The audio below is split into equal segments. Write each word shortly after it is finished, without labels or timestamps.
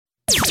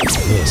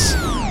This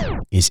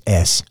is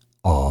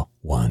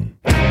SR1.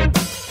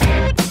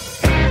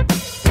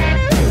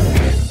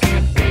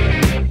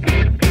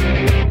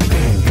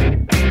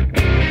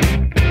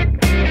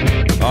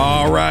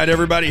 All right,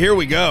 everybody, here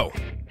we go.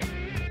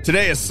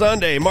 Today is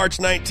Sunday, March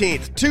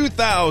 19th,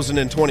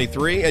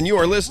 2023, and you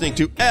are listening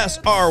to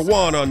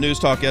SR1 on News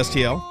Talk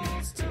STL.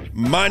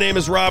 My name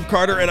is Rob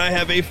Carter, and I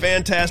have a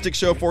fantastic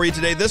show for you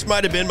today. This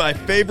might have been my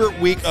favorite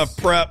week of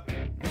prep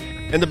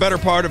in the better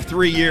part of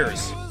 3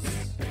 years.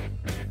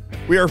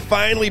 We are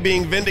finally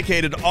being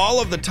vindicated.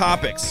 All of the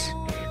topics,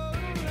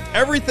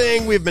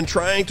 everything we've been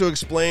trying to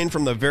explain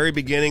from the very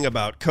beginning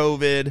about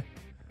COVID,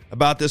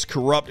 about this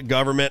corrupt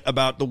government,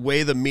 about the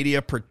way the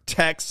media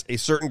protects a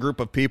certain group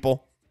of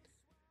people.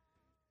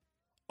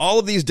 All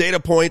of these data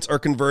points are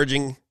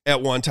converging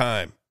at one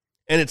time,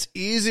 and it's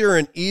easier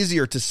and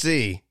easier to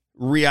see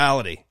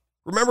reality.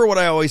 Remember what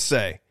I always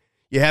say.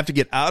 You have to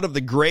get out of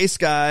the gray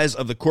skies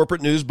of the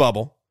corporate news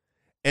bubble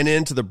and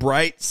into the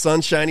bright,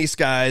 sunshiny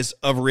skies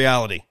of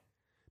reality.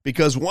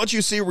 Because once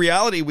you see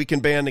reality, we can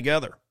band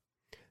together.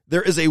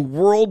 There is a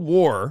world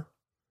war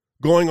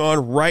going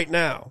on right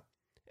now.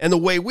 And the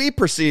way we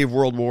perceive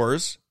world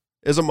wars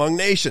is among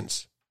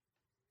nations.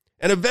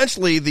 And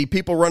eventually, the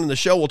people running the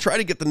show will try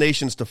to get the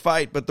nations to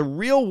fight. But the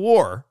real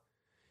war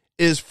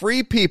is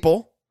free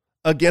people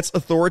against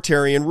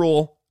authoritarian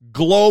rule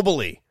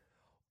globally,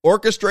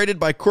 orchestrated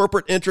by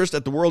corporate interest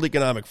at the World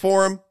Economic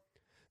Forum.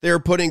 They are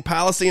putting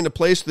policy into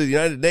place through the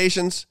United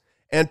Nations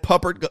and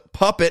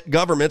puppet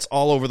governments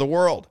all over the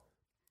world.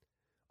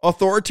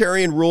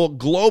 Authoritarian rule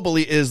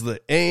globally is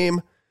the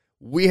aim.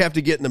 We have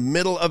to get in the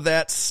middle of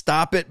that,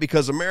 stop it,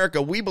 because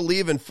America, we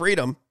believe in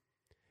freedom.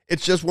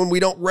 It's just when we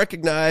don't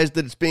recognize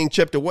that it's being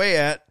chipped away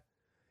at,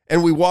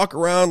 and we walk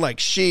around like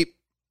sheep,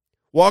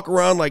 walk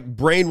around like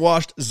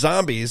brainwashed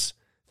zombies,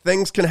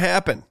 things can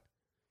happen.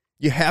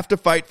 You have to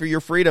fight for your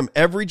freedom.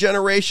 Every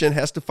generation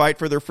has to fight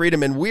for their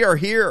freedom, and we are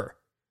here.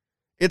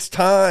 It's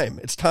time.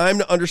 It's time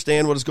to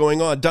understand what is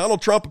going on.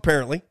 Donald Trump,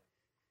 apparently,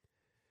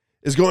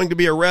 is going to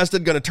be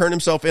arrested, going to turn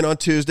himself in on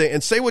Tuesday.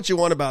 And say what you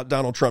want about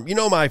Donald Trump. You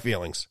know my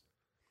feelings.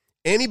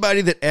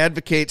 Anybody that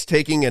advocates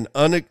taking an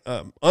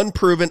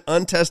unproven,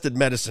 untested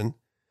medicine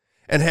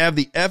and have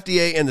the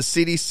FDA and the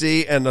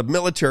CDC and the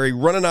military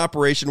run an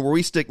operation where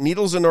we stick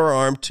needles in our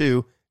arm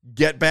to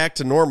get back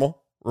to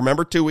normal.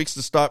 Remember, 2 weeks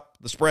to stop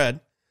the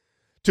spread.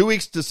 2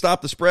 weeks to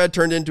stop the spread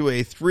turned into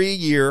a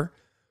 3-year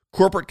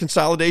corporate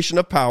consolidation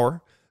of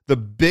power, the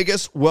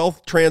biggest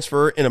wealth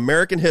transfer in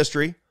American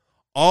history,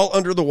 all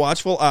under the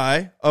watchful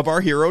eye of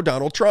our hero,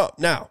 Donald Trump.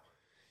 Now,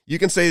 you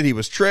can say that he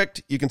was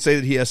tricked. You can say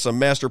that he has some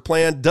master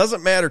plan.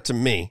 Doesn't matter to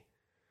me.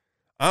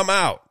 I'm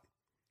out.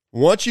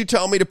 Once you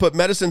tell me to put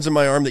medicines in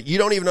my arm that you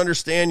don't even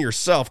understand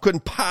yourself,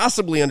 couldn't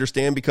possibly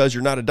understand because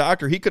you're not a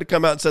doctor, he could have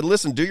come out and said,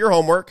 listen, do your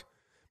homework,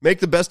 make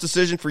the best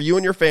decision for you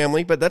and your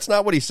family. But that's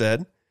not what he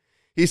said.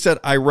 He said,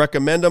 I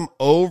recommend them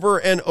over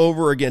and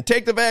over again.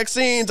 Take the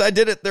vaccines. I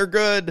did it. They're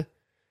good.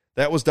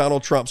 That was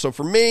Donald Trump. So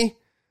for me,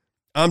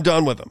 I'm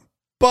done with him.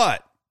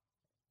 But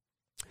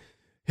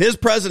his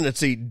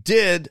presidency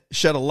did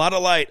shed a lot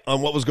of light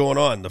on what was going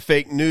on. The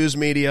fake news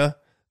media,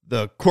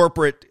 the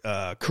corporate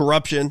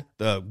corruption,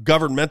 the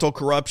governmental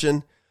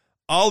corruption,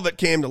 all of it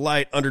came to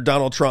light under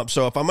Donald Trump.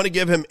 So if I'm going to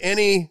give him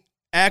any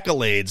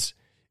accolades,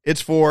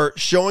 it's for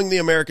showing the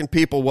American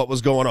people what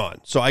was going on.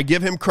 So I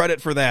give him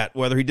credit for that.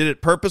 Whether he did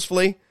it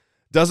purposefully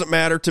doesn't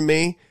matter to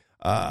me.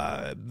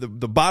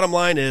 The bottom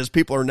line is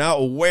people are now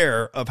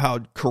aware of how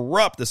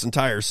corrupt this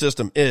entire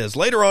system is.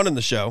 Later on in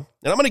the show,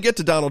 and I'm going to get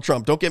to Donald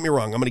Trump, don't get me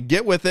wrong, I'm going to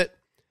get with it.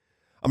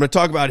 I'm going to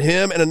talk about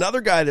him and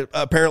another guy that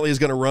apparently is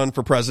going to run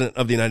for president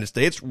of the United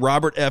States,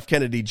 Robert F.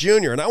 Kennedy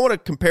Jr., and I want to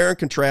compare and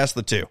contrast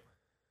the two.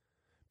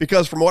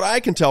 Because from what I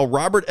can tell,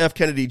 Robert F.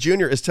 Kennedy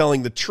Jr. is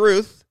telling the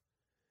truth,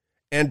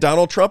 and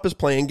Donald Trump is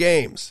playing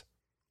games.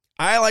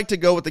 I like to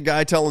go with the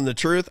guy telling the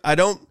truth. I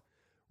don't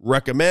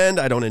recommend,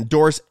 I don't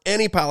endorse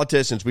any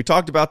politicians. We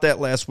talked about that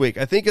last week.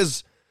 I think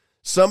as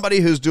somebody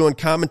who's doing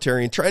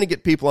commentary and trying to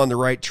get people on the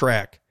right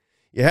track,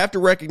 you have to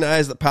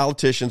recognize that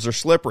politicians are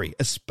slippery,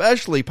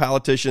 especially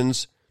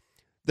politicians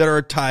that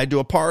are tied to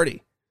a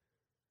party.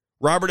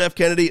 Robert F.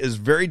 Kennedy is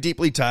very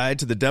deeply tied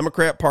to the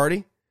Democrat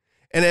Party.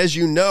 And as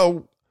you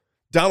know,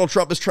 Donald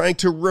Trump is trying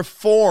to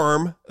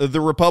reform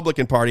the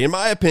Republican Party. In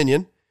my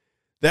opinion,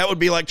 that would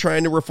be like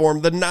trying to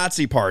reform the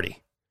Nazi Party,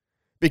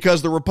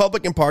 because the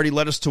Republican Party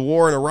led us to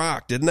war in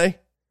Iraq, didn't they?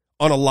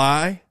 On a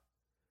lie.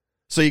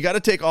 So you got to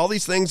take all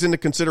these things into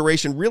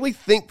consideration. Really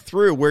think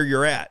through where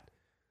you're at.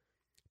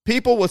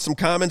 People with some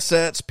common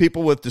sense,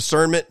 people with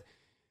discernment,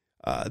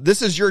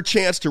 this is your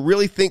chance to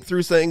really think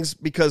through things,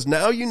 because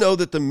now you know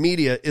that the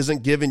media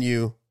isn't giving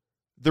you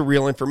the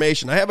real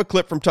information. I have a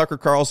clip from Tucker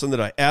Carlson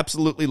that I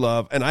absolutely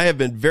love, and I have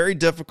been very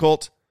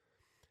difficult,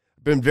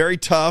 been very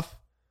tough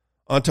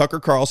on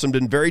Tucker Carlson,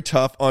 been very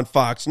tough on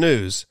Fox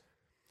News.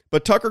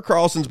 But Tucker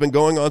Carlson's been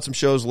going on some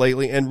shows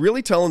lately and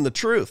really telling the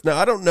truth. Now,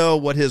 I don't know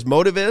what his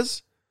motive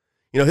is.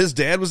 You know, his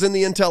dad was in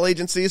the intel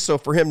agency, so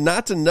for him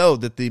not to know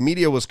that the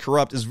media was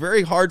corrupt is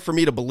very hard for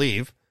me to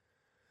believe.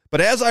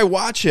 But as I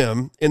watch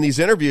him in these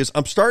interviews,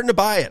 I'm starting to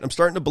buy it. I'm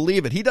starting to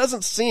believe it. He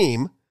doesn't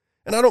seem,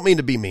 and I don't mean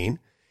to be mean,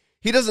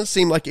 he doesn't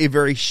seem like a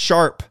very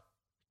sharp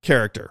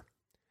character.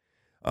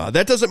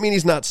 That doesn't mean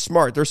he's not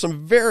smart. There's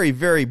some very,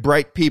 very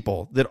bright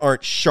people that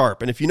aren't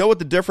sharp. And if you know what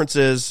the difference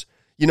is,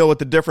 you know what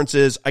the difference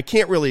is. I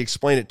can't really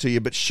explain it to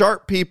you, but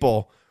sharp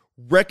people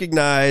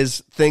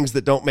recognize things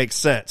that don't make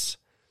sense.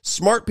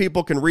 Smart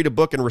people can read a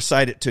book and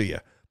recite it to you,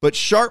 but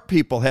sharp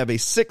people have a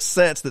sixth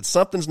sense that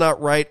something's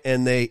not right,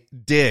 and they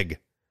dig.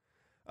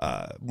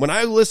 When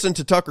I listen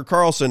to Tucker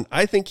Carlson,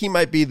 I think he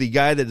might be the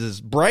guy that is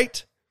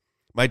bright,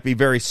 might be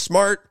very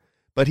smart,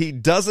 but he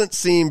doesn't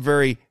seem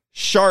very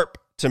sharp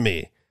to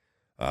me.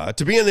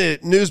 To be in the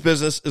news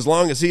business as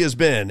long as he has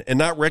been and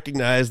not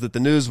recognize that the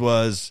news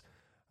was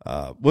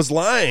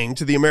lying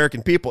to the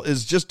American people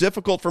is just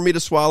difficult for me to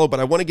swallow, but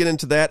I want to get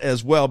into that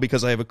as well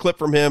because I have a clip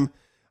from him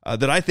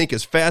that I think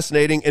is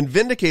fascinating and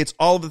vindicates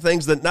all of the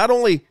things that not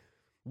only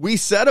we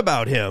said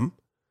about him,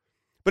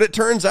 but it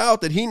turns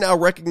out that he now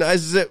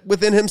recognizes it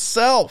within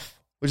himself,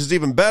 which is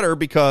even better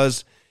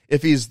because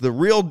if he's the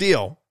real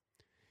deal,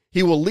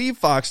 he will leave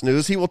Fox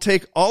News. He will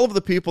take all of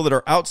the people that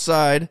are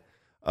outside,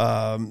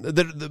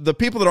 the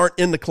people that aren't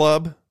in the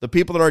club, the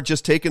people that aren't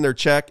just taking their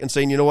check and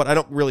saying, you know what, I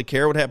don't really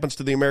care what happens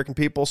to the American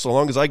people. So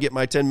long as I get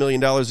my $10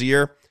 million a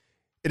year,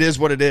 it is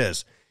what it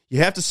is. You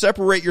have to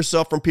separate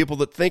yourself from people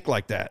that think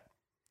like that.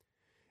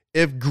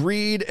 If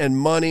greed and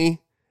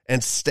money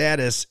and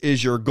status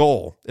is your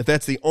goal, if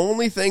that's the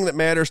only thing that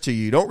matters to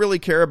you, you don't really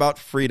care about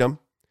freedom,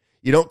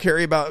 you don't care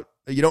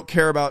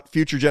about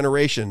future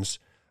generations,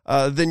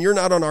 then you're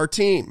not on our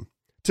team.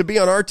 To be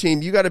on our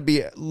team, you got to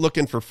be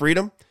looking for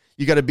freedom.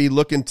 You got to be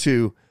looking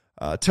to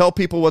tell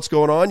people what's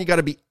going on. You got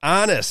to be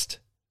honest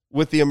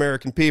with the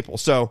American people.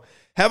 So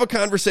have a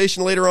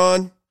conversation later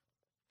on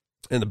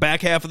in the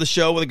back half of the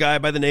show with a guy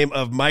by the name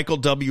of Michael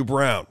W.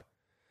 Brown.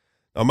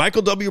 Now,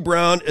 Michael W.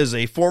 Brown is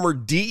a former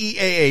DEA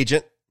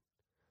agent,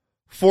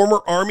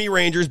 former Army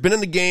Ranger, has been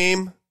in the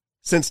game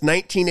since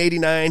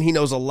 1989. He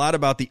knows a lot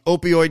about the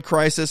opioid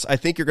crisis. I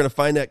think you're going to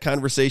find that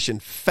conversation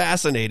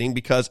fascinating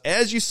because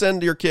as you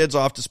send your kids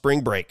off to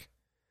spring break,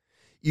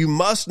 you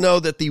must know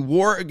that the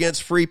war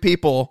against free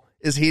people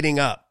is heating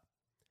up.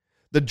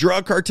 The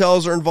drug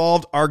cartels are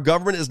involved. Our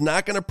government is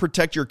not going to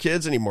protect your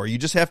kids anymore. You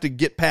just have to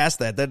get past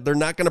that. They're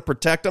not going to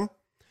protect them.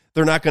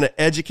 They're not going to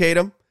educate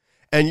them.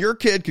 And your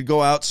kid could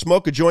go out,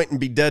 smoke a joint, and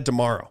be dead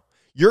tomorrow.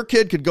 Your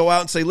kid could go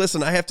out and say,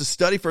 listen, I have to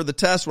study for the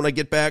test when I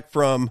get back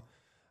from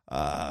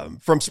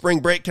spring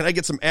break. Can I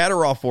get some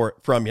Adderall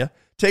from you?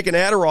 Take an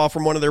Adderall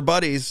from one of their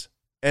buddies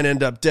and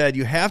end up dead.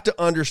 You have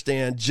to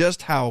understand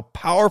just how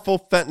powerful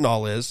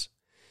fentanyl is.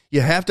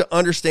 You have to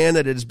understand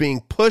that it is being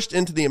pushed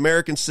into the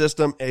American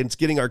system and it's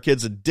getting our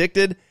kids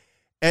addicted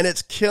and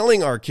it's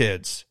killing our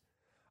kids.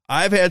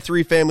 I've had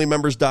 3 family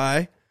members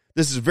die.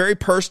 This is very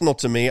personal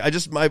to me.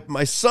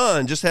 My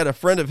son just had a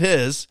friend of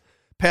his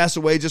pass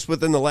away just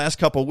within the last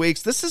couple of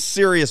weeks. This is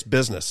serious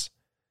business.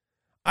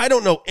 I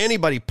don't know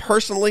anybody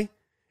personally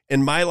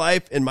in my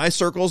life, in my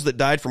circles, that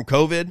died from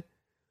COVID,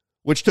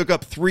 which took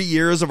up 3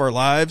 years of our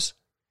lives.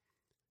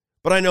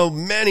 But I know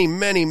many,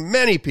 many,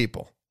 many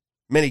people,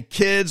 many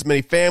kids,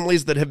 many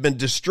families that have been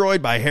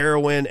destroyed by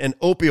heroin and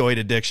opioid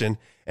addiction.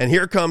 And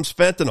here comes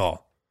fentanyl.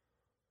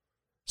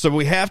 So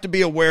we have to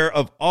be aware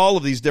of all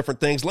of these different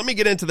things. Let me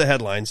get into the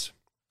headlines.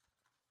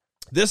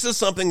 This is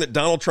something that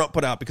Donald Trump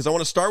put out because I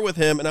want to start with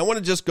him and I want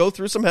to just go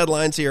through some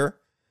headlines here.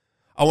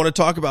 I want to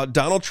talk about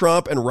Donald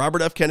Trump and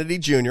Robert F. Kennedy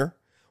Jr.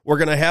 We're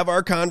going to have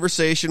our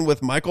conversation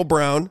with Michael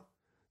Brown,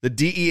 the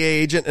DEA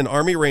agent and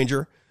Army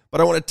Ranger.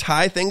 But I want to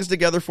tie things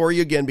together for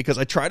you again because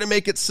I try to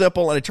make it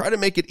simple and I try to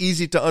make it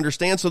easy to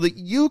understand so that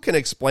you can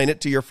explain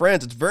it to your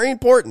friends. It's very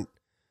important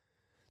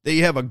that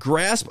you have a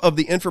grasp of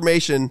the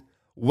information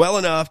well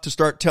enough to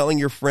start telling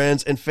your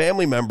friends and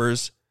family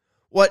members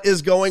what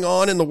is going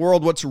on in the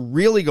world, what's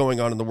really going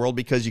on in the world,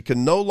 because you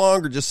can no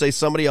longer just say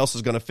somebody else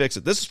is going to fix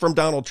it. This is from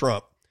Donald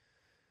Trump.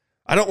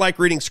 I don't like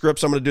reading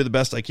scripts. I'm going to do the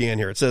best I can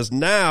here. It says,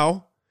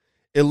 now,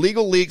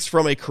 illegal leaks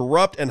from a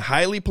corrupt and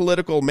highly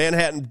political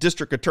Manhattan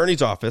District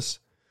Attorney's Office,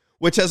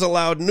 which has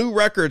allowed new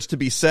records to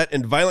be set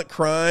in violent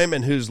crime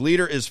and whose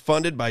leader is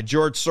funded by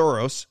George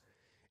Soros,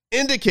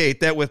 indicate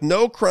that with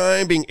no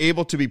crime being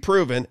able to be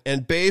proven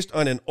and based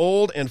on an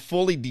old and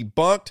fully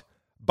debunked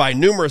by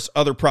numerous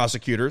other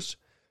prosecutors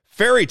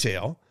fairy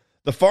tale,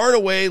 the far and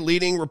away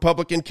leading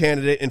Republican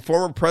candidate and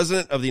former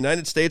president of the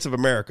United States of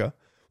America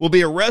will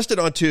be arrested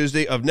on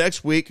Tuesday of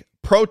next week.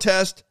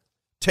 Protest,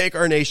 take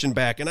our nation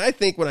back. And I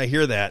think when I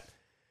hear that,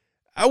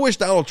 I wish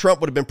Donald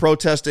Trump would have been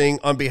protesting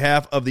on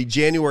behalf of the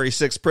January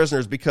 6th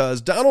prisoners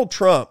because Donald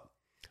Trump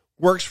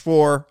works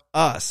for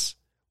us.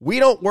 We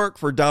don't work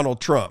for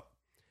Donald Trump.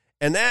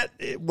 And that,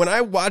 when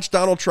I watch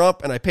Donald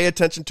Trump and I pay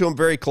attention to him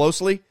very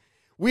closely,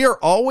 we are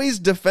always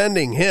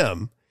defending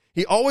him.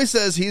 He always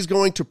says he's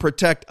going to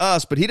protect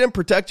us, but he didn't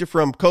protect you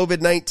from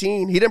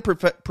COVID-19. He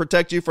didn't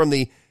protect you from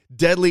the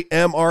deadly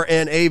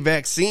mRNA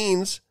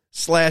vaccines /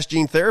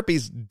 gene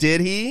therapies, did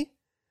he?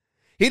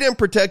 He didn't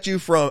protect you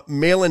from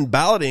mail-in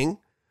balloting,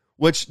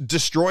 which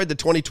destroyed the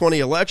 2020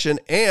 election,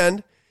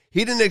 and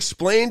He didn't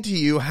explain to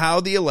you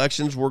how the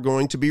elections were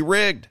going to be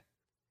rigged,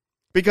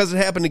 because it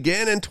happened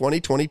again in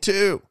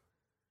 2022.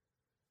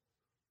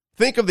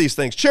 Think of these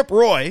things. Chip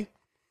Roy,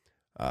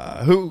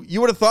 who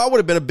you would have thought would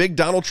have been a big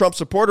Donald Trump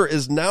supporter,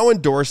 is now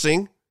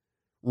endorsing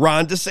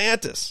Ron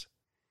DeSantis.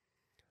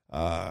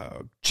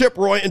 Chip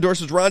Roy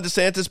endorses Ron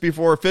DeSantis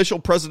before official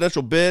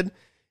presidential bid.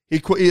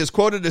 He is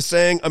quoted as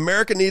saying,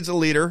 "America needs a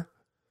leader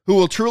who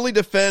will truly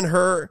defend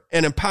her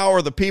and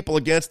empower the people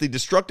against the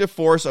destructive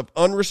force of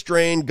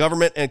unrestrained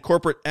government and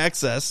corporate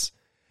access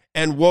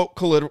and woke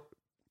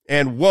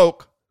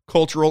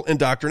cultural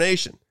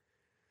indoctrination."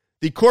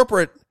 The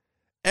corporate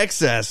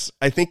excess,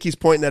 I think he's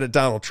pointing that at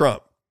Donald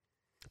Trump,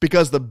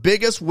 because the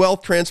biggest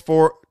wealth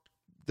transfer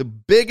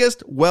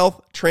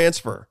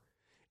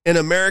in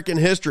American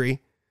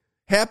history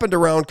happened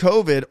around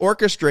COVID,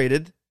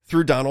 orchestrated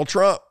through Donald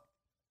Trump.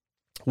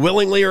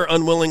 Willingly or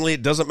unwillingly,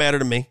 it doesn't matter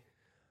to me.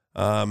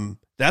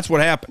 That's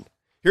what happened.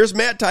 Here's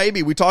Matt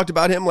Taibbi. We talked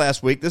about him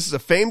last week. This is a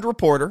famed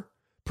reporter,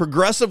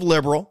 progressive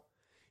liberal.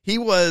 He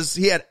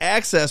had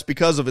access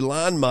because of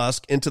Elon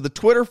Musk into the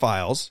Twitter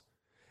files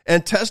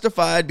and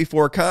testified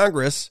before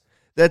Congress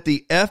that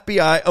the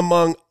FBI,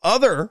 among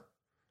other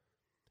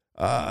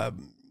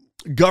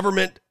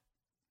government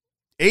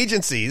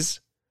agencies,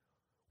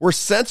 were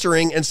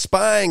censoring and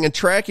spying and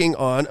tracking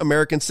on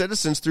American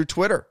citizens through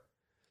Twitter.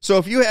 So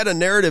if you had a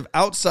narrative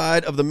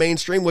outside of the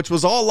mainstream, which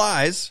was all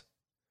lies,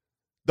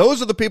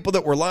 those are the people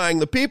that were lying.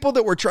 The people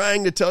that were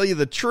trying to tell you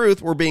the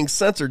truth were being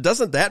censored.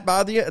 Doesn't that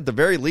bother you at the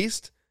very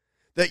least?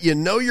 That you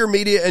know your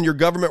media and your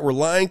government were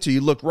lying to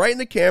you, looked right in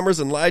the cameras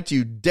and lied to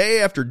you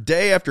day after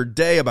day after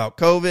day about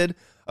COVID,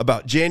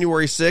 about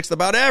January 6th,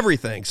 about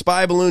everything.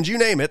 Spy balloons, you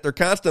name it. They're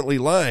constantly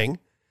lying.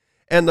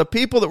 And the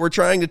people that were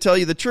trying to tell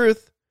you the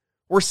truth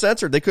were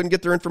censored. They couldn't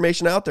get their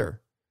information out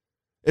there.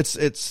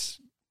 It's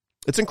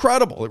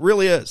incredible. It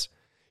really is.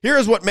 Here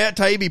is what Matt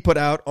Taibbi put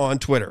out on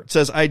Twitter. It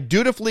says, "I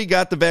dutifully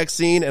got the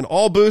vaccine and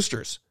all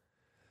boosters.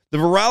 The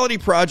Virality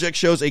Project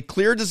shows a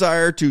clear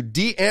desire to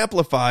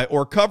de-amplify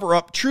or cover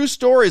up true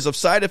stories of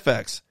side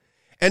effects,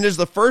 and is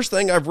the first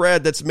thing I've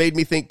read that's made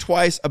me think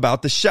twice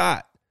about the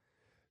shot.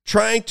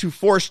 Trying to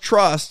force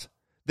trust,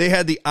 they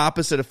had the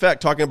opposite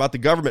effect," talking about the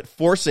government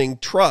forcing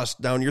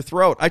trust down your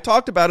throat. I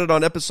talked about it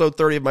on episode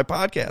 30 of my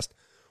podcast.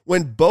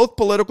 When both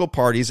political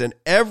parties and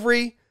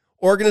every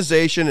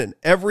organization and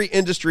every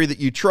industry that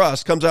you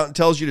trust comes out and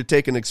tells you to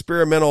take an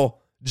experimental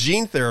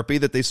gene therapy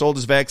that they sold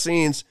as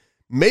vaccines,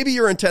 maybe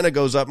your antenna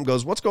goes up and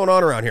goes, what's going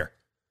on around here?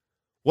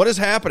 What is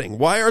happening?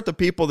 Why aren't the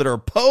people that are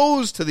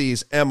opposed to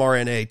these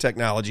mRNA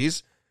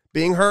technologies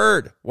being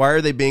heard? Why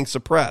are they being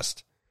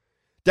suppressed?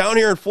 Down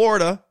here in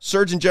Florida,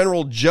 Surgeon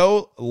General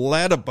Joe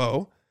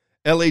Ladapo,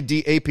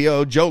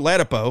 L-A-D-A-P-O, Joe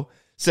Ladapo,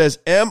 says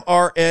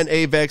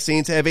mRNA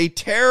vaccines have a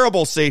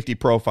terrible safety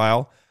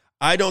profile.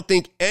 I don't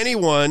think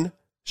anyone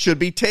should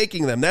be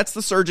taking them. That's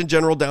the Surgeon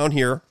General down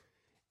here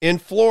in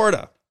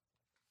Florida.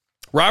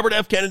 Robert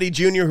F. Kennedy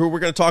Jr., who we're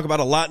going to talk about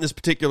a lot in this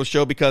particular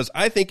show, because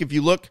I think if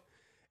you look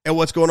at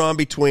what's going on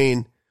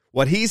between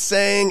what he's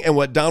saying and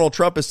what Donald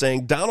Trump is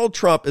saying, Donald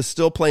Trump is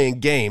still playing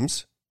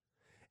games,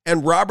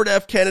 and Robert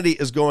F. Kennedy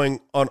is going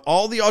on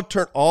all the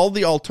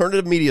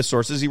alternative media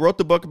sources. He wrote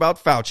the book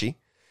about Fauci,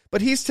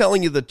 but he's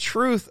telling you the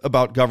truth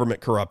about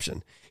government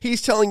corruption.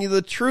 He's telling you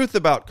the truth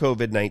about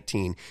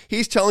COVID-19.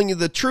 He's telling you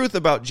the truth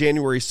about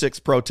January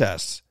 6th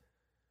protests.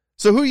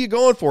 So who are you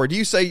going for? Do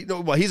you say,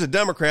 well, he's a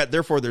Democrat,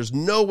 therefore there's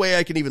no way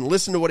I can even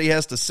listen to what he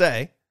has to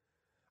say?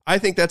 I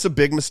think that's a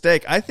big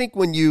mistake. I think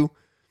when you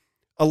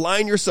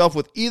align yourself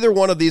with either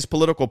one of these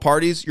political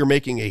parties, you're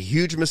making a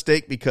huge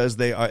mistake, because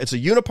it's a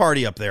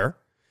uniparty up there,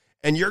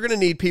 and you're going to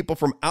need people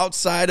from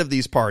outside of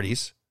these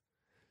parties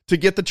to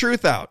get the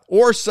truth out,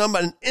 or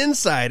an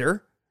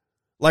insider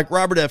like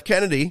Robert F.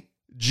 Kennedy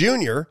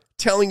Jr.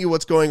 telling you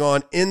what's going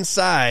on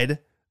inside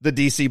the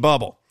DC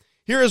bubble.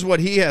 Here is what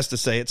he has to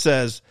say. It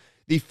says,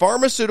 the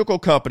pharmaceutical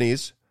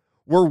companies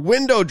were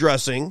window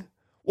dressing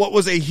what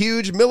was a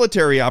huge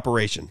military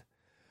operation.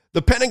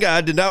 The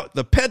Pentagon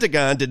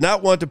did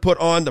not want to put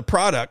on the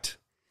product.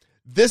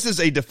 This is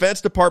a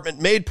Defense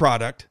Department made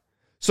product.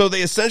 So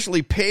they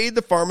essentially paid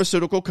the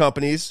pharmaceutical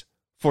companies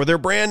for their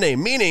brand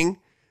name, meaning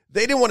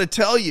they didn't want to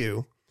tell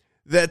you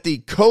that the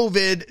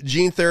COVID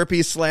gene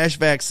therapy /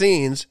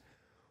 vaccines,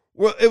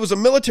 well, it was a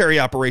military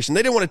operation.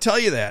 They didn't want to tell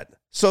you that.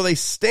 So they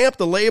stamped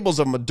the labels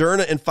of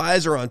Moderna and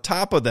Pfizer on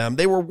top of them.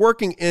 They were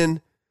working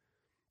in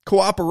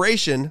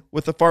cooperation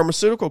with the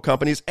pharmaceutical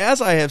companies.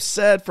 As I have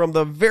said from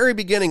the very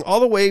beginning,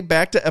 all the way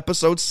back to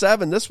episode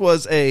 7, this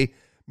was a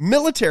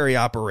military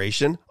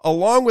operation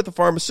along with the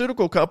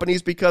pharmaceutical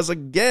companies, because,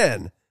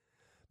 again,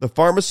 the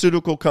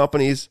pharmaceutical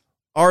companies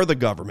are the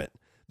government.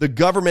 The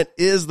government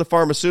is the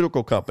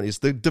pharmaceutical companies.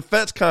 The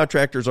defense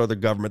contractors are the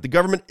government. The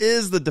government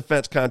is the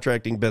defense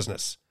contracting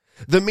business.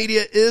 The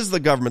media is the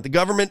government. The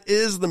government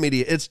is the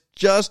media. It's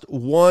just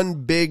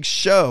one big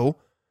show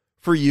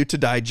for you to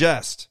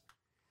digest.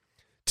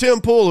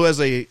 Tim Pool, who has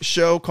a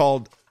show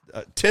called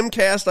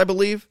Timcast, I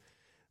believe,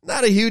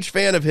 not a huge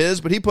fan of his,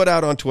 but he put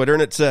out on Twitter,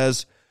 and it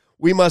says,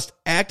 We must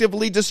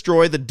actively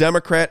destroy the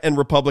Democrat and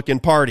Republican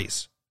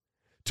parties.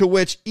 To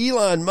which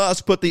Elon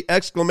Musk put the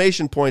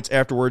exclamation points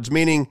afterwards,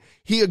 meaning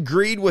he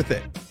agreed with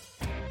it.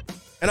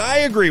 And I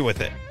agree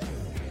with it.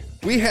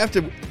 We have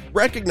to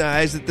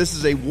recognize that this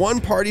is a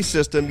one-party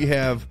system. You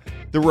have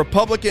the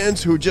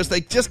Republicans who just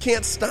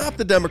can't stop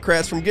the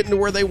Democrats from getting to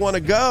where they want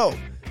to go.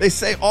 They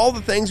say all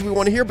the things we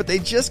want to hear, but they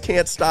just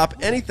can't stop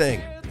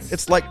anything.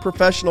 It's like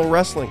professional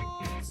wrestling.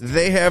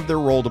 They have their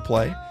role to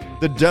play.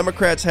 The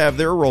Democrats have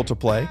their role to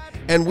play,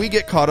 and we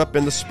get caught up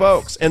in the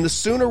spokes. And the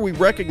sooner we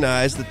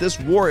recognize that this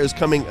war is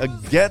coming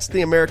against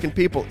the American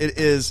people, it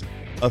is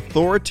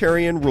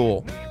authoritarian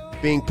rule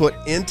being put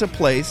into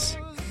place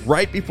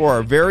right before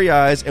our very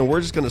eyes, and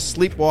we're just going to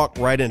sleepwalk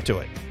right into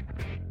it.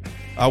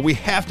 We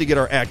have to get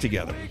our act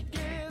together.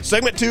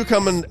 Segment 2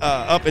 coming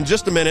up in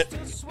just a minute.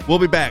 We'll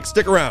be back.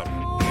 Stick around.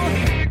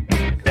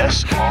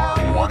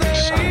 SR1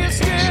 Sundays.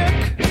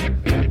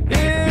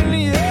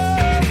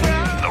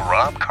 The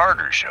Robb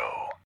Carter Show.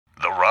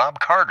 The Robb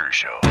Carter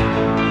Show.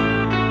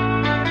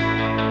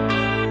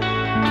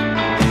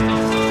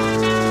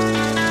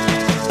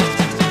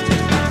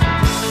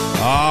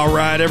 All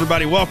right,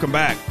 everybody, welcome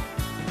back.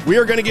 We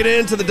are going to get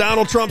into the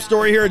Donald Trump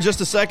story here in just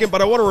a second,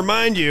 but I want to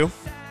remind you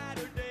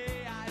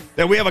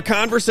that we have a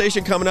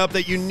conversation coming up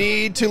that you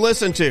need to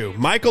listen to.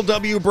 Michael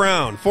W.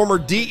 Brown, former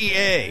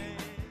DEA,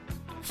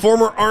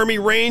 former Army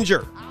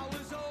Ranger.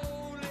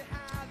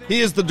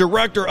 He is the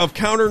director of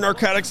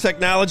counter-narcotics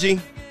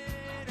technology,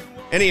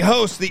 and he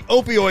hosts the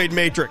Opioid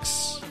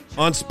Matrix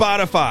on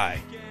Spotify,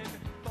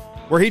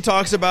 where he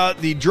talks about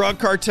the drug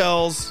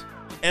cartels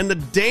and the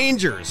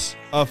dangers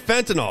of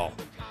fentanyl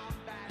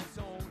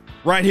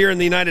right here in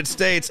the United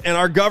States. And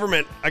our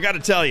government, I got to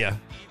tell you,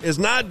 is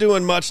not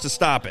doing much to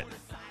stop it.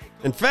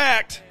 In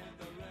fact,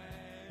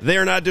 they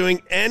are not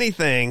doing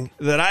anything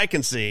that I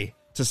can see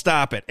to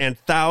stop it. And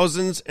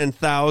thousands and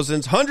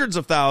thousands, hundreds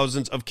of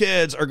thousands of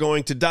kids are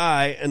going to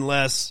die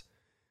unless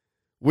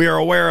we are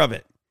aware of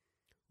it.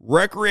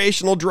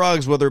 Recreational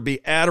drugs, whether it be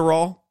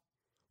Adderall,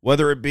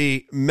 whether it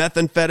be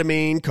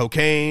methamphetamine,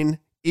 cocaine,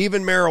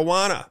 even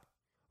marijuana,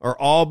 are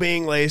all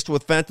being laced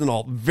with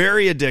fentanyl.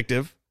 Very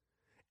addictive,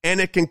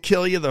 and it can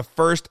kill you the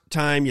first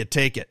time you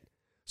take it.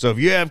 So if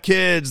you have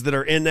kids that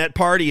are in that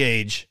party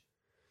age,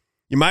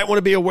 you might want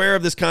to be aware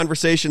of this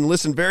conversation.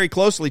 Listen very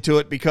closely to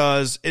it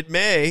because it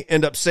may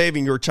end up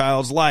saving your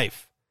child's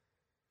life.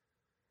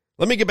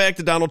 Let me get back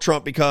to Donald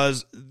Trump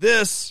because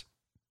this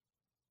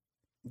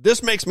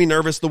makes me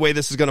nervous the way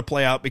this is going to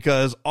play out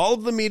because all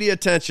of the media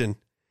attention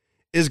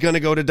is going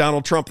to go to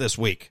Donald Trump this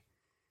week.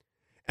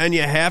 And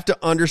you have to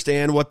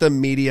understand what the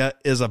media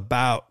is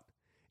about.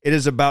 It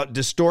is about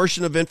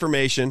distortion of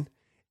information.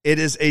 It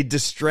is a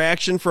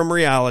distraction from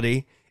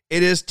reality.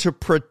 It is to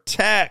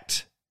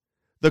protect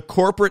the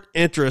corporate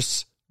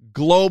interests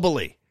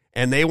globally,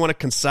 and they want to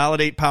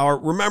consolidate power.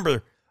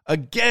 Remember,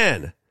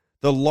 again,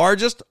 the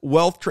largest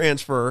wealth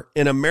transfer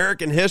in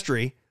American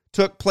history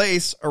took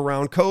place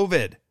around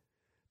COVID.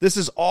 This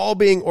is all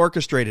being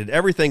orchestrated.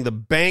 Everything, the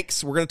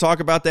banks, we're going to talk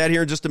about that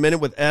here in just a minute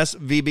with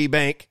SVB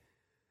Bank,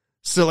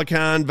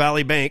 Silicon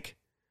Valley Bank.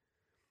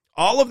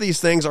 All of these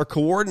things are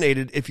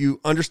coordinated if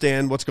you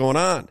understand what's going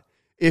on.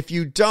 If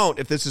you don't,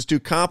 if this is too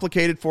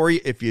complicated for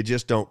you, if you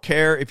just don't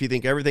care, if you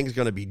think everything's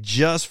going to be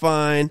just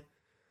fine,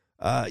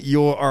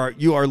 you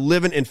are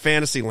living in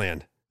fantasy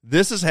land.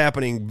 This is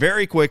happening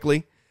very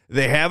quickly.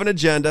 They have an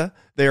agenda.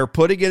 They are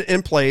putting it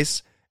in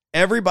place.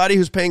 Everybody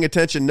who's paying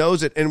attention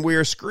knows it, and we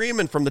are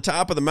screaming from the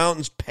top of the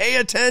mountains, pay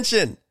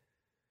attention.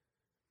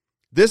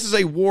 This is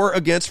a war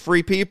against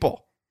free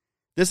people.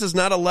 This is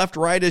not a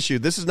left-right issue.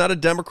 This is not a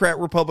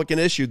Democrat-Republican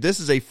issue.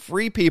 This is a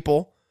free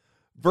people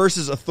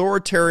versus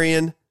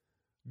authoritarian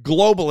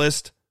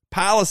globalist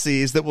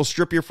policies that will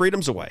strip your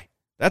freedoms away.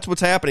 That's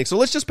what's happening. So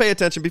let's just pay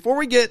attention. Before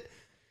we get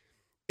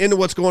into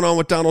what's going on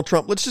with Donald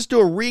Trump, let's just do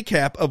a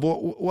recap of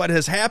what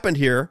has happened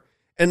here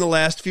in the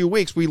last few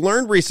weeks. We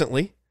learned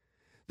recently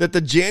that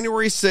the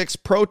January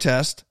 6th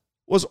protest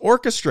was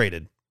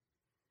orchestrated.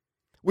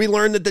 We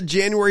learned that the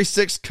January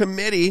 6th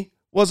committee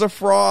was a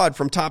fraud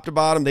from top to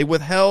bottom. They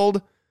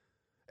withheld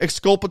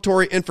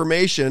exculpatory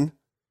information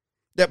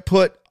that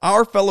put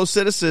our fellow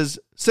citizens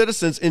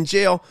in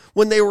jail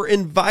when they were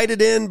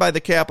invited in by the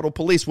Capitol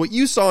Police. What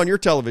you saw on your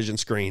television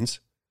screens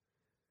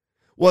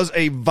was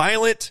a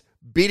violent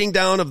beating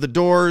down of the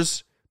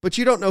doors, but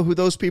you don't know who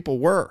those people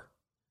were.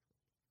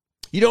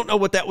 You don't know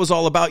what that was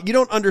all about. You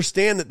don't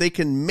understand that they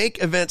can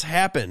make events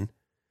happen,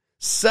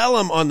 sell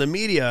them on the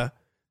media,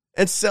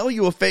 and sell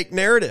you a fake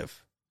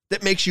narrative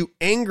that makes you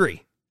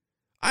angry.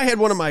 I had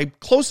one of my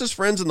closest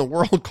friends in the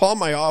world call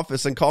my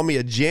office and call me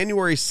a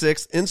January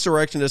 6th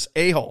insurrectionist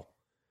a-hole.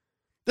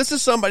 This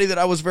is somebody that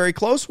I was very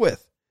close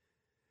with.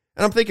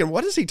 And I'm thinking,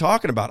 what is he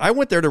talking about? I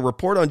went there to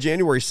report on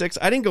January 6th.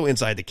 I didn't go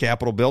inside the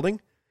Capitol building,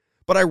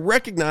 but I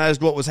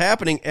recognized what was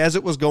happening as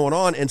it was going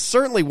on. And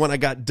certainly when I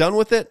got done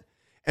with it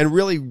and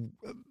really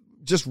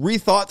just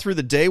rethought through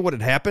the day what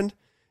had happened,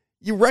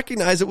 you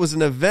recognize it was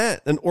an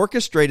event, an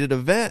orchestrated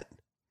event.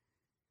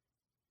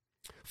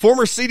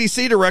 Former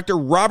CDC Director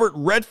Robert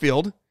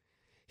Redfield,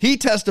 He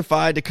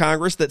testified to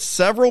Congress that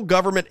several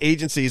government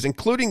agencies,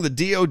 including the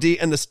DOD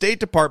and the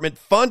State Department,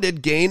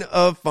 funded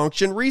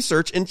gain-of-function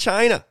research in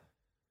China.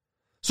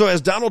 So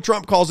as Donald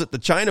Trump calls it the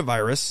China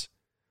virus,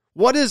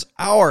 what is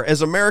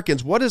as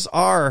Americans, what is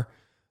our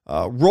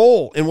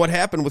role in what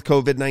happened with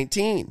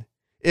COVID-19?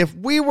 If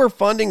we were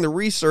funding the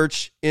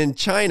research in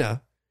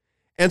China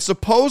and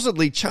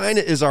supposedly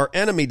China is our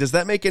enemy, does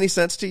that make any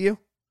sense to you?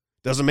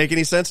 Doesn't make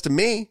any sense to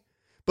me.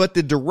 But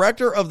the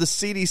director of the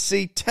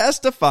CDC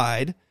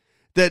testified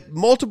that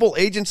multiple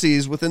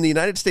agencies within the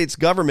United States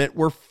government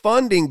were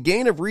funding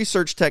gain of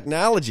research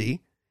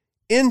technology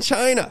in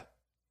China.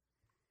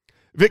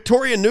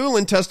 Victoria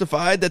Nuland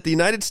testified that the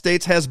United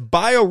States has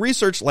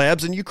bio-research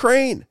labs in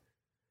Ukraine.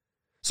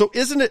 So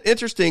isn't it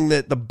interesting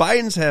that the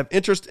Bidens have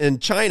interest in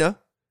China,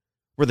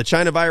 where the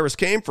China virus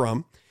came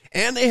from,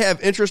 and they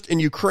have interest in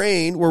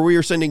Ukraine, where we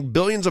are sending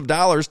billions of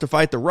dollars to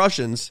fight the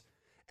Russians,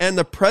 and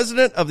the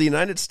president of the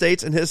United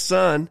States and his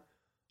son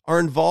are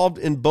involved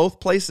in both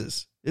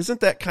places?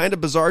 Isn't that kind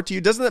of bizarre to you?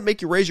 Doesn't that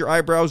make you raise your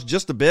eyebrows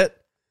just a bit?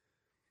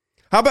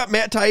 How about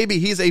Matt Taibbi?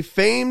 He's a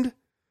famed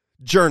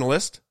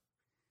journalist.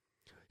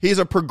 He's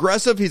a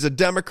progressive. He's a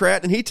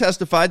Democrat. And he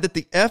testified that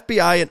the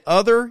FBI and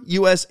other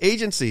U.S.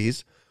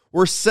 agencies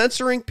were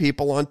censoring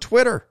people on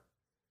Twitter.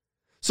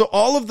 So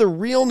all of the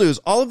real news,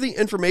 all of the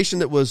information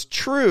that was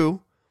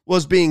true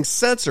was being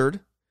censored,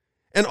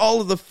 and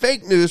all of the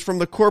fake news from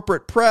the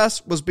corporate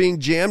press was being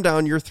jammed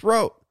down your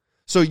throat.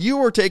 So you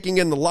were taking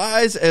in the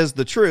lies as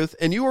the truth,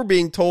 and you were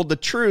being told the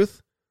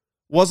truth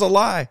was a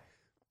lie.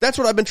 That's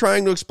what I've been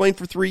trying to explain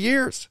for 3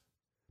 years.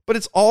 But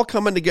it's all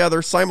coming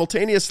together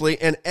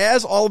simultaneously, and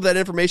as all of that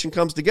information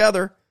comes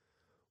together,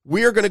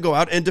 we are going to go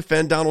out and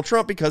defend Donald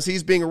Trump because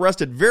he's being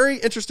arrested. Very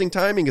interesting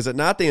timing, is it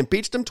not? They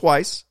impeached him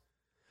twice.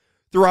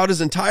 Throughout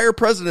his entire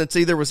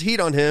presidency, there was heat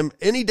on him.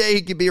 Any day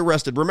he could be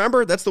arrested.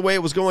 Remember, that's the way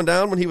it was going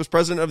down when he was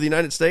president of the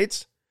United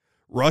States.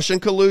 Russian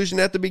collusion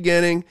at the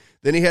beginning.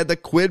 Then he had the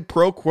quid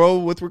pro quo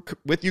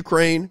with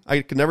Ukraine.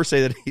 I can never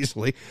say that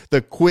easily.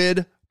 The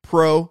quid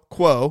pro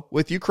quo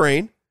with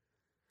Ukraine.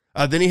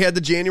 Then he had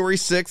the January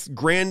 6th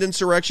grand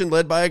insurrection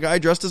led by a guy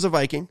dressed as a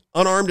Viking.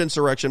 Unarmed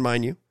insurrection,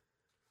 mind you.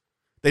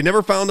 They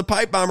never found the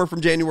pipe bomber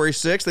from January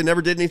 6th. They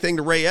never did anything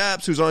to Ray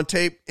Epps, who's on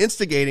tape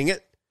instigating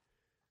it.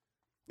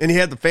 And he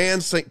had the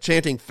fans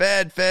chanting,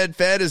 "Fed, Fed,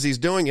 Fed," as he's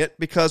doing it,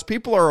 because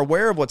people are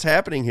aware of what's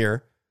happening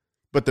here,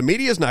 but the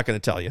media is not going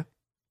to tell you.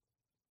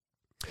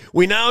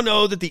 We now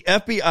know that the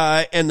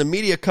FBI and the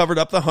media covered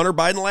up the Hunter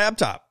Biden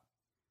laptop.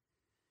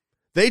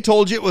 They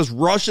told you it was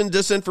Russian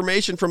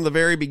disinformation from the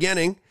very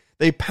beginning.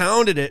 They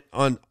pounded it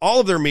on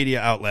all of their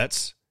media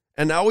outlets.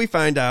 And now we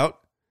find out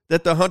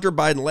that the Hunter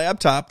Biden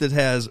laptop that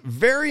has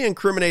very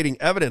incriminating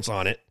evidence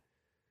on it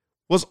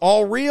was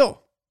all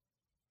real.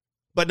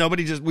 But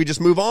we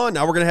just move on.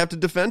 Now we're going to have to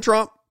defend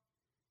Trump.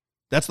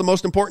 That's the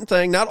most important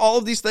thing. Not all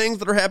of these things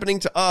that are happening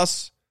to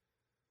us.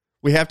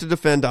 We have to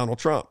defend Donald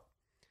Trump.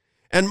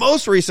 And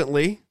most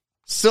recently,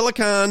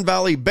 Silicon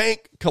Valley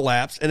Bank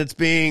collapsed, and it's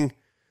being,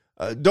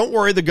 don't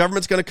worry, the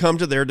government's going to come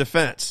to their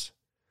defense.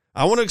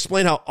 I want to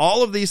explain how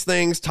all of these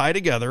things tie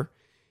together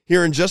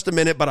here in just a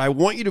minute, but I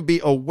want you to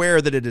be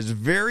aware that it is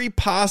very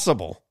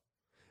possible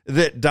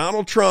that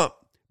Donald Trump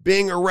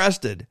being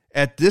arrested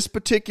at this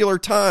particular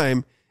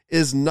time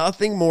is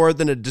nothing more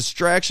than a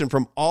distraction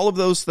from all of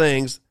those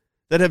things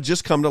that have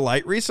just come to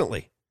light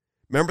recently.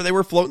 Remember, they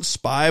were floating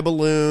spy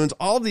balloons,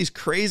 all of these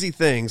crazy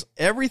things,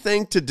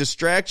 everything to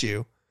distract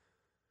you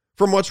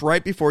from what's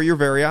right before your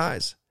very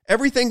eyes.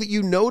 Everything that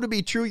you know to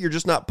be true, you're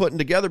just not putting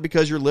together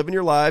because you're living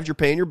your lives, you're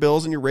paying your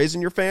bills, and you're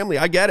raising your family.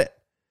 I get it.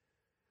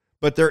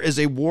 But there is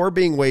a war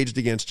being waged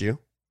against you.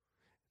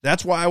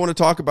 That's why I want to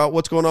talk about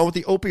what's going on with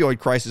the opioid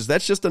crisis.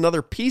 That's just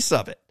another piece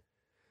of it.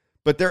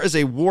 But there is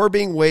a war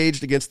being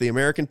waged against the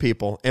American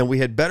people, and we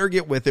had better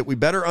get with it. We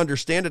better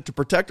understand it to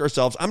protect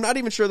ourselves. I'm not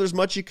even sure there's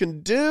much you can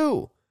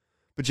do.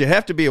 But you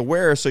have to be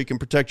aware so you can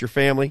protect your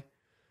family,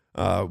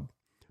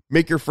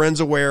 make your friends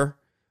aware.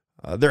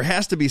 There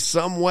has to be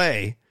some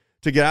way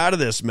to get out of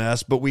this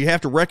mess, but we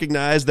have to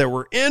recognize that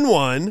we're in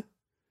one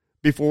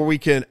before we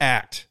can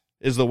act,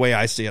 is the way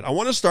I see it. I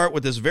want to start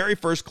with this very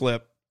first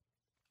clip.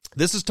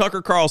 This is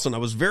Tucker Carlson. I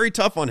was very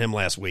tough on him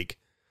last week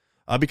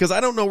because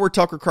I don't know where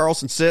Tucker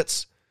Carlson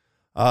sits,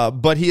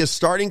 but he is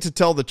starting to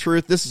tell the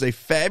truth. This is a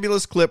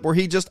fabulous clip where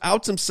he just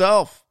outs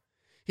himself.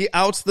 He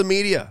outs the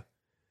media.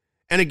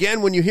 And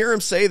again, when you hear him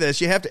say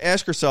this, you have to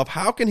ask yourself,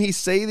 how can he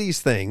say these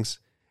things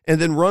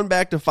and then run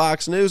back to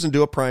Fox News and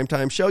do a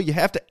primetime show? You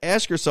have to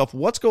ask yourself,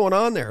 what's going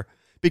on there?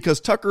 Because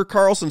Tucker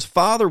Carlson's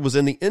father was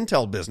in the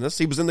intel business.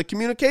 He was in the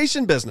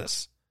communication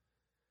business.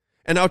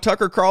 And now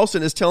Tucker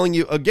Carlson is telling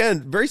you,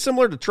 again, very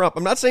similar to Trump.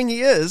 I'm not saying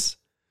he is,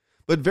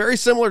 but very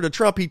similar to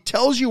Trump. He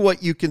tells you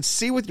what you can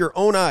see with your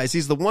own eyes.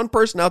 He's the one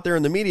person out there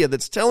in the media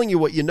that's telling you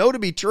what you know to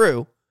be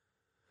true.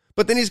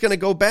 But then he's going to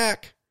go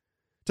back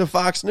to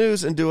Fox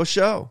News and do a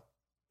show.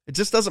 It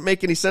just doesn't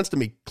make any sense to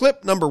me.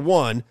 Clip number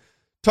 1,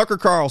 Tucker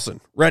Carlson.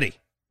 Ready?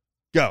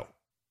 Go.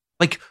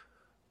 Like,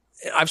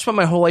 I've spent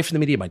my whole life in the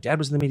media. My dad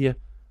was in the media.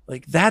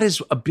 Like that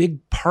is a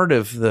big part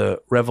of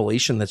the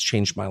revelation that's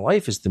changed my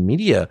life is the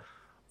media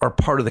are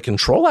part of the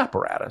control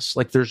apparatus.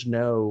 Like there's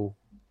no,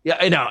 yeah,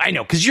 I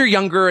know. Cause you're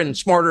younger and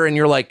smarter and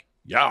you're like,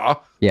 yeah.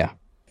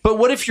 But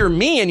what if you're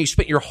me and you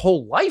spent your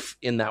whole life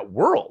in that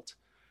world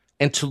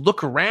and to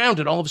look around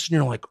and all of a sudden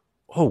you're like,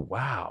 oh,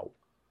 wow.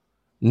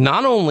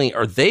 Not only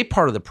are they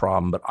part of the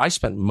problem, but I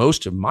spent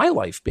most of my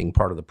life being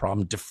part of the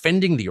problem,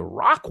 defending the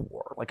Iraq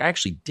war. Like I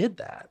actually did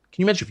that.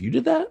 Can you imagine if you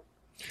did that?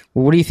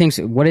 Well, what do you think?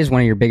 What is one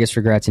of your biggest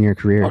regrets in your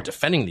career? Oh,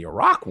 defending the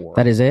Iraq war.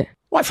 That is it?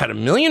 Well, I've had a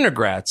million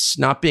regrets,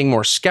 not being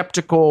more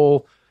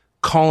skeptical,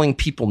 calling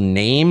people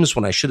names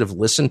when I should have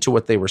listened to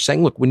what they were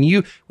saying. Look,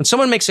 when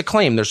someone makes a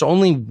claim, there's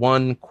only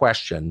one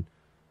question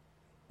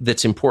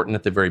that's important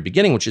at the very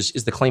beginning, which is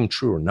the claim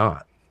true or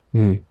not?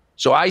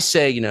 So I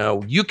say,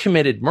 you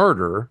committed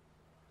murder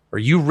or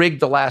you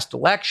rigged the last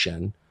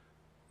election.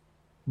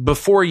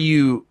 Before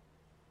you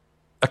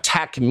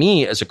attack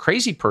me as a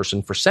crazy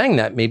person for saying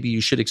that, maybe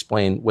you should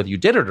explain whether you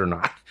did it or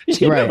not.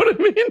 You know what I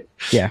mean?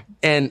 Yeah.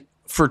 And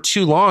for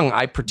too long,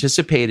 I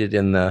participated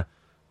in the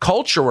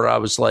culture where I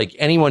was like,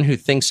 anyone who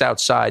thinks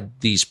outside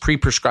these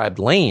pre-prescribed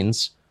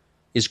lanes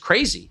is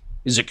crazy,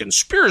 is a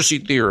conspiracy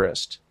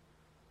theorist.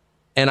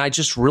 And I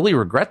just really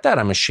regret that.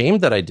 I'm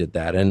ashamed that I did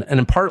that.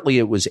 And partly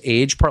it was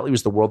age, partly it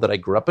was the world that I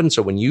grew up in.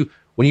 So when you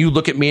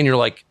look at me and you're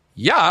like,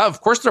 yeah,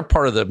 of course they're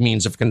part of the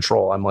means of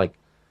control. I'm like,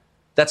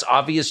 that's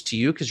obvious to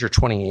you because you're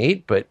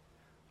 28, but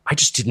I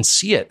just didn't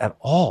see it at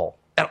all.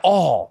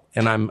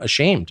 And I'm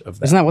ashamed of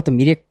that. Isn't that what the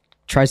media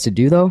tries to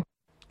do, though?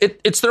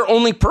 It's their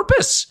only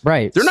purpose.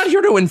 Right. They're not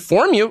here to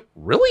inform you.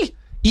 Really?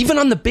 Even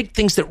on the big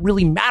things that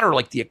really matter,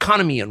 like the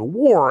economy and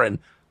war and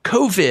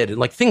COVID and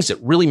like things that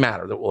really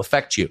matter that will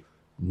affect you.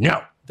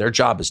 No, their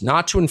job is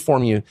not to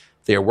inform you.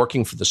 They are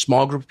working for the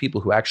small group of people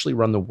who actually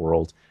run the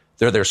world.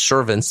 They're their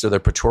servants. They're their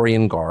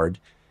Praetorian Guard.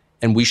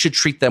 And we should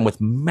treat them with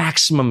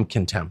maximum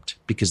contempt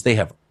because they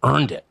have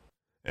earned it.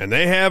 And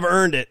they have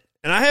earned it.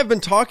 And I have been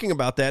talking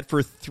about that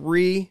for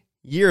 3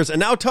 years. And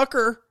now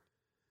Tucker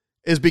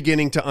is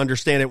beginning to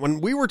understand it.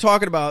 When we were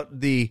talking about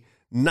the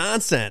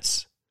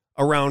nonsense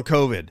around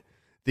COVID,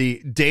 the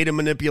data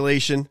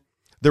manipulation,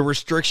 the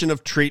restriction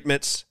of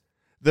treatments,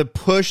 the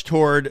push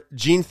toward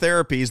gene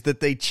therapies, that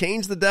they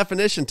changed the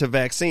definition to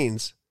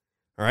vaccines.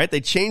 All right. They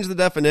changed the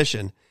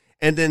definition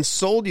and then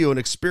sold you an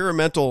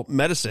experimental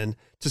medicine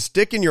to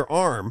stick in your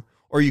arm,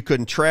 or you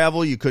couldn't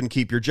travel. You couldn't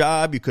keep your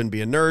job. You couldn't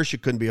be a nurse. You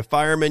couldn't be a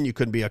fireman. You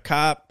couldn't be a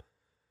cop.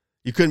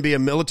 You couldn't be a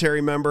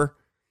military member.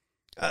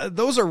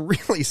 Those are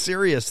really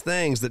serious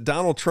things that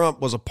Donald Trump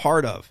was a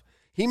part of.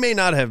 He may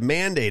not have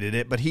mandated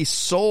it, but he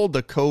sold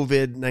the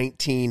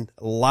COVID-19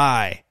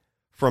 lie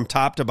from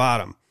top to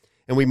bottom.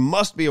 And we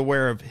must be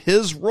aware of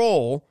his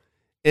role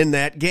in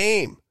that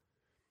game,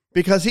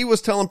 because he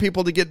was telling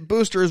people to get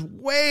boosters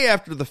way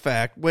after the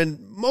fact when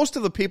most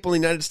of the people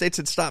in the United States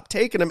had stopped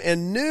taking them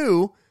and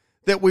knew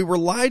that we were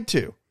lied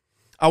to.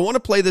 I want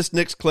to play this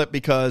next clip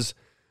because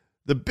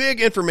the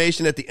big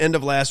information at the end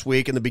of last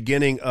week and the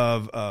beginning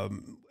of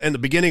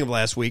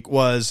last week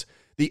was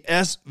the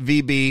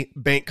SVB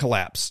bank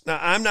collapse. Now,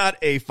 I'm not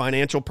a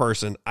financial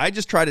person. I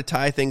just try to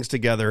tie things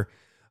together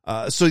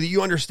so that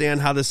you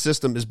understand how the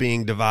system is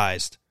being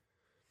devised.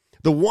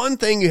 The one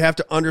thing you have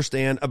to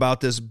understand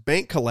about this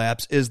bank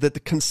collapse is that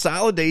the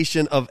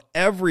consolidation of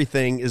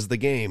everything is the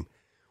game.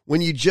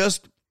 When you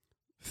just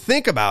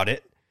think about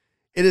it,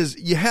 it is,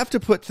 you have to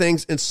put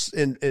things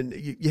in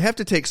you have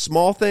to take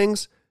small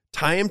things,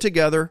 tie them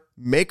together,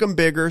 make them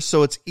bigger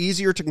so it's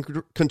easier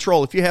to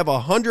control. If you have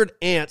 100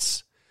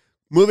 ants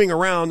moving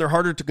around, they're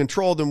harder to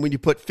control than when you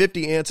put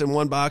 50 ants in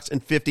one box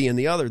and 50 in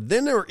the other.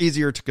 Then they're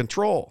easier to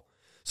control.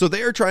 So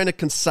they are trying to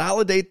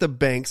consolidate the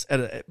banks.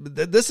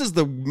 This is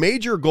the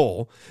major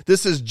goal.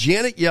 This is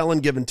Janet Yellen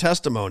giving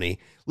testimony.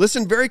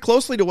 Listen very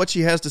closely to what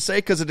she has to say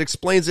because it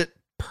explains it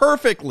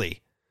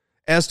perfectly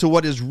as to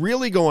what is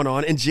really going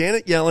on. And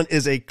Janet Yellen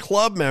is a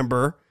club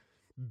member,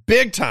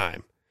 big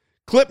time.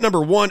 Clip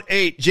number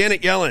 18,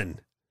 Janet Yellen,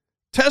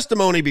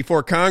 testimony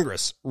before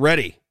Congress.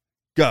 Ready,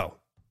 go.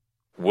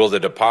 Will the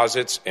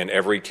deposits in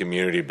every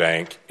community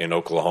bank in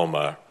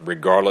Oklahoma,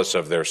 regardless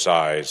of their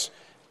size,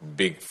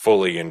 be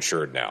fully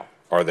insured now?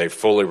 Are they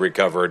fully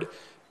recovered?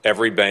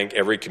 Every bank,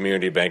 every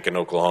community bank in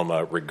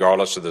Oklahoma,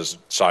 regardless of the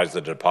size of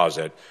the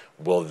deposit,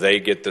 will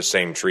they get the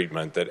same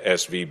treatment that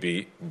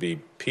SVB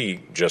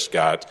just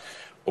got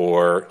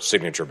or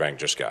Signature Bank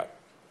just got?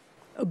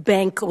 A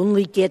bank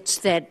only gets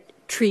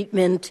that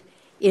treatment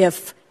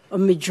if a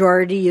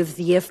majority of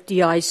the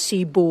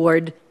FDIC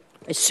board,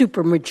 a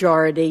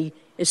supermajority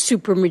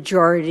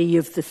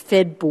of the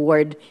Fed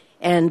board,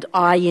 and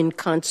I, in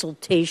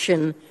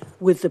consultation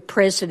with the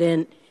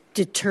president,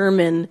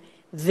 determine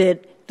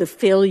that the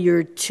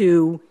failure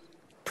to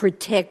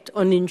protect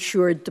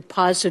uninsured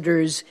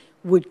depositors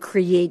would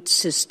create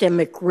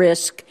systemic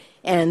risk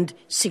and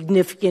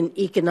significant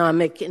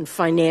economic and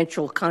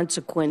financial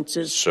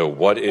consequences. So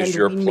what is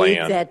your plan?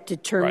 Made that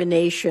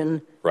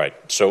determination. Right.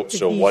 So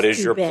what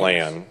is your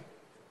plan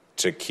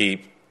to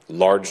keep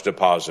large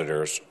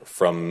depositors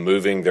from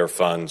moving their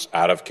funds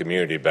out of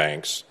community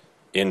banks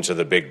into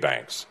the big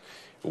banks?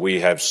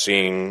 We have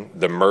seen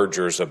the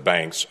mergers of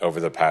banks over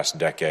the past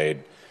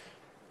decade.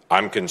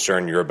 I'm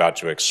concerned you're about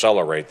to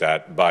accelerate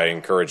that by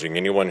encouraging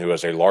anyone who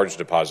has a large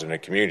deposit in a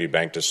community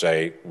bank to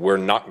say, we're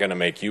not going to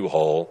make you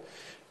whole,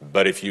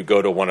 but if you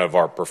go to one of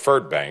our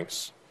preferred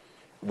banks,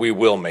 we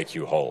will make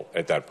you whole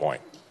at that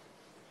point.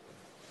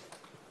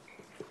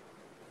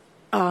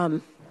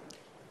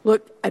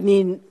 Look, I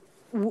mean,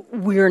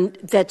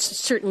 that's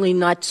certainly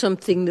not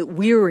something that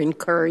we're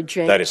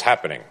encouraging. That is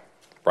happening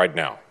right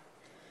now.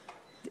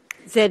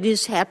 That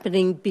is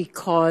happening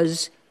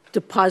because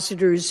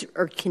depositors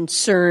are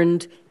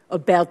concerned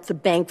about the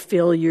bank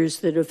failures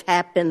that have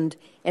happened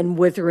and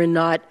whether or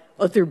not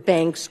other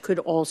banks could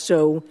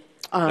also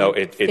No,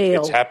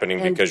 fail. it's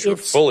happening And because you're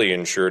fully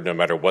insured no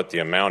matter what the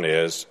amount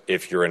is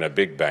if you're in a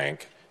big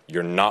bank.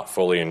 You're not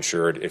fully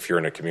insured if you're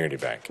in a community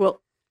bank. Well,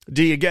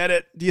 Do you get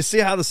it? Do you see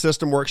how the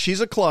system works?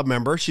 She's a club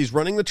member. She's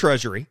running the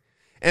Treasury.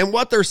 And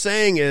what they're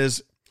saying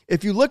is,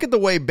 if you look at the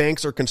way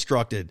banks are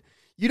constructed,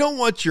 you don't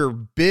want your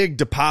big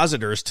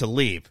depositors to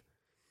leave.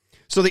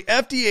 So the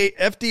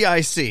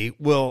FDIC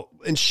will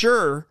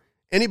insure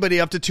anybody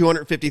up to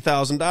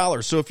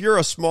 $250,000. So if you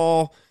have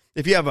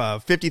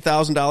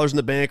 $50,000 in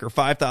the bank or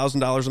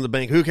 $5,000 in the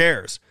bank, who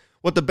cares?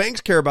 What the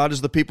banks care about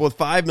is the people with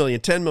 $5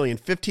 million, $10 million,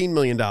 $15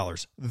 million.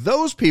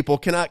 Those people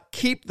cannot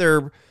keep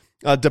their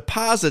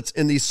deposits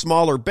in these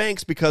smaller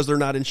banks because they're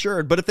not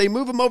insured. But if they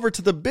move them over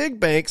to the big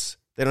banks,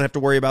 they don't have to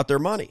worry about their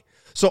money.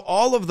 So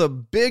all of the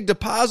big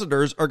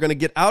depositors are going to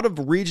get out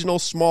of regional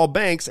small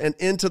banks and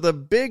into the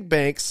big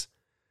banks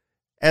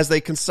as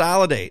they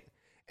consolidate.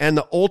 And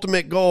the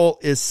ultimate goal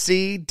is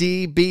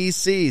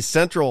CDBC,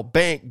 Central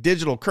Bank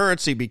Digital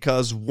Currency,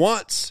 because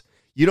once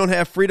you don't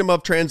have freedom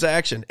of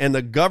transaction and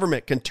the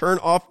government can turn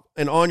off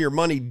and on your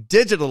money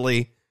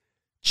digitally,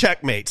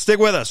 checkmate. Stick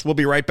with us. We'll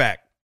be right back.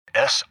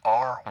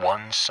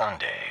 SR1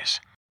 Sundays.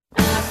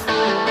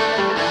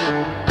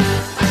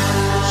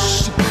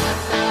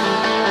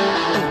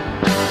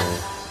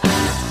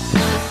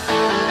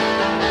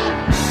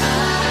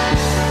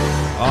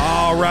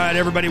 All right,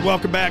 everybody,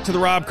 welcome back to the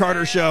Robb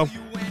Carter Show.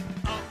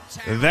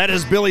 That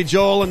is Billy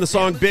Joel and the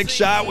song Big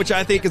Shot, which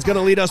I think is going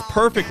to lead us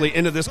perfectly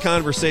into this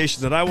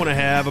conversation that I want to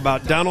have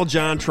about Donald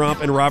John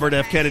Trump and Robert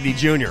F. Kennedy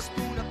Jr.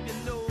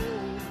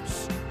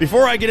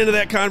 Before I get into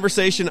that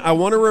conversation, I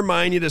want to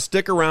remind you to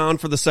stick around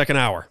for the second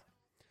hour.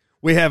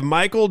 We have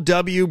Michael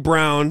W.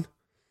 Brown,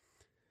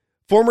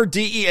 former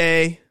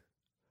DEA,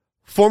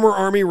 former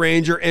Army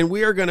Ranger, and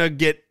we are going to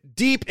get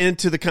deep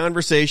into the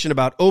conversation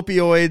about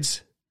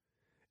opioids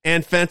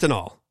and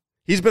fentanyl.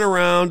 He's been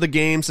around the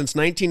game since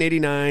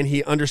 1989.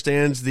 He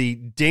understands the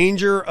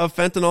danger of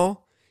fentanyl.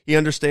 He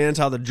understands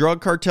how the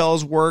drug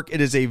cartels work.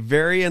 It is a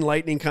very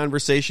enlightening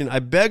conversation. I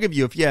beg of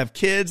you, if you have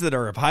kids that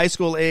are of high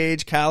school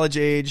age, college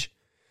age,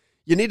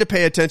 you need to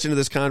pay attention to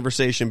this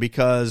conversation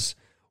because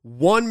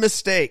one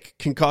mistake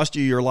can cost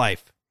you your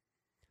life.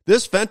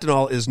 This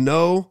fentanyl is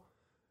no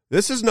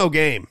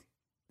game.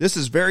 This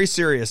is very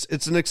serious.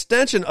 It's an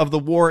extension of the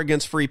war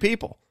against free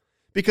people.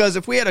 Because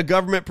if we had a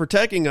government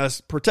protecting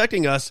us,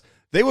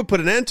 they would put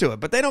an end to it,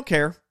 but they don't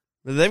care.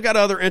 They've got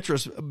other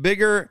interests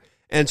bigger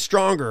and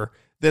stronger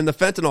than the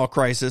fentanyl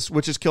crisis,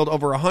 which has killed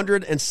over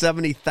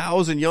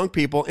 170,000 young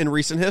people in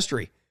recent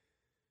history.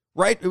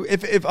 Right?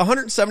 If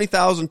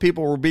 170,000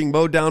 people were being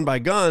mowed down by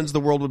guns, the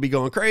world would be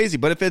going crazy.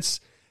 But if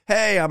it's,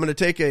 hey, I'm going to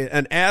take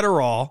an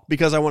Adderall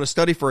because I want to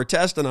study for a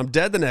test and I'm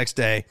dead the next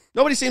day,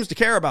 nobody seems to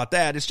care about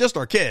that. It's just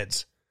our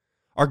kids.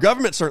 Our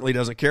government certainly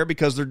doesn't care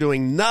because they're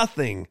doing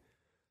nothing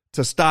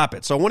to stop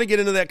it. So I want to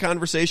get into that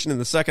conversation in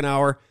the second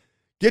hour.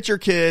 Get your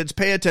kids,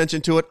 pay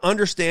attention to it,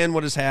 understand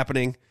what is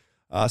happening.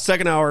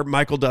 Second hour,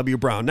 Michael W.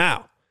 Brown.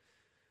 Now,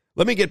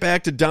 let me get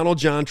back to Donald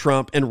John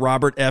Trump and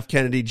Robert F.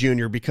 Kennedy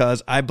Jr.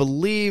 because I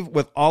believe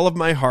with all of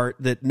my heart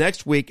that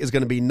next week is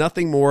going to be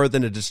nothing more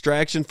than a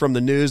distraction from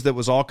the news that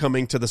was all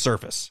coming to the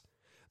surface.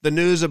 The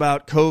news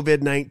about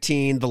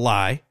COVID-19, the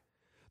lie.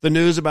 The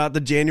news about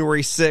the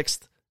January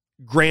 6th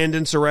grand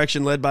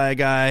insurrection led by a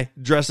guy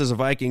dressed as a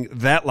Viking,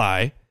 that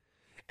lie.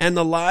 And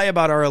the lie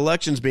about our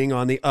elections being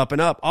on the up and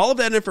up. All of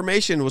that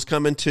information was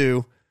coming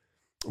to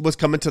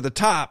the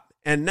top.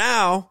 And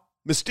now,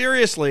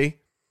 mysteriously,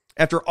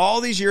 after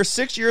all these years,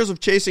 6 years of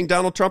chasing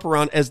Donald Trump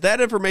around, as that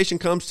information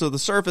comes to the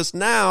surface,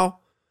 now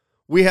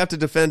we have to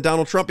defend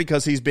Donald Trump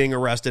because he's being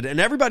arrested.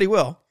 And everybody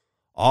will.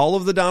 All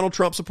of the Donald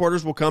Trump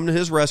supporters will come to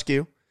his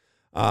rescue.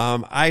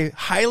 I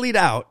highly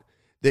doubt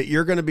that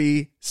you're going to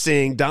be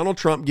seeing Donald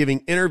Trump giving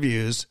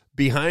interviews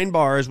behind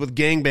bars with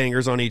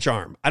gangbangers on each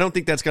arm. I don't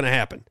think that's going to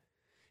happen.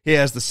 He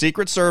has the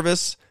Secret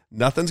Service.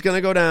 Nothing's going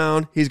to go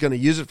down. He's going to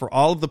use it for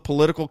all of the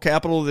political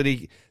capital that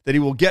he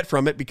will get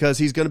from it because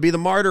he's going to be the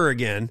martyr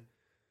again.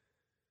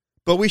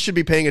 But we should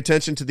be paying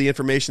attention to the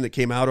information that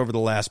came out over the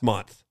last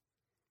month.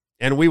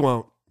 And we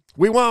won't.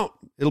 We won't.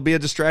 It'll be a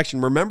distraction.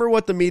 Remember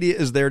what the media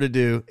is there to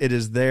do. It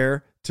is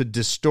there to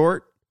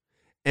distort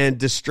and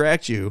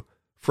distract you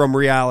from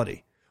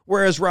reality.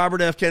 Whereas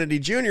Robert F. Kennedy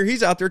Jr.,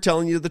 he's out there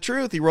telling you the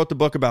truth. He wrote the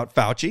book about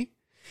Fauci.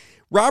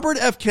 Robert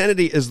F.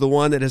 Kennedy is the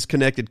one that has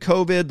connected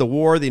COVID, the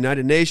war, the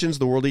United Nations,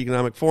 the World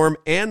Economic Forum,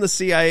 and the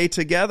CIA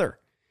together.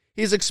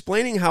 He's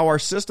explaining how our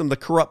system, the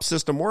corrupt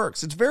system,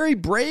 works. It's very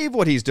brave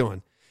what he's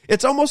doing.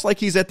 It's almost like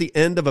he's at the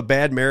end of a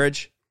bad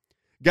marriage.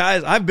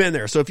 Guys, I've been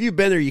there. So if you've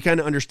been there, you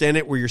kind of understand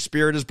it, where your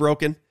spirit is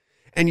broken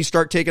and you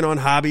start taking on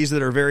hobbies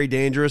that are very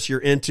dangerous. You're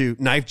into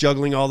knife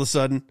juggling all of a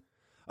sudden.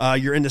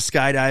 You're into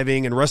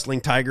skydiving and wrestling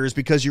tigers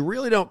because you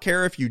really don't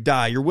care if you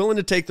die. You're willing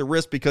to take the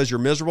risk because you're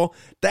miserable.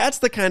 That's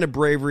the kind of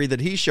bravery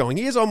that he's showing.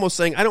 He is almost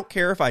saying, I don't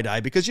care if I die,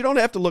 because you don't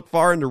have to look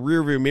far in the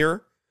rearview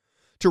mirror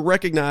to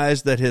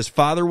recognize that his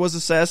father was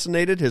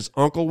assassinated, his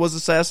uncle was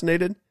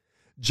assassinated,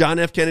 John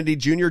F. Kennedy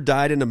Jr.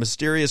 died in a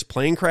mysterious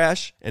plane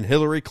crash, and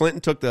Hillary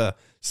Clinton took the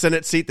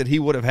Senate seat that he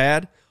would have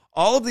had.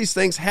 All of these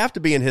things have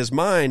to be in his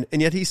mind,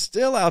 and yet he's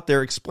still out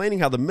there explaining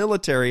how the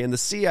military and the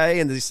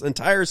CIA and this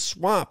entire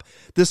swamp,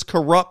 this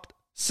corrupt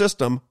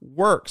system,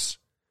 works.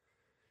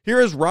 Here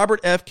is Robert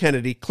F.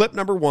 Kennedy, clip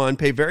number 1.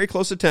 Pay very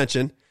close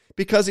attention,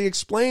 because he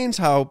explains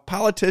how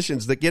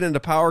politicians that get into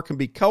power can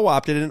be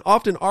co-opted, and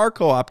often are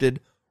co-opted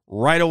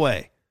right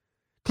away.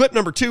 Clip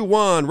number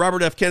 2-1,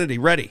 Robert F. Kennedy,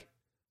 ready,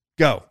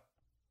 go.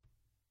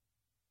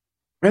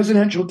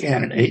 Presidential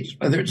candidates,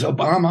 whether it's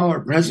Obama or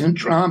President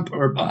Trump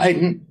or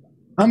Biden,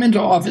 come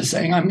into office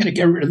saying, I'm going to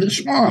get rid of the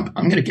swamp.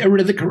 I'm going to get rid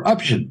of the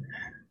corruption.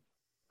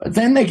 But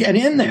then they get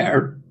in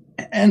there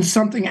and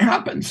something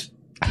happens.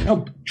 You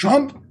know,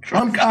 Trump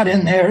got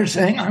in there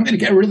saying, I'm going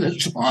to get rid of the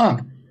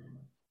swamp.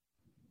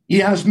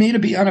 He asked me to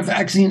be on a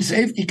vaccine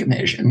safety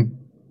commission.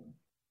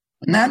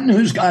 When that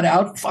news got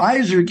out,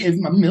 Pfizer gave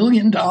him $1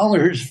 million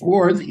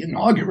for the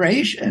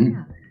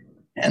inauguration,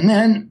 and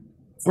then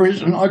for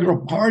his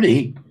inaugural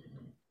party.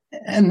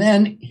 And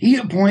then he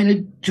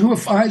appointed 2 of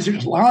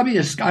Pfizer's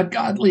lobbyists, Scott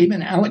Gottlieb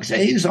and Alex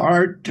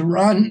Azar, to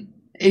run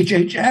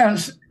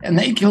HHS, and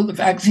they killed the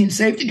Vaccine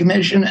Safety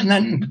Commission, and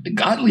then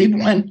Gottlieb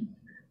went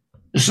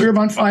to serve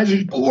on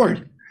Pfizer's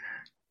board.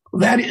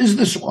 That is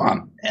the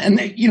swamp. And,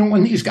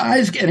 when these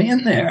guys get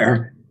in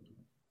there,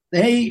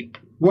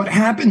 what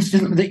happens to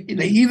them, they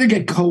either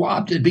get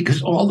co-opted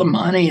because all the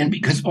money and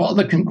because all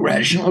the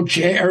congressional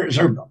chairs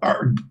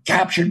are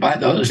captured by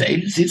those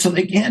agencies, so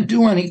they can't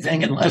do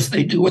anything unless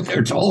they do what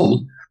they're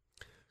told.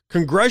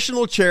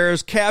 Congressional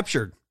chairs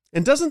captured.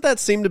 And doesn't that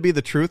seem to be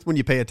the truth when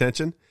you pay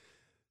attention?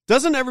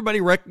 Doesn't everybody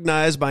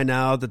recognize by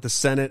now that the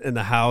Senate and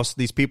the House,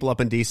 these people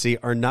up in D.C.,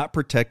 are not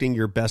protecting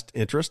your best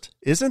interest?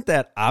 Isn't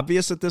that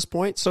obvious at this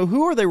point? So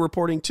who are they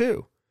reporting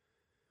to?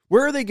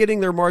 Where are they getting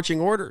their marching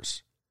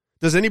orders?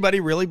 Does anybody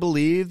really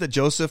believe that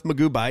Joseph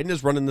Magoo Biden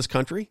is running this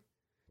country?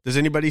 Does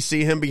anybody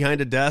see him behind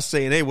a desk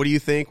saying, hey, what do you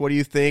think? What do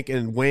you think?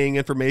 And weighing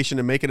information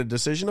and making a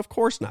decision? Of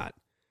course not.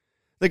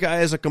 The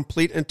guy is a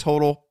complete and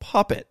total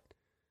puppet.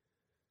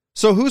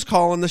 So who's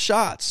calling the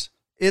shots?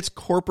 It's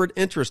corporate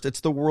interest. It's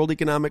the World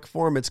Economic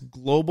Forum. It's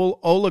global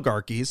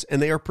oligarchies,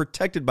 and they are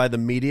protected by the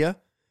media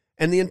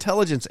and the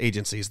intelligence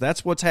agencies.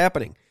 That's what's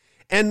happening.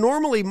 And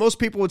normally most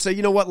people would say,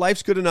 you know what,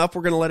 life's good enough,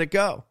 we're going to let it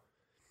go.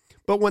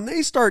 But when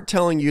they start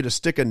telling you to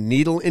stick a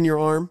needle in your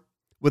arm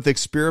with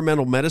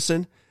experimental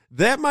medicine,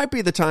 that might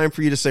be the time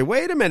for you to say,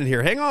 wait a minute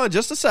here, hang on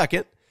just a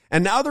second.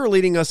 And now they're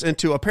leading us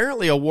into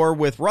apparently a war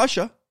with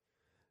Russia,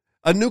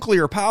 a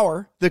nuclear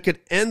power that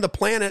could end the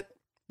planet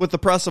with the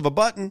press of a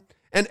button.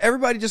 And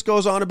everybody just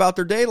goes on about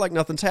their day like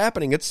nothing's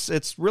happening.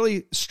 It's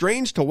really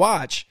strange to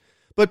watch,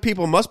 but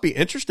people must be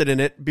interested in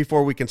it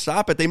before we can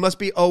stop it. They must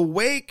be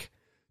awake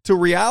to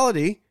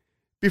reality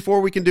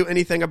before we can do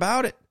anything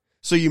about it.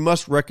 So you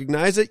must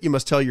recognize it. You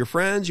must tell your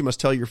friends. You must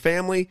tell your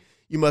family.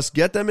 You must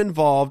get them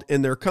involved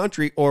in their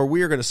country, or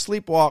we are going to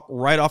sleepwalk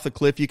right off the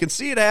cliff. You can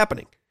see it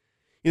happening.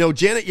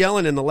 Janet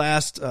Yellen in the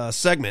last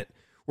segment,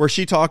 where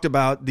she talked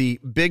about the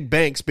big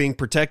banks being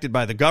protected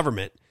by the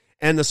government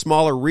and the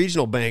smaller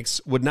regional banks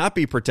would not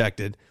be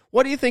protected.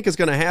 What do you think is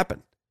going to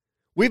happen?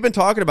 We've been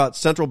talking about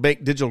central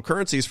bank digital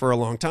currencies for a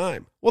long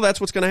time. Well,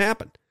 that's what's going to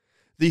happen.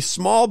 The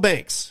small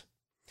banks,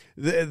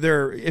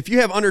 if you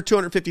have under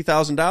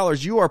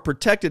 $250,000, you are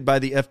protected by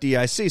the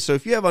FDIC. So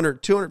if you have under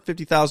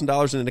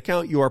 $250,000 in an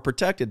account, you are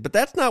protected. But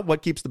that's not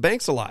what keeps the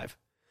banks alive.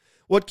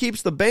 What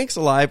keeps the banks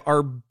alive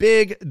are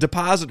big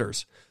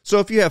depositors. So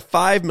if you have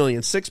 $5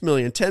 million, $6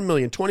 million, $10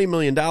 million, $20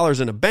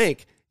 million in a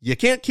bank, you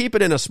can't keep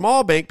it in a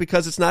small bank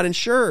because it's not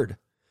insured.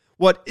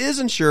 What is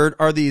insured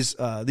are these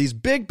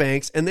big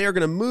banks, and they are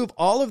going to move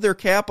all of their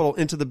capital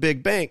into the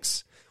big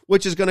banks,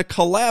 which is going to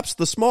collapse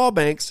the small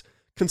banks,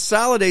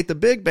 consolidate the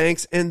big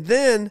banks, and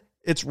then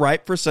it's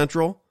ripe for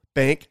central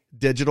bank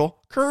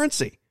digital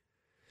currency.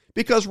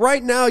 Because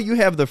right now you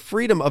have the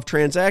freedom of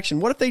transaction.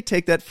 What if they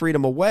take that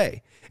freedom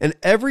away? And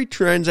every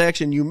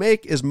transaction you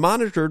make is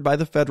monitored by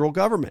the federal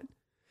government.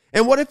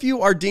 And what if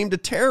you are deemed a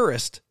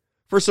terrorist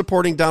for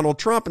supporting Donald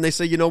Trump, and they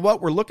say, you know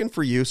what, we're looking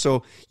for you,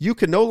 so you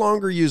can no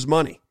longer use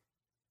money.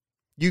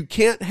 You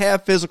can't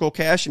have physical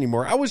cash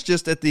anymore. I was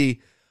just at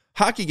the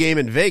hockey game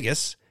in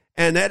Vegas,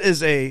 and that is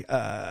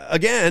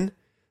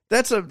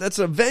that's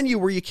a venue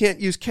where you can't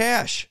use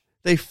cash.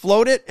 They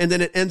float it, and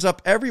then it ends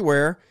up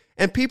everywhere,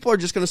 and people are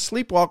just going to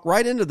sleepwalk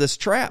right into this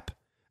trap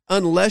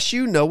unless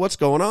you know what's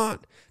going on.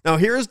 Now,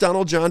 here is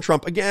Donald John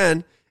Trump.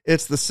 Again,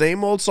 it's the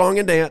same old song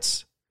and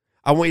dance.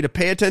 I want you to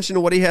pay attention to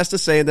what he has to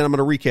say, and then I'm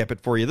going to recap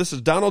it for you. This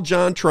is Donald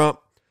John Trump,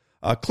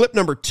 clip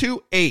number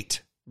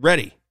 28.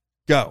 Ready,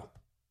 go.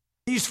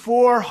 These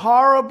 4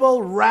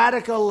 horrible,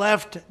 radical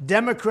left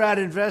Democrat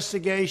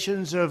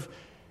investigations of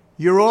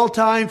your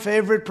all-time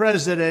favorite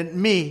president,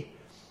 me,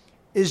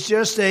 is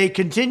just a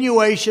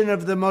continuation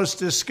of the most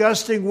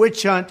disgusting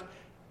witch hunt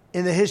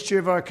in the history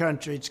of our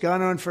country. It's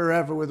gone on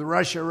forever with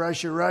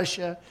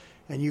Russia,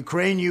 and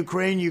Ukraine,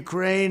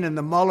 and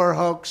the Mueller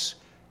hoax.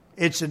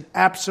 It's an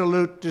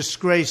absolute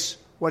disgrace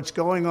what's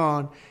going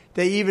on.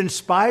 They even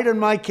spied on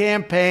my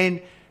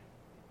campaign.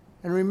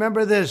 And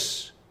remember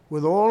this,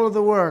 with all of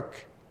the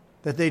work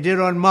that they did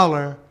on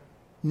Mueller,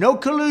 no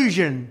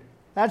collusion.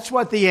 That's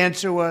what the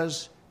answer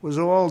was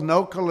all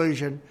no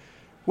collusion.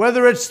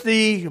 Whether it's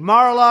the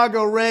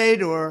Mar-a-Lago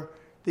raid or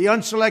the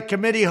Unselect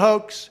Committee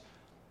hoax,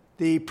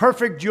 the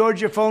perfect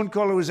Georgia phone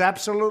call, it was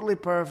absolutely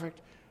perfect,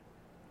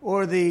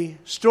 or the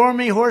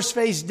Stormy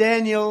Horseface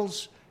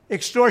Daniels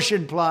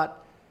extortion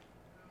plot,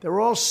 they're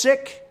all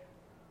sick,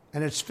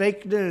 and it's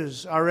fake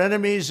news. Our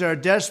enemies are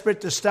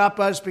desperate to stop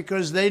us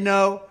because they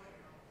know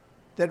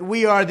that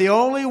we are the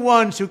only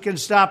ones who can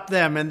stop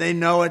them, and they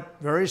know it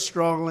very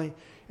strongly.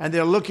 And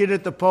they're looking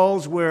at the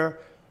polls where,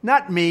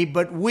 not me,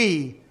 but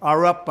we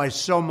are up by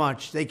so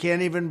much. They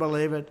can't even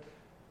believe it.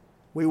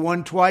 We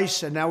won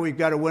twice, and now we've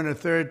got to win a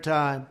third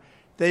time.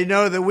 They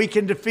know that we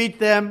can defeat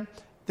them.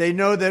 They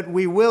know that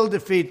we will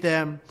defeat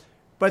them.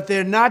 But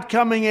they're not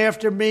coming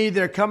after me.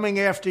 They're coming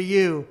after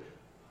you.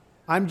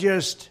 I'm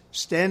just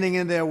standing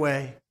in their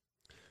way.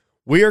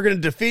 We are going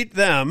to defeat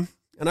them.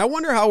 And I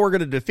wonder how we're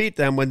going to defeat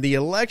them when the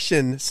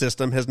election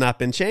system has not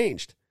been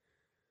changed.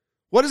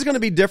 What is going to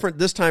be different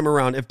this time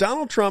around? If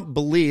Donald Trump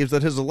believes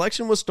that his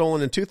election was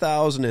stolen in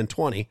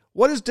 2020,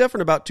 what is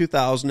different about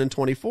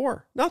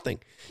 2024? Nothing.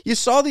 You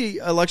saw the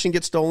election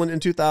get stolen in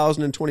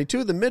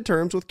 2022, the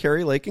midterms with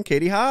Kari Lake and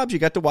Katie Hobbs. You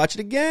got to watch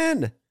it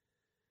again.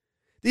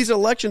 These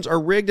elections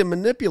are rigged and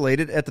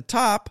manipulated at the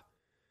top.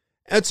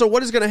 And so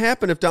what is going to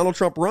happen if Donald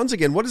Trump runs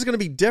again? What is going to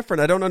be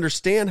different? I don't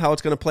understand how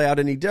it's going to play out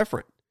any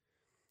different.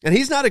 And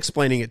he's not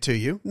explaining it to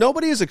you.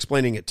 Nobody is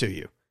explaining it to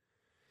you.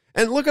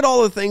 And look at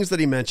all the things that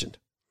he mentioned.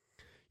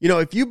 You know,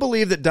 if you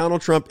believe that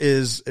Donald Trump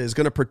is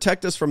going to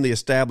protect us from the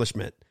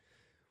establishment,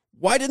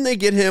 why didn't they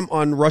get him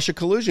on Russia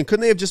collusion?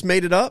 Couldn't they have just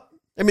made it up?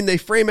 I mean, they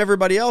frame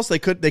everybody else. They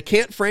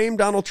can't frame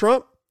Donald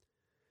Trump.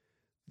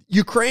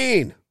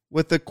 Ukraine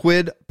with the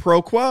quid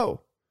pro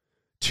quo.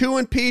 2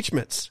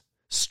 impeachments.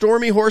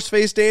 Stormy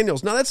Horseface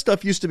Daniels. Now, that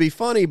stuff used to be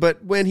funny,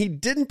 but when he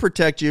didn't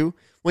protect you,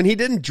 when he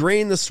didn't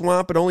drain the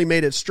swamp and only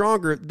made it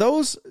stronger,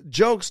 those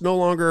jokes no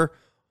longer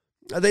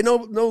have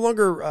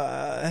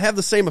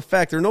the same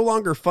effect. They're no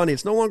longer funny.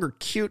 It's no longer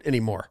cute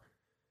anymore.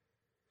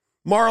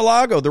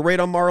 Mar-a-Lago, the raid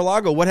on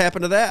Mar-a-Lago, what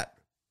happened to that?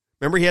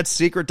 Remember, he had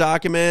secret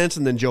documents,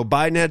 and then Joe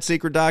Biden had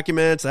secret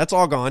documents. That's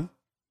all gone,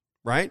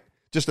 right?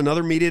 Just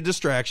another media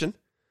distraction.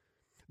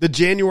 The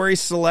January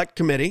Select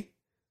Committee,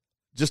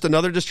 just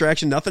another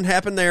distraction. Nothing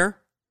happened there.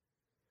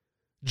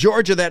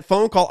 Georgia, that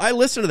phone call, I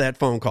listened to that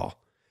phone call.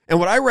 And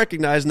what I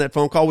recognized in that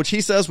phone call, which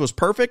he says was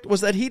perfect,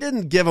 was that he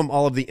didn't give them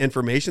all of the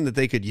information that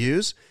they could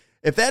use.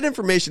 If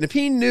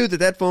he knew that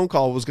that phone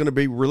call was going to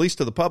be released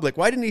to the public,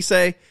 why didn't he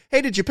say,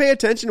 hey, did you pay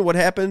attention to what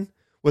happened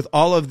with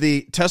all of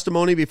the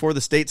testimony before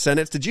the state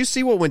senates? Did you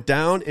see what went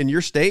down in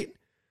your state?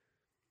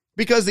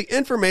 Because the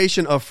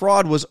information of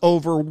fraud was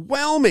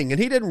overwhelming,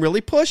 and he didn't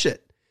really push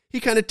it. He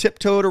kind of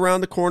tiptoed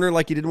around the corner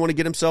like he didn't want to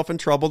get himself in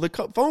trouble.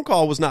 The phone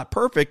call was not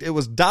perfect. It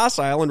was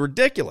docile and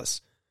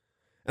ridiculous.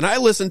 And I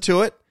listened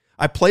to it.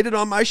 I played it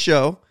on my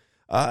show.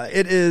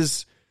 It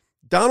is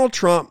Donald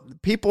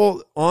Trump,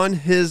 people on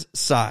his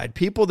side,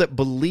 people that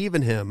believe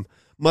in him,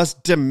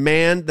 must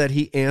demand that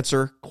he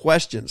answer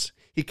questions.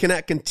 He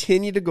cannot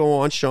continue to go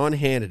on Sean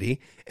Hannity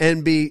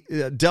and be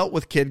dealt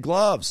with kid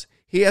gloves.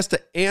 He has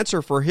to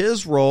answer for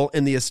his role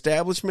in the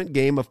establishment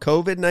game of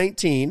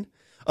COVID-19,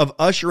 of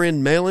usher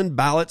in mail-in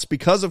ballots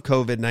because of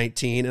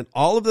COVID-19, and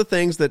all of the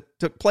things that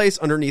took place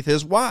underneath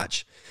his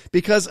watch.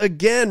 Because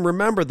again,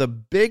 remember, the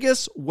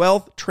biggest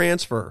wealth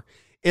transfer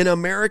in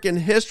American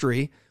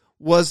history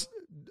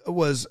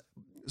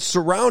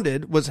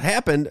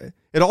happened.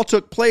 It all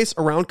took place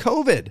around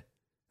COVID.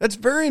 That's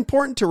very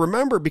important to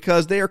remember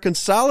because they are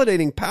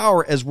consolidating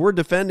power as we're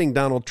defending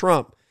Donald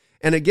Trump.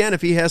 And again,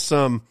 if he has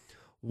some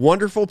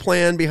wonderful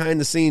plan behind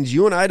the scenes,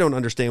 you and I don't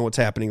understand what's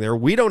happening there.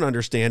 We don't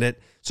understand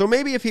it. So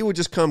maybe if he would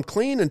just come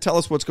clean and tell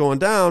us what's going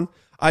down,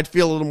 I'd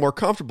feel a little more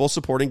comfortable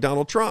supporting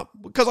Donald Trump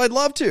because I'd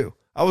love to.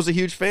 I was a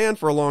huge fan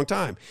for a long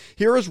time.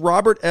 Here is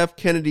Robert F.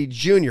 Kennedy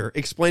Jr.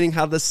 explaining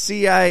how the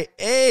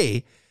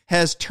CIA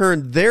has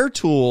turned their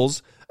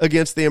tools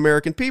against the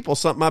American people,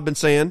 something I've been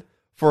saying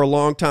for a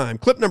long time.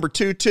 Clip number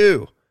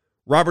 22,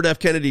 Robert F.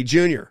 Kennedy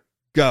Jr.,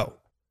 go.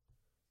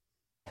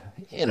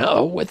 You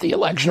know, with the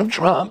election of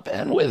Trump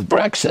and with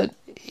Brexit,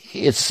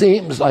 it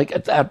seems like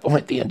at that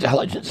point the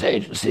intelligence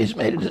agencies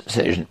made a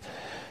decision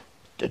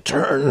to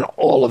turn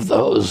all of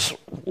those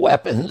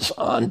weapons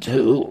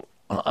onto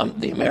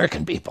the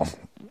American people.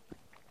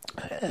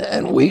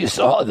 And we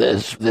saw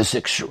this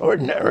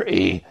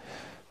extraordinary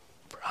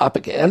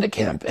propaganda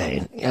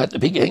campaign at the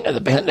beginning of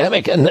the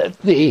pandemic, and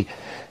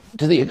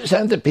to the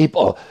extent that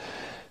people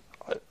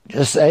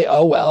just say,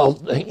 "Oh well,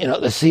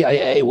 the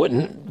CIA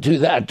wouldn't do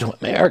that to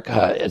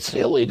America. It's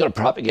illegal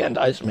to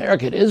propagandize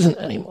America." It isn't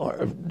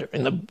anymore.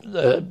 During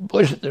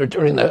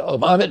the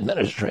Obama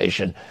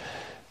administration,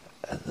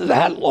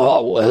 that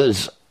law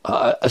was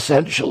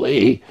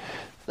essentially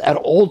that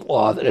old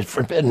law that had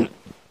forbidden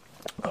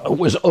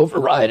was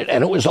overridden,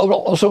 and it was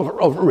also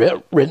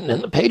overwritten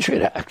in the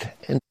Patriot Act.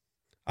 And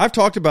I've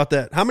talked about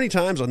that how many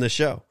times on this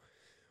show?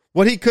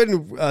 What he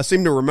couldn't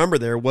seem to remember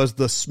there was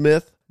the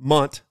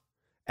Smith-Mundt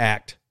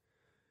Act.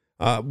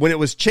 When it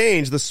was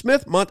changed, the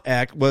Smith-Mundt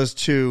Act was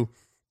to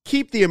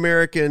keep the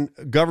American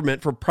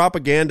government from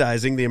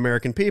propagandizing the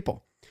American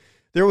people.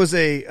 There was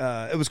it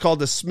was called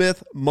the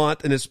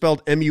Smith-Mundt, and it's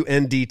spelled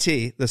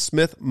M-U-N-D-T. The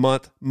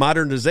Smith-Mundt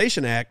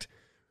Modernization Act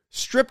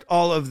stripped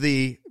all of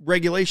the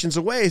regulations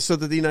away so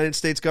that the United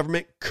States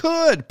government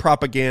could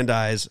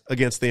propagandize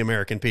against the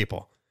American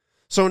people.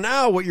 So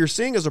now what you're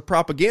seeing is a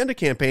propaganda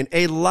campaign,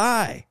 a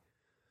lie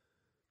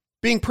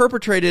being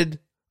perpetrated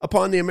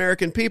upon the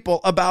American people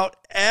about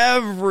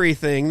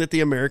everything that the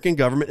American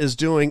government is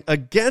doing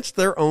against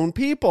their own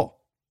people.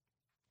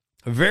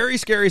 A very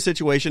scary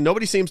situation.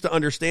 Nobody seems to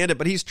understand it,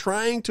 but he's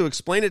trying to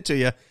explain it to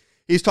you.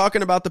 He's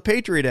talking about the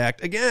Patriot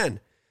Act. Again,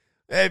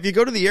 if you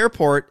go to the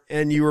airport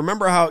and you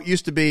remember how it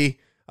used to be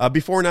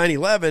before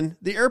 9/11,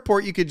 the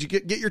airport, you could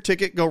get your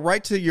ticket, go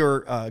right to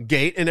your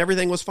gate, and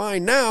everything was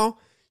fine. Now,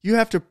 you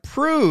have to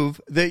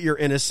prove that you're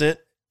innocent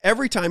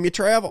every time you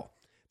travel.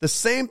 The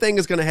same thing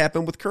is going to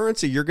happen with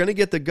currency. You're going to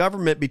get the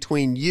government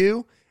between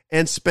you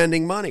and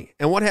spending money.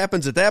 And what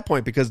happens at that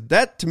point? Because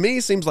that, to me,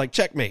 seems like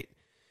checkmate.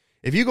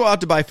 If you go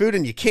out to buy food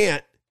and you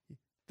can't,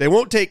 they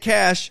won't take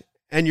cash,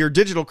 and your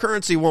digital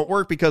currency won't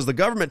work because the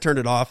government turned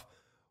it off.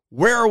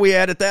 Where are we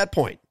at that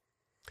point?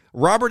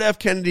 Robert F.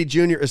 Kennedy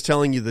Jr. is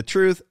telling you the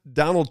truth.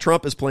 Donald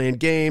Trump is playing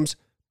games.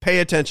 Pay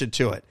attention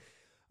to it.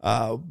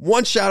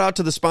 One shout out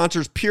to the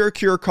sponsors, Pure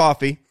Cure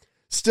Coffee.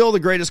 Still the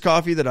greatest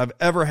coffee that I've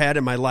ever had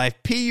in my life.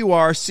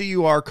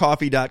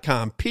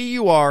 PURCURcoffee.com.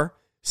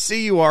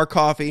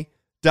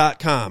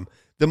 PURCURcoffee.com.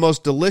 The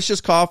most delicious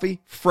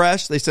coffee,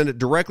 fresh. They send it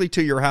directly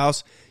to your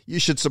house. You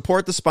should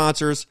support the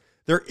sponsors.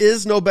 There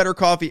is no better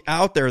coffee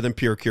out there than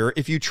Pure Cure.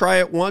 If you try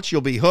it once, you'll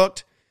be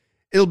hooked.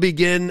 It'll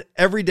begin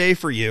every day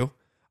for you.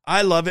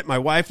 I love it. My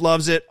wife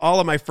loves it.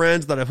 All of my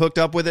friends that I've hooked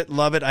up with it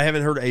love it. I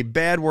haven't heard a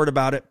bad word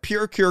about it.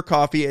 Pure Cure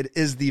Coffee. It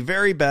is the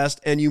very best,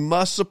 and you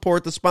must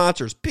support the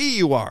sponsors.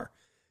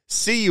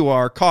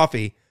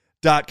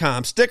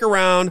 PURCURcoffee.com. Stick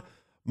around.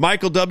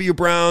 Michael W.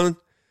 Brown,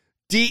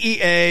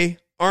 DEA,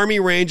 Army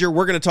Ranger.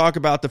 We're going to talk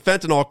about the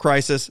fentanyl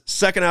crisis.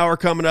 Second hour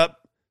coming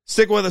up.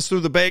 Stick with us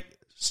through the break.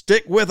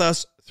 Stick with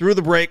us through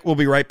the break. We'll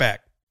be right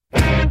back.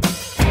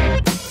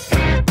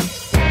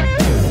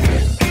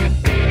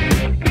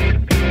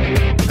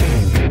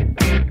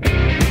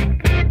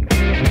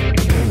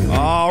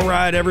 All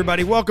right,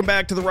 everybody. Welcome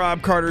back to the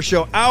Robb Carter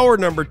Show, hour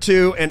number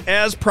 2. And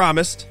as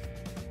promised,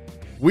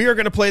 we are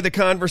going to play the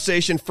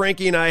conversation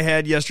Frankie and I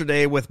had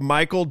yesterday with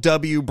Michael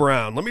W.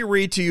 Brown. Let me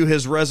read to you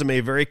his resume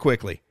very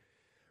quickly.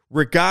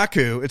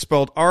 Rigaku, it's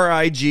spelled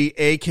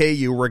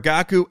R-I-G-A-K-U,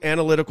 Rigaku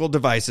Analytical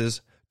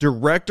Devices,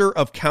 Director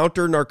of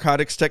Counter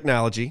Narcotics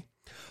Technology,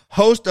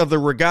 host of the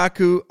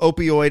Rigaku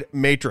Opioid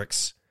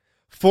Matrix,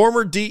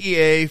 former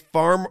DEA,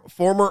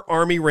 former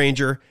Army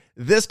Ranger.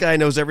 This guy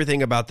knows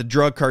everything about the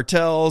drug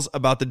cartels,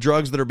 about the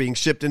drugs that are being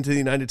shipped into the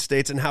United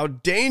States, and how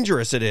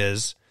dangerous it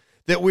is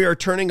that we are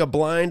turning a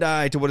blind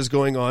eye to what is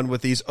going on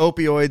with these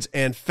opioids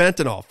and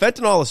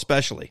fentanyl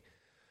especially,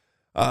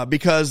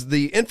 because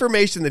the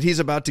information that he's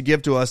about to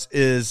give to us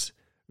is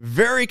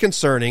very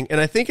concerning,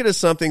 and I think it is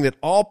something that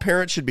all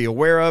parents should be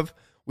aware of.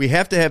 We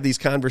have to have these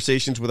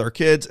conversations with our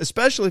kids,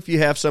 especially if you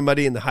have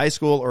somebody in the high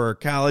school or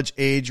college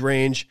age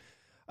range.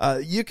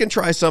 You can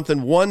try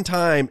something one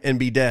time and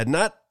be dead,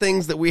 not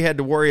things that we had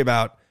to worry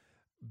about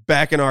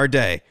back in our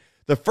day.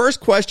 The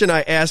first question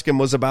I asked him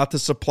was about the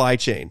supply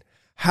chain.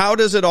 How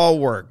does it all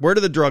work? Where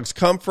do the drugs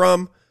come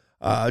from?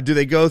 Do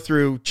they go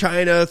through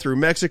China, through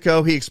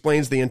Mexico? He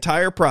explains the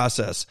entire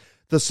process,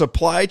 the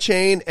supply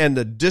chain and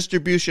the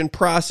distribution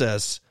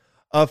process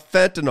of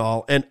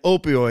fentanyl and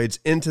opioids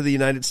into the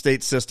United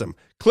States system.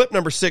 Clip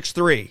number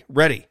 6-3.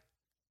 Ready?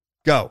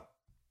 Go.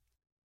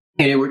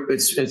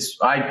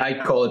 I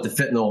call it the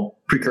fentanyl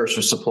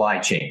precursor supply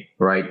chain,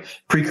 right?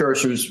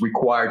 Precursors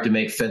required to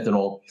make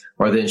fentanyl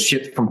are then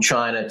shipped from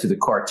China to the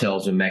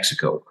cartels in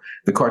Mexico.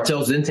 The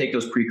cartels then take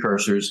those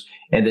precursors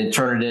and then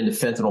turn it into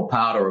fentanyl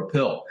powder or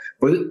pill.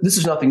 But this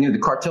is nothing new. The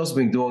cartels have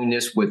been doing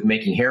this with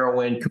making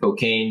heroin,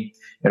 cocaine,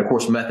 and of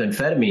course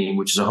methamphetamine,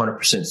 which is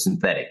 100%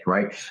 synthetic,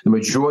 right? The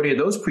majority of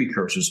those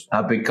precursors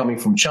have been coming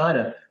from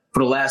China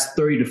for the last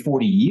 30 to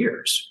 40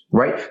 years,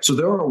 right? So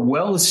there are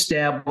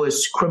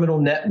well-established criminal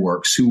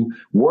networks who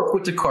work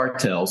with the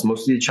cartels,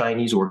 mostly the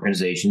Chinese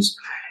organizations,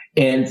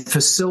 and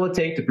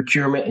facilitate the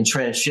procurement and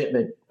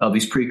transshipment of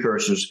these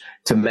precursors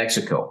to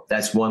Mexico.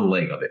 That's one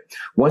leg of it.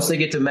 Once they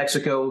get to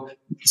Mexico,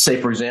 say,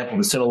 for example,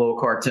 the Sinaloa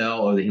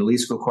cartel or the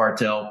Jalisco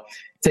cartel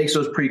takes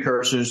those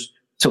precursors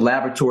to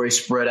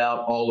laboratories spread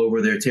out all over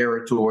their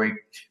territory,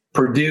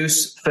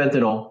 produce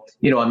fentanyl.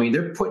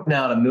 They're putting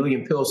out 1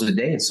 million pills a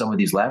day in some of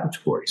these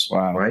laboratories.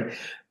 Wow. Right?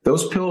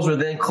 Those pills are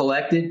then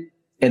collected,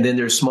 and then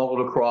they're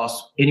smuggled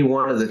across any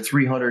one of the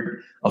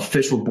 300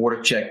 official border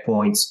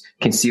checkpoints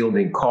concealed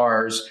in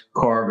cars,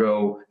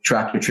 cargo,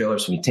 tractor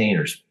trailers, and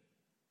containers.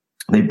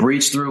 They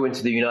breach through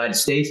into the United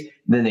States,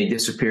 then they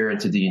disappear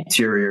into the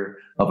interior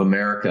of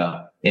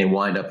America and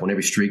wind up on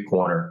every street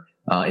corner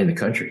in the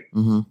country.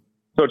 Mm-hmm.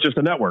 So it's just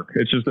a network.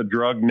 It's just a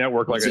drug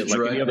network like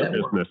any other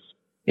business.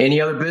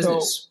 Any other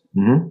business.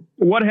 So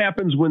what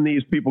happens when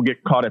these people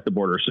get caught at the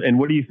borders? And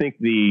what do you think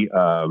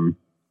the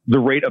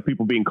rate of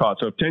people being caught?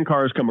 So if 10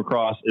 cars come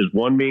across, is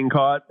one being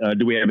caught?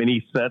 Do we have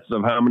any sense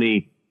of how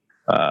many,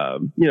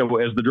 as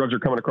the drugs are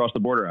coming across the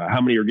border,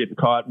 how many are getting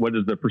caught? What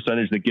is the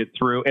percentage that get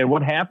through? And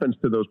what happens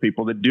to those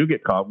people that do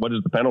get caught? What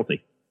is the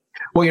penalty?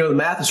 Well, the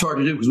math is hard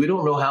to do because we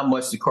don't know how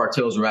much the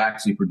cartels are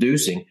actually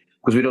producing,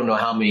 because we don't know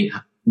how many,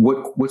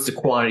 what's the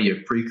quantity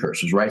of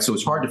precursors, right? So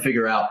it's hard to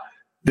figure out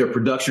their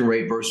production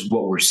rate versus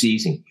what we're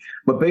seizing.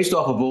 But based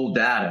off of old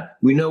data,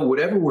 we know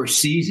whatever we're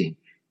seizing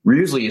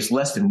usually is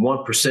less than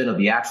 1% of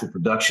the actual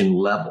production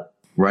level,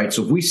 right?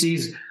 So if we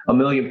seize 1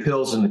 million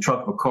pills in the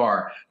trunk of a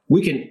car,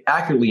 we can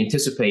accurately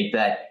anticipate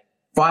that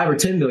 5 or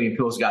 10 million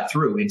pills got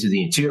through into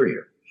the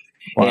interior.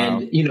 Wow.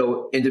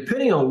 And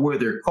depending on where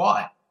they're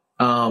caught,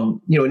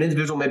 an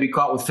individual may be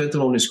caught with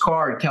fentanyl in his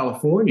car in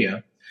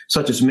California,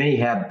 such as many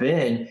have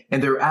been,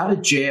 and they're out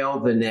of jail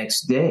the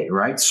next day,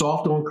 right?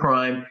 Soft on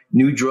crime,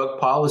 new drug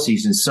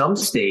policies in some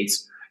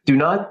states do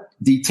not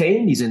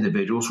detain these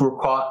individuals who are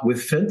caught with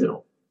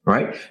fentanyl,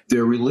 right?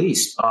 They're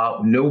released,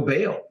 no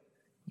bail.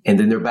 And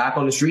then they're back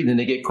on the street, and then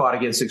they get caught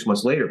again 6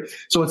 months later.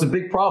 So it's a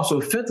big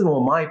problem. So fentanyl,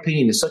 in my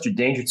opinion, is such a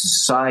danger to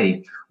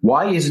society.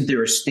 Why isn't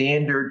there a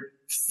standard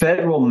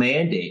federal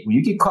mandate? When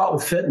you get caught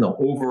with fentanyl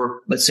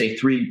over, let's say,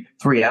 three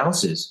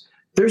ounces,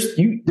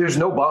 there's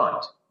no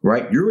bond,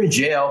 right? You're in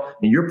jail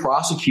and you're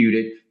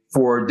prosecuted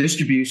for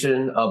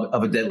distribution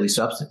of a deadly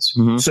substance.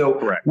 Mm-hmm. So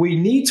correct. We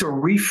need to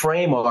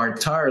reframe our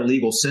entire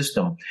legal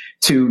system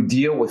to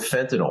deal with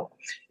fentanyl.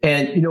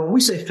 And, when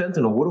we say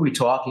fentanyl, what are we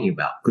talking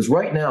about? Because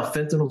right now,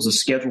 fentanyl is a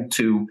Schedule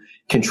II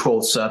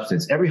controlled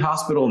substance. Every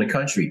hospital in the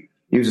country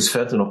uses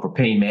fentanyl for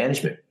pain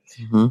management.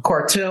 Mm-hmm.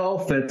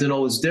 Cartel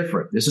fentanyl is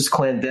different. This is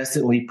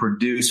clandestinely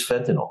produced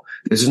fentanyl.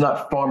 This is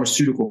not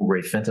pharmaceutical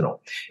grade fentanyl.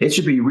 It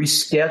should be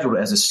rescheduled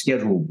as a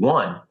Schedule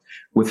I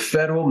with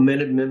federal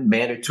minimum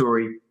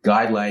mandatory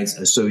guidelines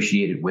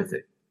associated with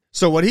it.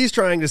 So what he's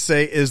trying to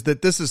say is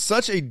that this is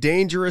such a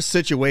dangerous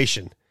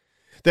situation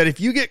that if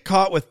you get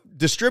caught with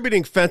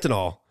distributing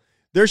fentanyl,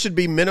 there should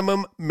be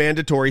minimum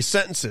mandatory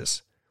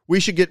sentences. We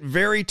should get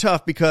very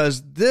tough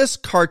because this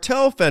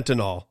cartel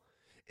fentanyl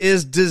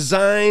is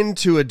designed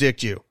to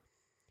addict you.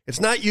 It's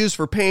not used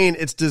for pain.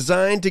 It's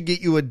designed to get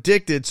you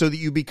addicted so that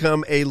you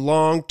become a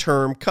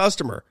long-term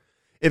customer.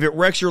 If it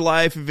wrecks your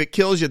life, if it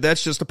kills you,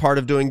 that's just a part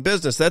of doing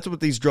business. That's what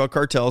these drug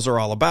cartels are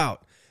all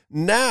about.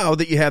 Now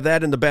that you have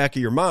that in the back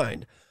of your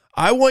mind,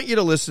 I want you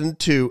to listen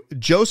to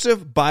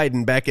Joseph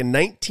Biden back in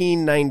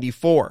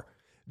 1994.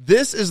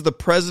 This is the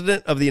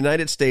president of the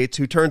United States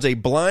who turns a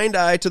blind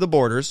eye to the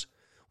borders.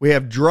 We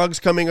have drugs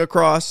coming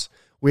across.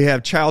 We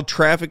have child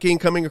trafficking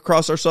coming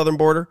across our southern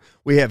border.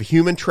 We have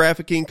human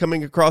trafficking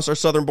coming across our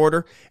southern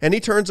border. And he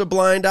turns a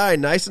blind eye,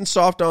 nice and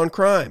soft on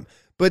crime.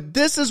 But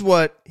this is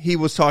what he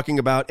was talking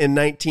about in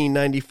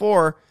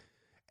 1994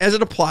 as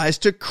it applies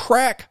to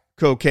crack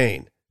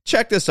cocaine.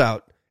 Check this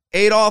out.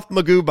 Adolph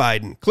Magoo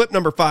Biden, clip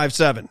number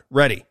 57.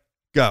 Ready,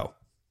 go.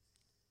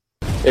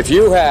 If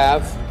you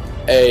have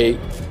a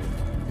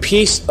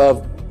piece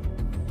of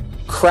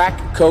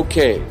crack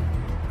cocaine,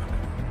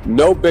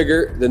 no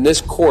bigger than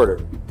this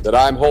quarter that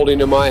I'm holding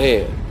in my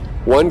hand,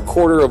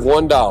 1/4 of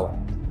 $1,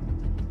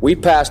 we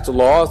passed a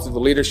law through the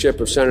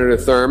leadership of Senator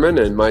Thurmond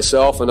and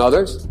myself and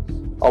others,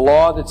 a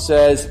law that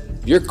says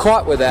if you're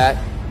caught with that,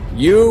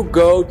 you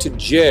go to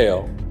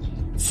jail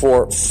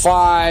for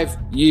 5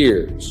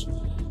 years.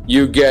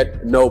 You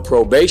get no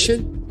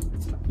probation.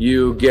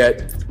 You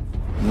get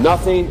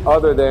nothing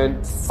other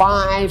than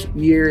 5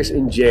 years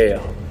in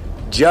jail.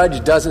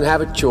 Judge doesn't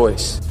have a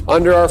choice.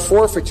 Under our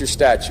forfeiture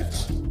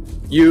statutes,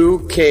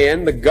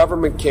 the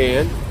government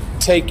can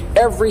take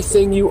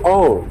everything you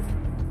own.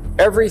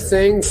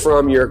 Everything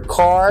from your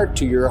car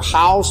to your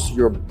house,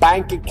 your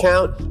bank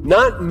account,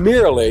 not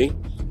merely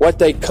what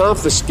they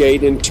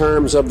confiscate in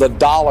terms of the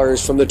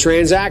dollars from the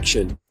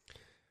transaction.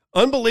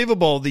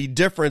 Unbelievable the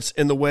difference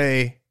in the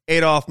way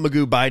Adolph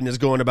Magoo Biden is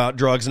going about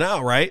drugs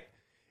now, right?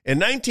 In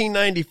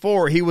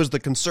 1994, he was the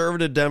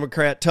conservative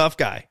Democrat tough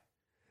guy.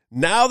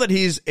 Now that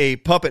he's a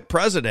puppet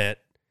president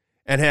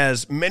and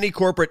has many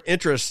corporate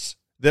interests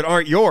that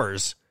aren't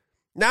yours,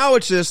 now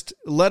it's just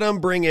let him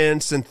bring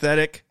in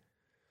synthetic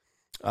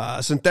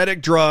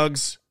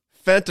drugs,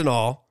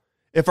 fentanyl.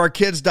 If our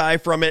kids die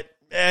from it,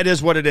 it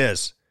is what it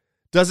is.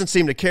 doesn't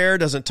seem to care,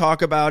 doesn't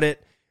talk about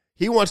it.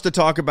 He wants to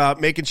talk about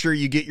making sure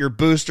you get your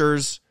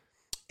boosters,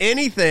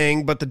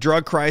 anything but the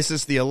drug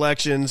crisis, the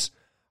elections.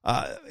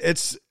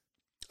 It's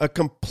a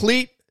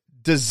complete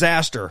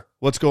disaster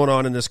what's going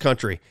on in this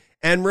country.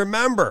 And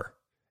remember,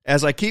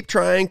 as I keep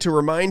trying to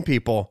remind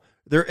people,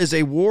 there is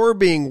a war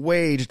being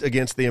waged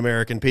against the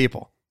American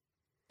people.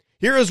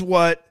 Here is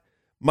what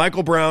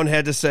Michael Brown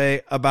had to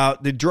say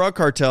about the drug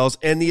cartels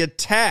and the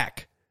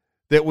attack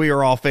that we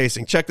are all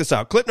facing. Check this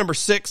out. Clip number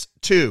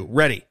 6-2.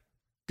 Ready?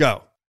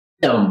 Go.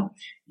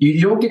 You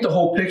don't get the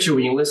whole picture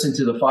when you listen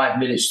to the 5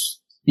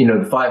 minutes, the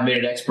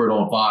 5-minute expert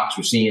on Fox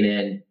or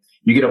CNN.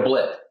 You get a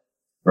blip,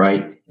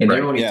 right? And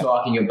they're only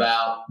talking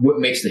about what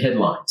makes the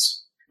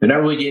headlines. They're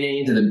not really getting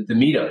into the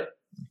meat of it.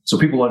 So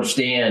people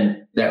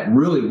understand that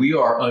really we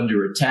are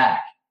under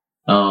attack,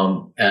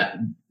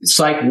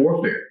 psych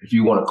warfare, if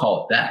you want to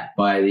call it that,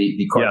 by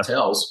the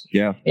cartels.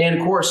 Yeah. And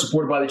of course,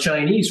 supported by the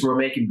Chinese, who are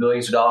making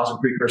billions of dollars in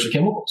precursor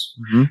chemicals,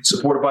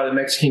 supported by the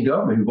Mexican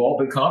government, who've all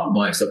been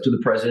compromised up to the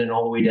president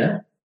all the way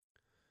down.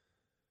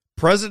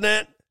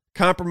 President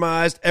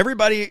compromised,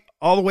 everybody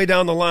all the way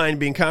down the line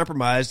being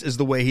compromised is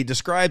the way he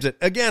describes it.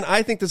 Again,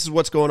 I think this is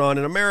what's going on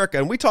in America,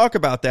 and we talk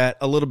about that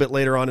a little bit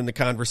later on in the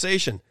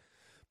conversation.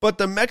 But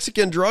the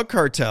Mexican drug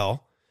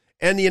cartel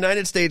and the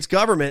United States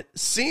government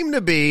seem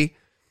to be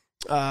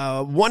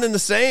one and the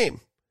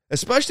same,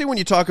 especially when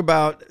you talk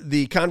about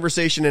the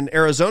conversation in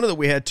Arizona that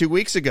we had 2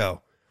 weeks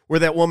ago, where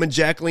that woman,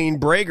 Jacqueline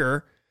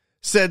Brager,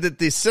 said that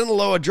the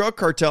Sinaloa drug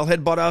cartel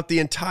had bought out the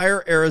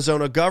entire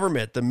Arizona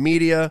government, the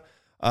media,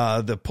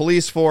 the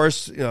police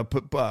force,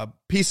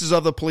 pieces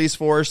of the police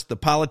force, the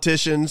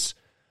politicians,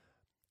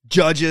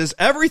 judges,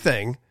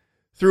 everything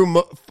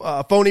through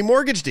phony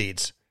mortgage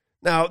deeds.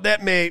 Now,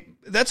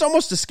 that's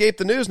almost escaped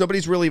the news.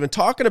 Nobody's really even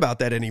talking about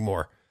that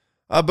anymore.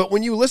 But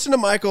when you listen to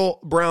Michael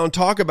Brown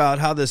talk about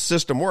how this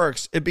system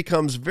works, it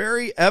becomes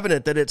very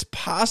evident that it's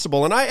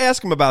possible. And I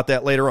ask him about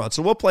that later on.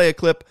 So we'll play a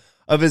clip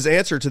of his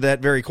answer to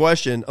that very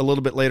question a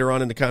little bit later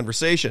on in the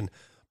conversation.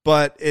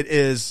 But it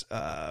is,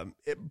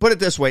 put it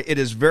this way, it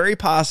is very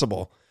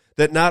possible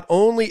that not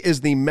only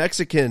is the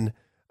Mexican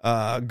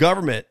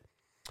government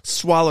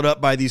swallowed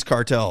up by these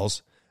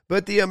cartels,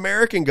 but the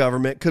American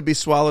government could be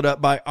swallowed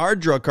up by our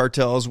drug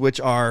cartels, which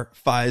are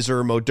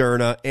Pfizer,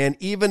 Moderna, and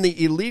even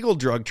the illegal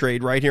drug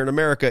trade right here in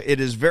America. It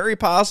is very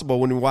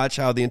possible when we watch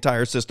how the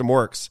entire system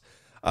works.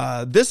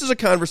 This is a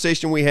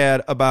conversation we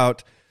had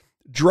about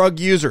drug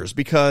users,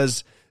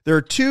 because there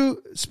are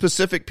two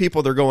specific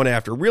people they're going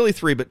after, really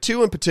three, but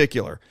two in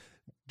particular.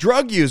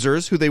 Drug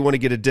users who they want to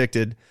get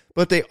addicted,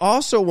 but they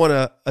also want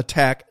to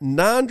attack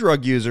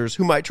non-drug users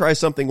who might try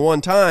something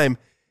one time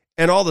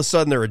and all of a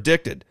sudden they're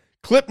addicted.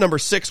 Clip number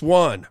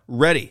 6-1.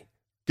 Ready?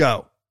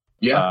 Go.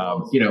 Yeah.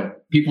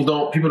 People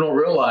don't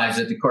realize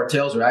that the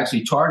cartels are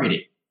actually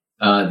targeting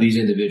these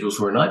individuals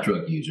who are not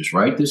drug users,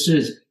 right? This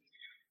is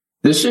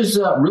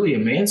really a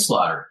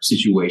manslaughter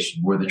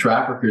situation where the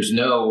traffickers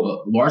know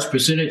a large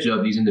percentage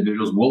of these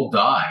individuals will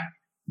die,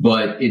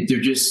 but they're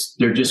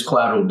just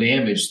collateral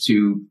damage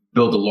to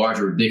build a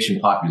larger addiction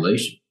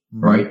population,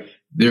 right?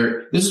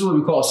 This is what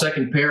we call a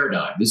second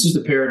paradigm. This is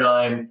the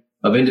paradigm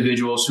of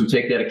individuals who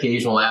take that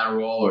occasional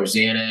Adderall or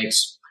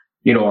Xanax,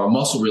 or a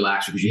muscle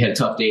relaxer because you had a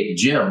tough day at the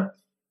gym.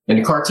 And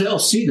the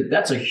cartels see that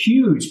that's a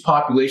huge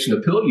population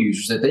of pill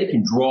users that they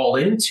can draw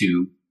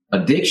into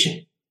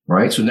addiction,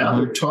 right? So now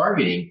they're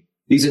targeting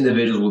these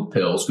individuals with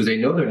pills because they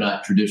know they're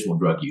not traditional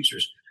drug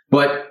users.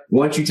 But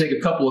once you take a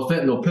couple of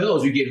fentanyl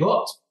pills, you get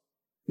hooked.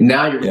 And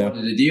now you're going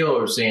to the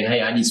dealer saying,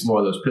 hey, I need some more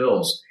of those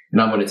pills,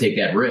 and I'm going to take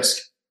that risk.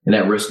 And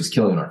that risk is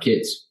killing our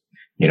kids,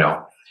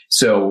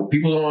 So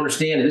people don't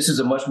understand that this is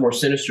a much more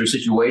sinister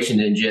situation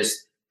than just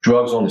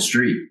drugs on the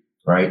street,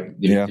 right?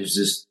 Yeah.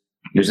 There's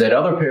that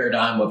other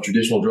paradigm of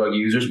traditional drug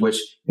users, which,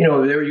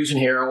 they're using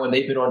heroin.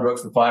 They've been on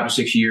drugs for 5 or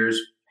 6 years,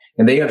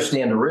 and they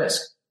understand the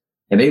risk.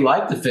 And they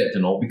like the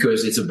fentanyl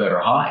because it's a better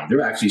high.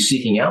 They're actually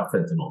seeking out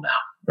fentanyl now,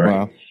 right?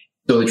 Wow.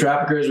 So the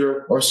traffickers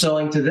are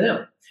selling to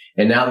them.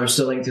 And now they're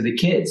selling to the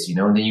kids, and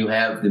then you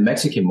have the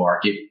Mexican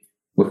market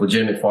with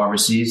legitimate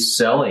pharmacies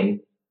selling,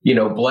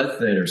 blood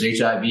thinners,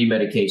 HIV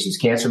medications,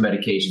 cancer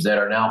medications that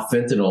are now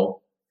fentanyl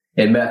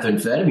and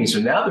methamphetamine. So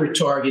now they're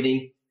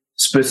targeting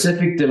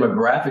specific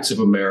demographics of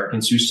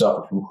Americans who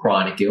suffer from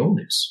chronic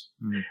illness.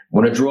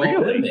 Want to draw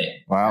them in.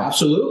 Wow.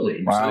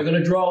 Absolutely. Wow. So they're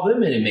going to draw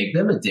them in and make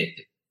them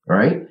addicted,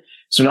 right?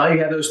 So now you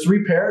have those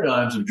three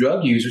paradigms of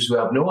drug users who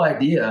have no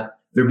idea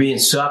they're being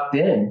sucked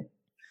in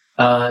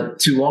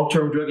to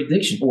long-term drug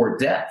addiction or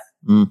death.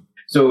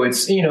 So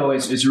it's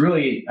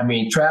really,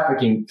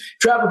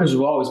 traffickers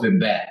have always been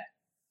bad,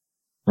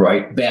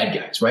 right? Bad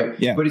guys, right?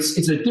 Yeah. But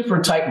it's a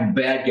different type of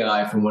bad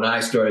guy from when I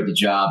started the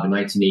job in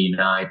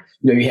 1989.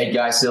 You had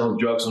guys selling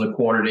drugs on the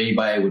corner that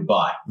anybody would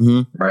buy,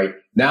 right?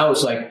 Now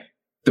it's like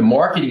the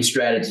marketing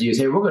strategy is,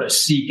 hey, we're going to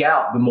seek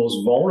out the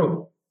most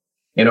vulnerable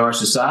in our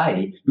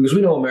society because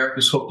we know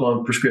America's hooked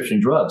on prescription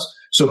drugs.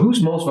 So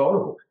who's most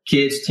vulnerable?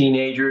 Kids,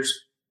 teenagers,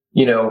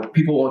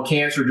 people on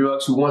cancer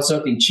drugs who want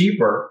something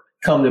cheaper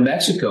come to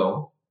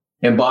Mexico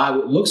and buy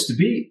what looks to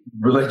be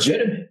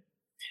legitimate.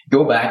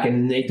 go back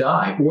and they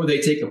die, or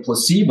they take a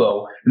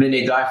placebo and then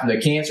they die from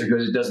their cancer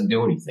because it doesn't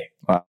do anything.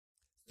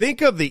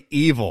 Think of the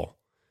evil.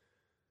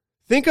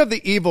 Think of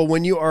the evil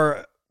when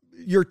you're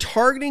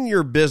targeting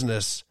your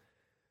business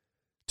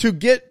to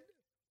get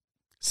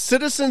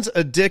citizens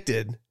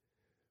addicted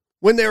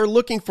when they are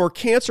looking for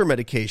cancer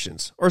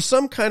medications or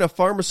some kind of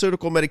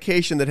pharmaceutical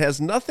medication that has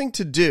nothing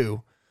to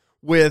do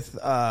with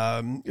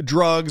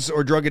drugs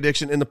or drug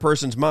addiction in the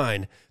person's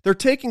mind. They're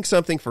taking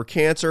something for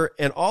cancer,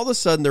 and all of a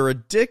sudden they're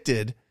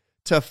addicted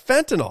to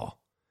fentanyl.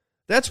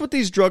 That's what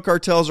these drug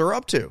cartels are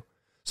up to.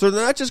 So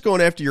they're not just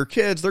going after your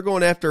kids, they're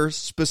going after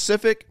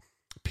specific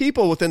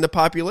people within the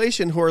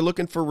population who are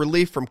looking for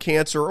relief from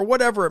cancer or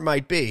whatever it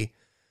might be.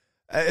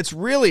 It's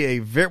really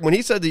when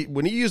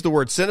he used the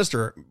word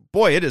sinister,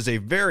 boy, it is a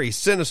very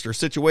sinister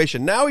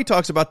situation. Now he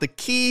talks about the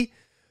key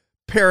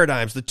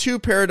paradigms, the two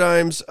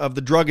paradigms of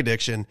the drug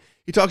addiction.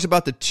 He talks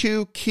about the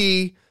two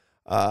key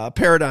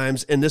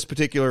paradigms in this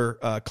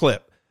particular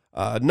clip.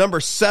 Number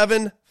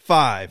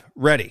 7-5,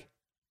 ready,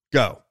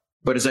 go.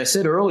 But as I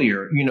said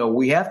earlier,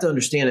 we have to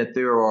understand that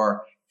there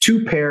are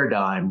two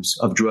paradigms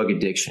of drug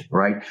addiction,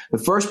 right? The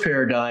first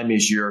paradigm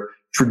is your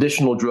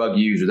traditional drug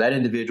user. That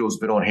individual has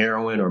been on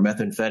heroin or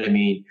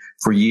methamphetamine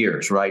for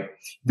years, right?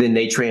 Then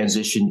they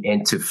transition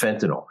into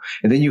fentanyl.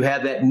 And then you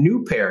have that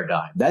new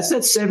paradigm. That's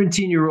that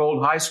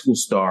 17-year-old high school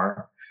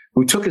star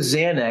who took a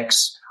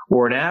Xanax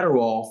or an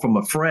Adderall from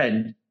a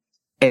friend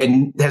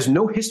and has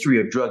no history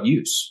of drug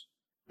use,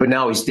 but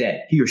now he's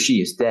dead. He or she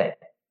is dead.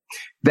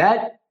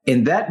 That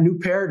new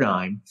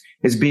paradigm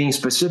is being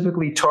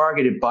specifically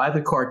targeted by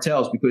the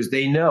cartels because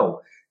they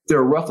know there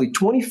are roughly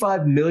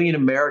 25 million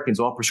Americans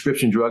on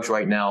prescription drugs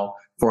right now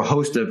for a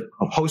host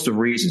of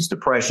reasons: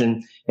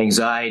 depression,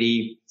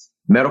 anxiety,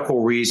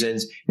 medical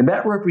reasons. And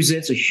that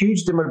represents a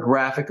huge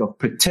demographic of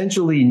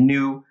potentially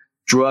new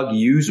drug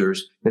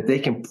users that they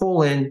can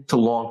pull into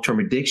long-term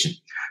addiction.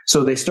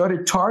 So they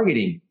started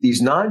targeting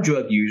these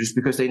non-drug users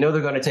because they know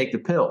they're going to take the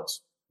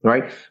pills,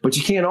 right? But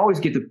you can't always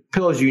get the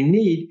pills you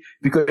need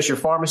because your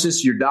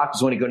pharmacist, your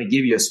doctor's only going to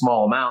give you a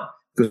small amount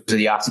because of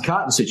the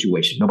OxyContin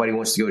situation. Nobody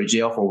wants to go to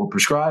jail for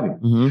overprescribing.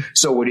 Mm-hmm.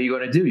 So what are you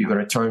going to do? You're going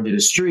to turn to the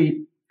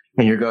street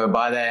and you're going to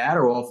buy that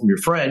Adderall from your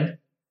friend.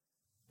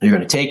 You're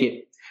going to take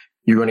it.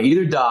 You're going to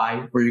either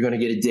die or you're going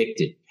to get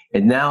addicted.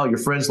 And now your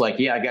friend's like,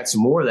 yeah, I got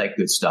some more of that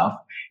good stuff.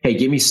 Hey,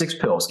 give me 6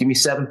 pills. Give me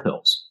 7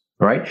 pills.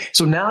 All right.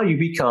 So now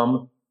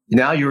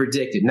you're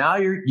addicted. Now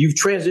you've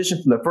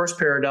transitioned from the first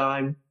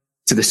paradigm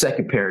to the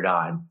second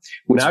paradigm.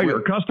 Now you're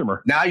a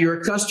customer. Now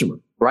you're a customer,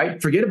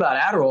 right? Forget about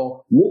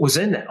Adderall. What was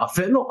in that? A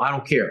fentanyl? I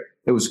don't care.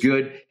 It was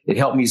good. It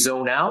helped me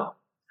zone out.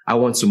 I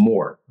want some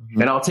more.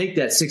 Mm-hmm. And I'll take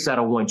that 6 out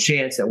of 1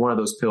 chance that one of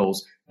those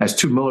pills has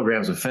 2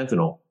 milligrams of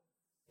fentanyl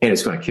and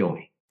it's going to kill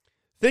me.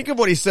 Think of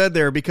what he said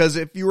there, because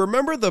if you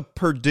remember the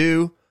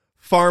Purdue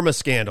pharma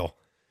scandal,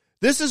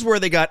 this is where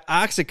they got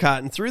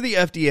OxyContin through the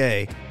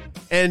FDA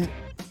and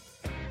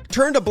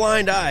turned a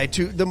blind eye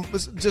to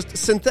just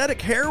synthetic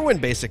heroin,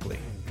 basically.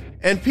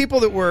 And people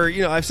that were,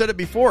 I've said it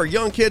before,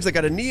 young kids that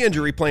got a knee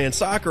injury playing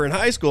soccer in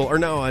high school are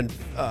now on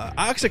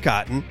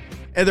OxyContin,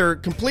 and they're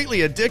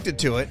completely addicted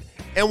to it.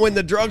 And when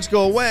the drugs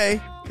go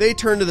away, they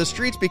turn to the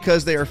streets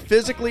because they are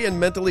physically and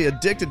mentally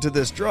addicted to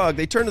this drug.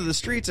 They turn to the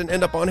streets and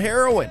end up on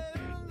heroin.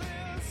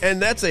 And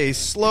that's a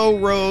slow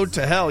road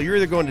to hell. You're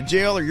either going to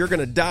jail or you're going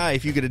to die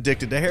if you get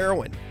addicted to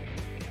heroin.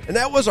 And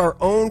that was our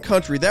own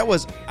country. That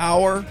was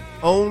our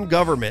own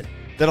government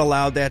that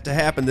allowed that to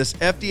happen. This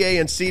FDA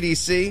and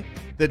CDC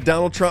that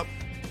Donald Trump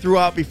threw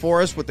out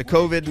before us with the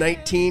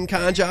COVID-19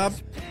 con job,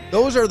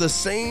 those are the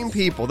same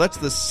people. That's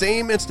the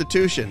same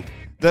institution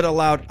that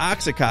allowed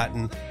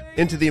OxyContin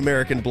into the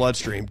American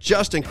bloodstream.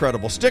 Just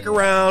incredible. Stick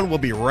around. We'll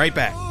be right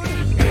back.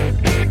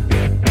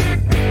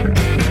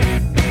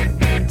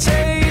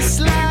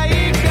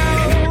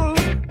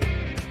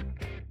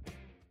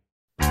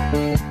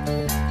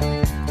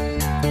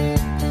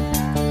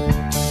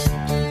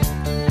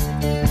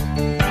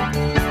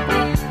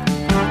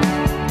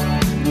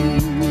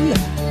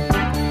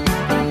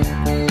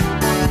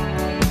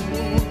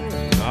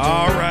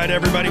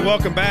 Everybody,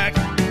 welcome back.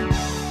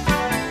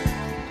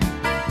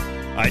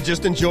 I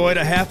just enjoyed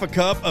a half a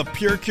cup of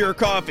Pure Cure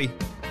coffee.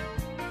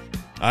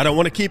 I don't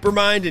want to keep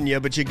reminding you,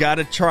 but you got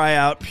to try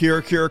out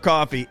Pure Cure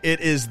coffee. It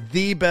is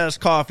the best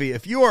coffee.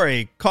 If you are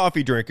a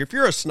coffee drinker, if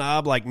you're a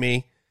snob like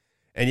me,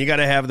 and you got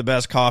to have the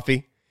best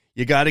coffee,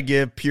 you got to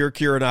give Pure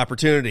Cure an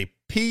opportunity.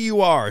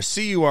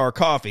 PURCUR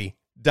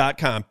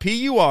coffee.com.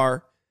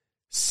 PURCUR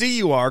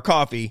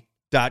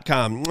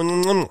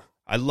coffee.com.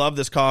 I love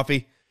this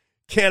coffee.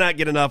 Cannot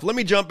get enough. Let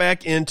me jump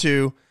back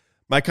into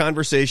my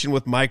conversation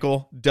with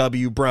Michael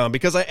W. Brown,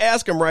 because I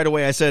asked him right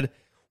away. I said,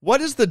 what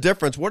is the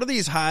difference? What are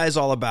these highs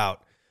all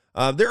about?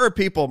 There are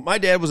people, my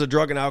dad was a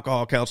drug and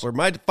alcohol counselor.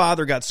 My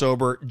father got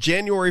sober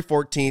January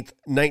 14th,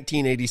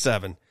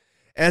 1987.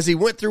 As he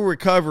went through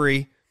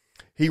recovery,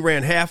 he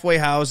ran halfway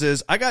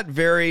houses. I got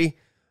very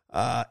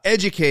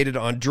educated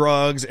on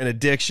drugs and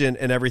addiction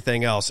and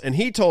everything else. And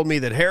he told me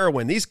that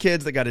heroin, these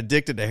kids that got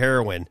addicted to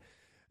heroin,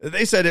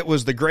 They said it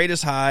was the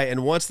greatest high,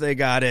 and once they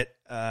got it,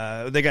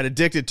 they got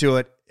addicted to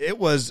it. It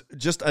was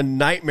just a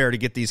nightmare to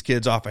get these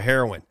kids off of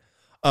heroin.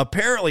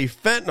 Apparently,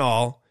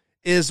 fentanyl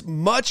is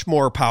much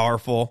more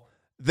powerful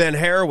than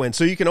heroin,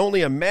 so you can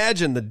only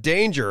imagine the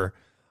danger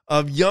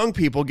of young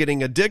people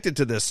getting addicted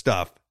to this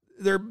stuff.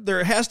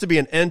 There has to be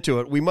an end to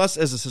it. We must,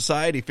 as a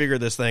society, figure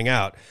this thing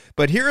out.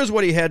 But here is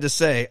what he had to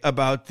say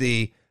about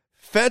the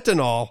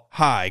fentanyl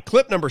high.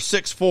 Clip number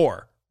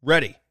 6-4.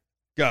 Ready,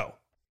 go.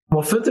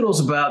 Well, fentanyl is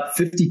about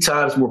 50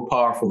 times more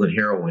powerful than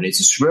heroin.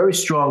 It's a very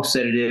strong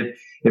sedative.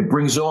 It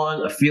brings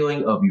on a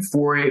feeling of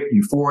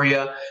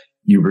euphoria.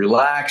 You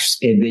relax,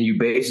 and then you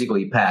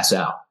basically pass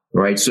out,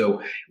 right?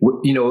 So,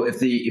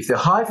 if the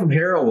high from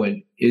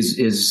heroin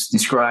is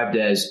described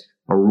as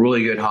a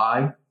really good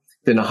high,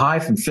 then the high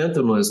from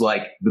fentanyl is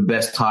like the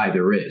best high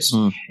there is.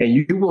 And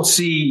you will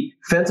see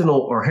fentanyl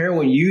or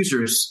heroin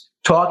users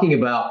talking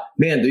about,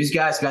 man, these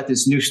guys got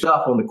this new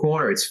stuff on the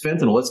corner. It's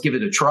fentanyl. Let's give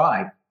it a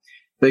try.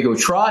 They go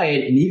try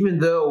it, and even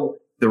though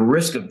the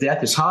risk of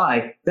death is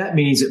high, that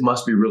means it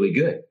must be really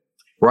good,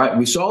 right?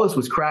 We saw this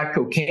with crack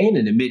cocaine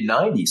in the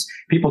mid-'90s.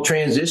 People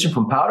transitioned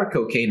from powder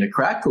cocaine to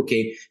crack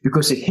cocaine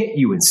because it hit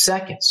you in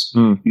seconds.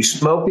 You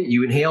smoked it,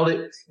 you inhaled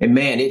it, and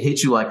man, it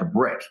hit you like a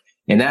brick.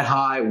 And that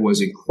high was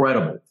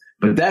incredible.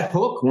 But that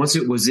hook, once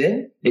it was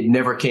in, it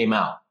never came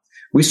out.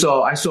 I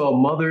saw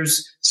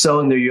mothers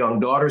selling their young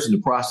daughters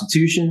into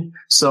prostitution,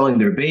 selling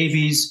their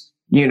babies,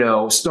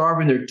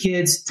 starving their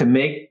kids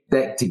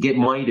to get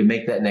money to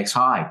make that next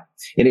high.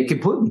 And it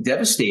completely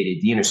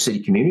devastated the inner city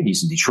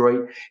communities in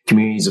Detroit.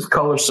 Communities of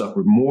color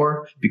suffered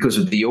more because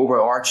of the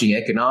overarching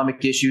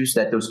economic issues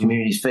that those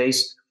communities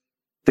face.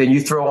 Then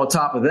you throw on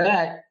top of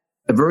that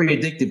a very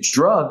addictive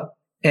drug,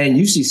 and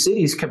you see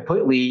cities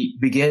completely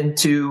begin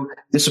to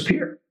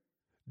disappear.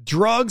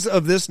 Drugs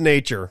of this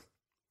nature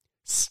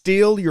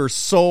steal your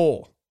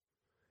soul.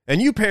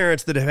 And you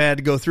parents that have had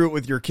to go through it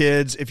with your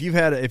kids, if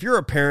you're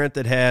a parent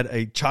that had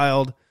a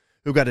child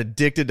who got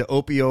addicted to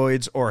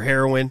opioids or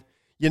heroin,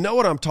 you know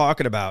what I'm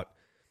talking about.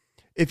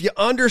 If you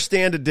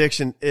understand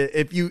addiction,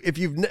 if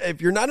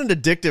you're not an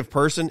addictive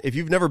person, if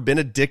you've never been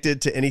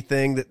addicted to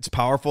anything that's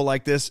powerful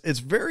like this, it's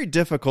very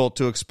difficult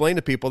to explain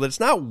to people that it's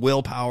not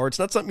willpower. It's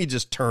not something you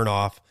just turn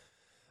off.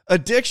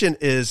 Addiction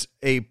is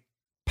a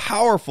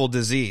powerful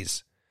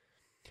disease.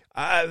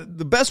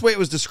 The best way it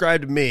was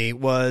described to me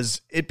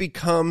was it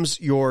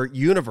becomes your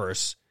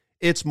universe.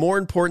 It's more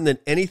important than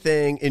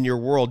anything in your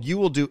world. You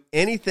will do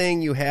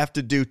anything you have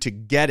to do to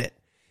get it.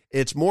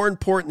 It's more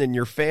important than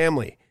your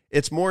family.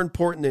 It's more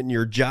important than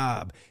your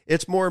job.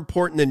 It's more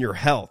important than your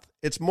health.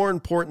 It's more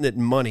important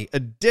than money.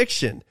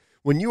 Addiction,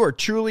 when you are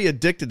truly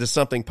addicted to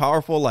something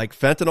powerful like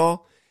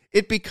fentanyl,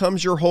 it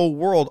becomes your whole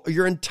world.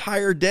 Your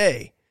entire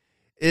day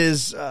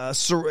is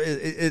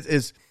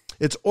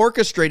it's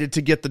orchestrated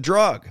to get the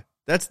drug.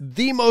 That's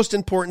the most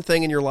important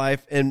thing in your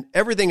life, and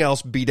everything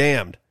else be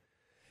damned.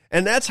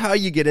 And that's how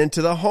you get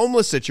into the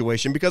homeless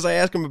situation, because I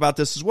ask them about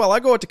this as well.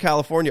 I go out to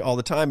California all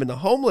the time, and the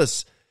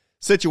homeless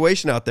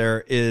situation out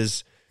there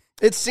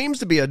it seems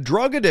to be a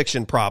drug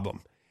addiction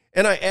problem.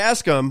 And I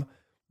ask them,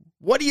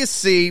 what do you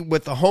see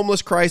with the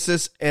homeless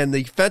crisis and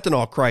the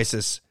fentanyl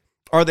crisis?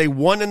 Are they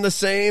one and the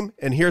same?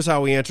 And here's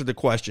how we answered the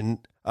question.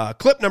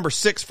 Clip number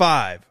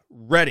 6-5.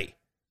 Ready,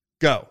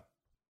 go.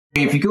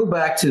 If you go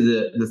back to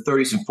the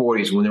 30s and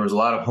 40s, when there was a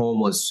lot of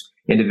homeless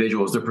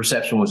individuals, their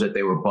perception was that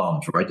they were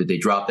bums, right? That they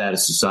dropped out of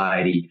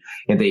society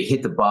and they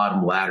hit the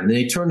bottom ladder. And then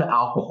they turned to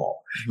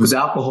alcohol, because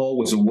alcohol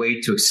was a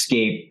way to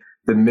escape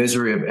the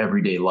misery of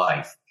everyday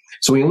life.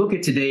 So when you look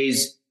at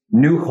today's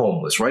new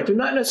homeless, right, they're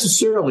not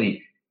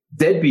necessarily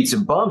deadbeats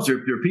and bums. They're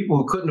people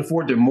who couldn't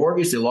afford their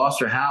mortgage. They lost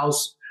their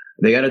house.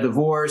 They got a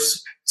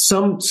divorce.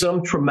 Some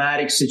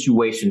traumatic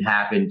situation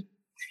happened,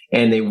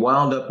 and they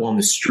wound up on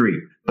the street.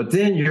 But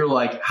then you're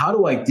like, how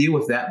do I deal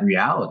with that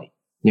reality?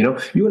 You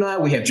and I,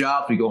 we have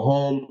jobs, we go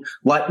home.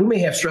 We may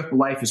have stress, but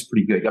life is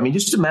pretty good. I mean,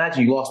 just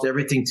imagine you lost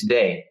everything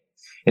today,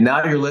 and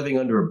now you're living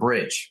under a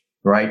bridge,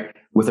 right,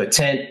 with a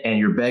tent, and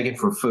you're begging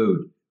for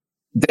food.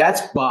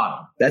 That's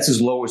bottom. That's as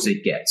low as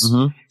it gets.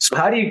 So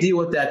how do you deal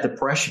with that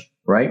depression,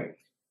 right?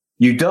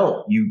 You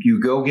don't.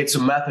 You go get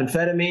some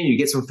methamphetamine, you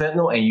get some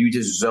fentanyl, and you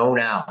just zone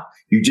out.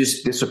 You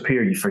just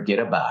disappear. You forget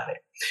about it.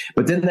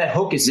 But then that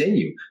hook is in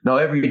you. Now,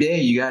 every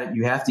day you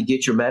have to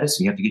get your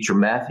medicine. You have to get your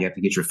meth. You have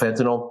to get your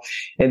fentanyl.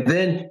 And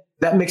then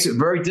that makes it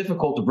very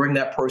difficult to bring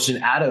that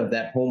person out of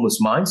that homeless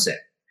mindset,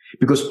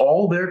 because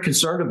all they're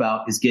concerned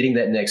about is getting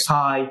that next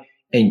high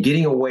and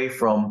getting away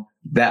from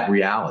that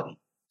reality.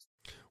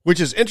 Which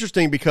is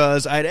interesting,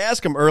 because I'd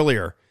asked him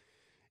earlier,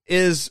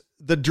 is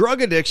the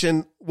drug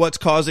addiction what's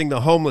causing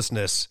the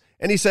homelessness?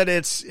 And he said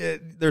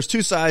there's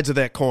two sides of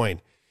that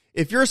coin.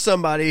 If you're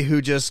somebody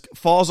who just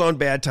falls on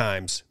bad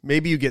times,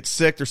 maybe you get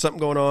sick, there's something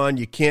going on,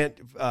 you can't,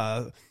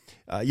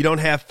 you don't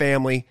have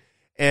family,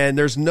 and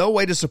there's no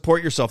way to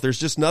support yourself. There's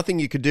just nothing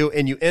you could do,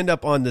 and you end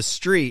up on the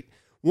street.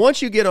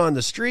 Once you get on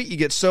the street, you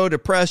get so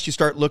depressed, you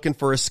start looking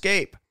for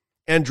escape,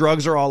 and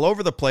drugs are all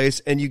over the place,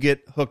 and you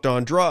get hooked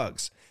on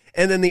drugs.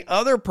 And then the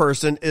other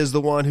person is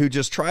the one who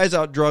just tries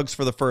out drugs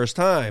for the first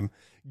time,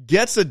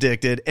 gets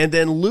addicted, and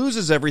then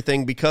loses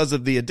everything because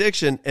of the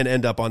addiction and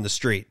end up on the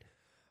street.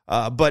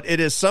 But it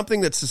is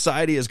something that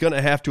society is going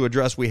to have to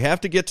address. We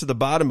have to get to the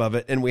bottom of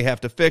it, and we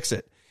have to fix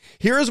it.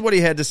 Here is what he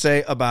had to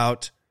say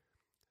about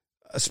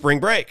spring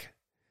break.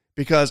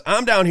 Because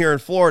I'm down here in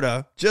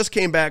Florida, just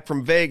came back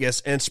from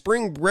Vegas, and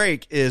spring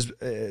break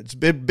it's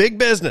big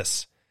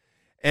business.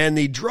 And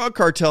the drug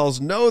cartels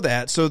know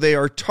that, so they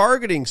are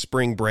targeting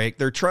spring break.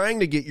 They're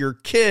trying to get your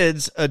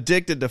kids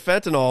addicted to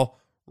fentanyl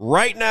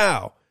right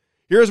now.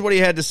 Here's what he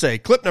had to say.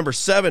 Clip number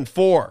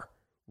 7-4.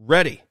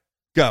 Ready,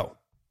 go.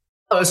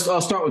 I'll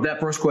start with that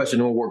first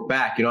question and we'll work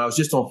back. I was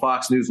just on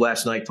Fox News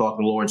last night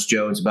talking to Lawrence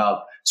Jones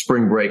about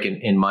spring break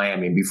in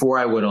Miami. And before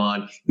I went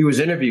on, he was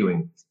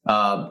interviewing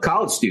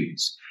college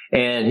students.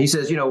 And he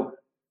says,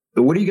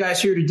 what are you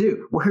guys here to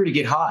do? We're here to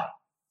get high.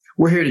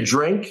 We're here to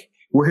drink.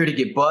 We're here to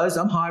get buzzed.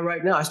 I'm high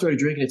right now. I started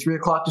drinking at 3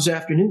 o'clock this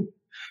afternoon.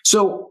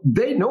 So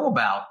they know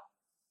about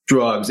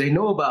drugs. They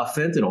know about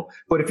fentanyl.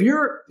 But if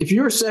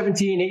you're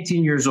 17,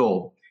 18 years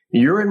old,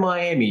 and you're in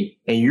Miami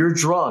and you're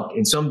drunk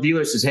and some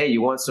dealer says, hey,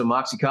 you want some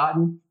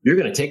Oxycontin? You're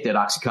going to take that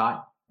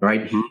Oxycontin,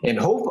 right? Mm-hmm. And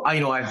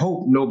I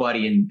hope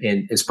nobody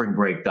in spring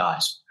break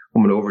dies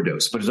from an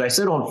overdose. But as I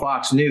said on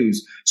Fox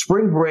News,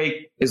 spring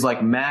break is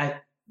like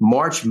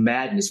March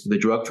Madness for the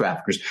drug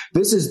traffickers.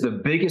 This is the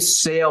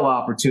biggest sale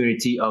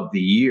opportunity of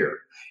the year.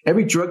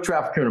 Every drug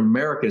trafficker in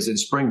America is in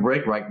spring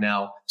break right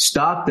now,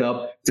 stocked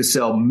up to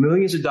sell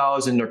millions of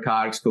dollars in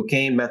narcotics,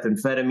 cocaine,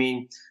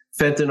 methamphetamine,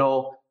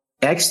 fentanyl,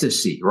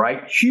 ecstasy,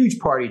 right? Huge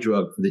party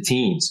drug for the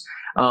teens.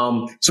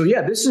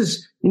 This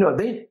is,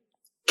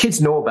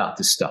 kids know about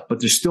this stuff, but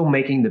they're still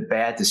making the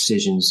bad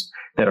decisions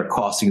that are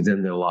costing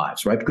them their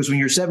lives, right? Because when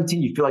you're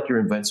 17, you feel like you're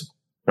invincible,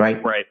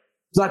 right? Right.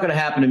 It's not going to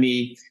happen to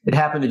me. It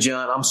happened to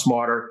John. I'm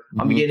smarter.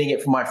 Mm-hmm. I'm getting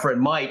it from my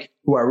friend Mike,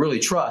 who I really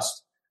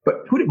trust. But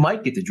who did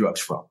Mike get the drugs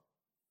from?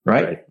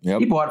 Right? Yep.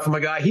 He bought it from a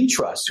guy he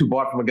trusts, who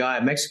bought it from a guy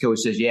in Mexico who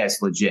says, yeah, it's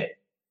legit.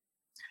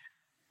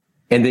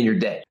 And then you're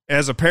dead.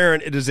 As a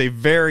parent, it is a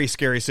very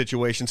scary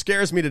situation.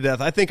 Scares me to death.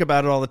 I think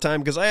about it all the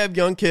time because I have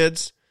young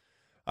kids.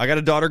 I got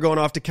a daughter going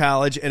off to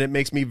college, and it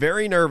makes me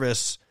very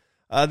nervous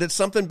that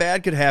something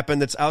bad could happen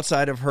that's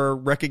outside of her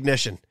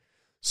recognition.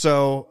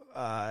 So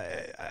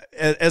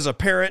as a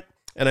parent,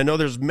 and I know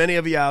there's many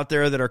of you out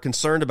there that are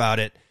concerned about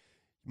it,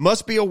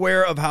 must be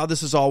aware of how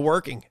this is all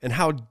working and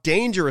how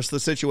dangerous the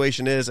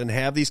situation is, and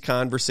have these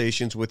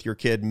conversations with your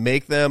kid.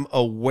 Make them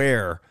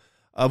aware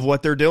of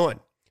what they're doing,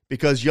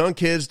 because young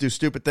kids do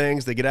stupid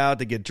things. They get out,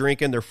 they get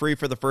drinking, they're free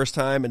for the first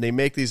time, and they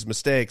make these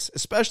mistakes,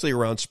 especially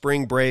around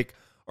spring break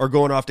or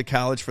going off to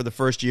college for the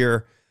first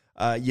year.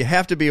 You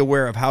have to be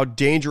aware of how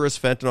dangerous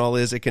fentanyl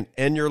is. It can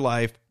end your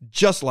life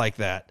just like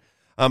that.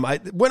 I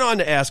went on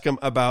to ask him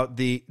about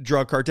the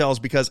drug cartels,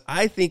 because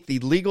I think the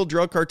legal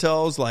drug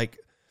cartels, like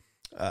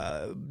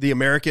the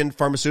American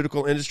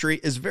pharmaceutical industry,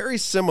 is very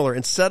similar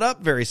and set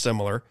up very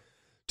similar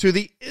to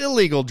the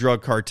illegal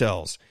drug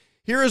cartels.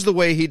 Here is the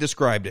way he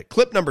described it.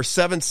 Clip number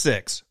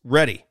 7-6.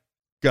 Ready,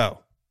 go.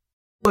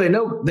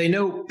 Well, they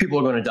know people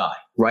are going to die,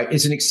 right?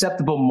 It's an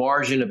acceptable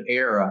margin of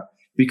error,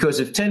 because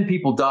if 10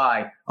 people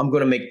die, I'm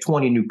going to make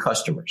 20 new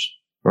customers.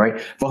 Right?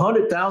 If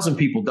 100,000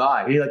 people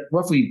die, like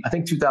roughly, I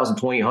think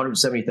 2020,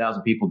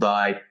 170,000 people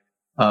died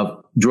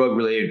of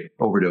drug-related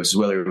overdoses,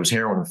 whether it was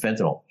heroin or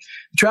fentanyl.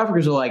 The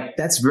traffickers are like,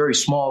 that's very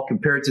small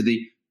compared to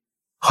the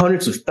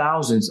hundreds of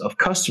thousands of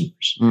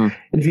customers. And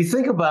if you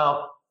think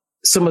about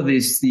some of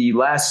the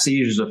last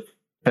seizures of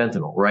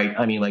fentanyl, right?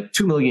 I mean, like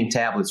 2 million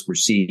tablets were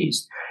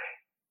seized.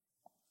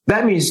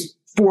 That means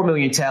 4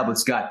 million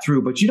tablets got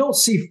through, but you don't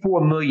see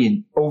 4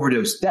 million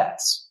overdose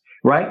deaths.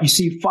 Right? You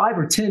see 5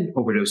 or 10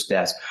 overdose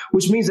deaths,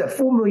 which means that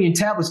 4 million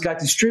tablets got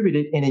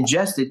distributed and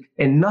ingested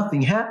and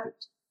nothing happened.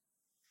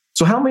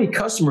 So how many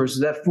customers does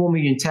that 4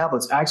 million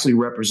tablets actually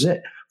represent?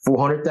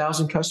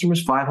 400,000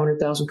 customers,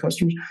 500,000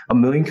 customers,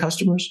 1 million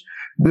customers?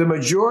 The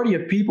majority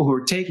of people who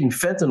are taking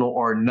fentanyl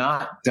are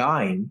not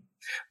dying,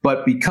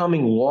 but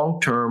becoming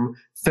long-term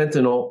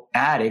fentanyl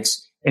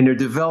addicts, and they're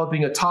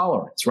developing a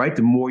tolerance, right?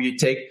 The more you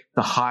take,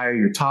 the higher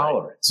your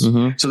tolerance.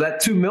 Mm-hmm. So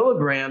that 2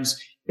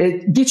 milligrams,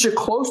 it gets you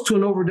close to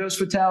an overdose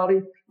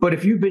fatality, but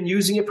if you've been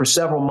using it for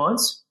several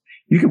months,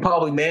 you can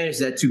probably manage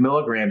that 2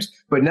 milligrams.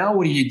 But now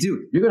what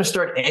do? You're going to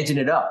start edging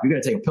it up. You're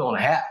going to take a pill and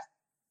a half,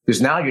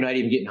 because now you're not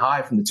even getting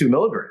high from the 2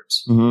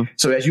 milligrams. Mm-hmm.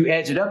 So as you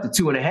edge it up to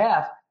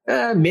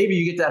 2.5, maybe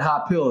you get that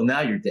hot pill and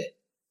now you're dead.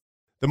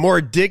 The more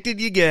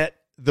addicted you get,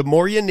 the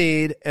more you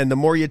need, and the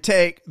more you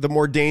take, the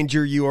more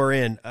danger you are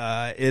in.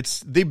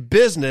 It's the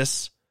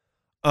business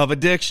of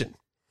addiction.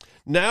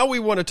 Now we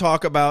want to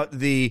talk about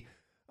the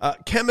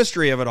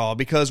chemistry of it all,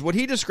 because what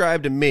he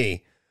described to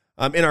me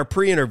in our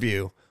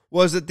pre-interview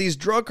was that these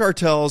drug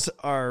cartels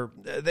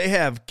they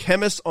have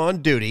chemists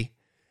on duty,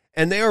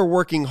 and they are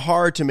working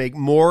hard to make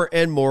more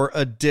and more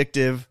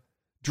addictive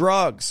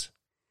drugs.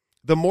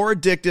 The more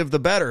addictive, the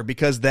better,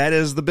 because that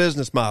is the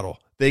business model.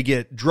 They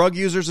get drug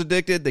users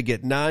addicted, they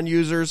get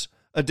non-users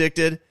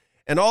addicted,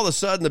 and all of a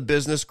sudden the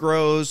business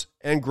grows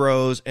and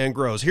grows and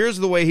grows. Here's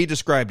the way he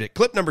described it.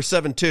 Clip number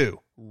 7-2.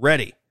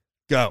 Ready,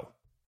 go.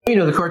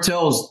 The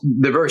cartels,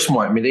 they're very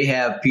smart. I mean, they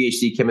have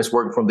PhD chemists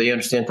working for them. They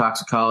understand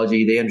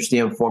toxicology. They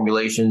understand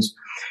formulations.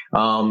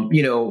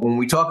 When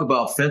we talk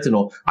about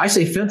fentanyl, I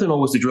say fentanyl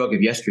was the drug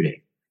of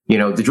yesterday.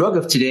 The drug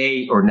of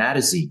today are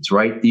natazines,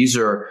 right? These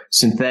are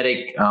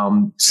synthetic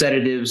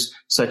sedatives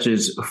such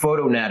as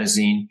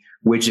photonatazine,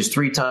 which is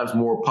 3 times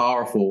more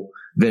powerful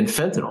than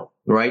fentanyl,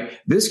 right?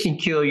 This can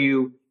kill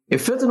you.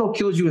 If fentanyl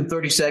kills you in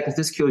 30 seconds,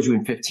 this kills you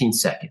in 15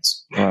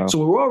 seconds. Wow.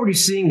 So we're already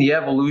seeing the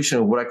evolution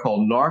of what I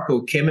call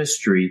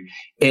narcochemistry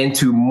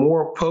into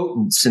more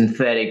potent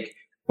synthetic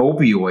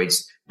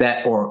opioids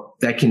that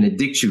can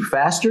addict you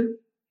faster,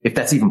 if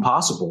that's even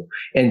possible,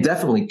 and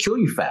definitely kill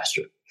you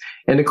faster.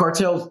 And the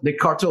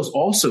cartels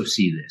also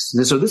see this.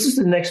 So this is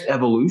the next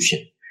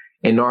evolution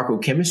in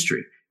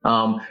narcochemistry.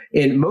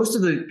 And most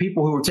of the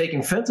people who are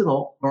taking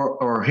fentanyl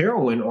or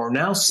heroin are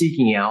now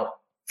seeking out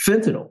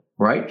fentanyl,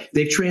 right?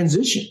 They've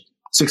transitioned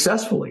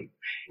successfully.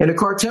 And the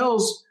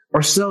cartels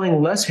are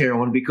selling less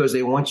heroin because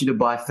they want you to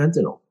buy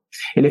fentanyl.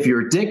 And if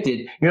you're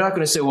addicted, you're not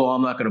going to say, well,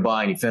 I'm not going to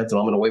buy any fentanyl.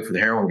 I'm going to wait for the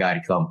heroin guy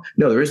to come.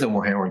 No, there is no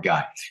more heroin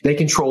guy. They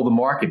control the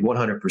market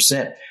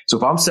 100%. So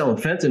if I'm selling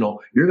fentanyl,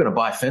 you're going to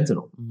buy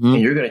fentanyl and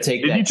you're going to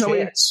take that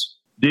chance.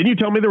 Didn't you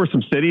tell me there were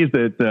some cities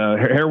that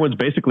heroin's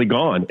basically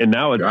gone and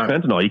now it's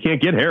fentanyl? You can't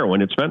get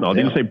heroin. It's fentanyl.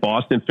 Didn't you say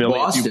Boston, Philly,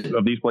 of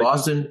these places?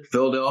 Boston,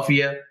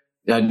 Philadelphia,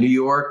 New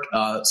York,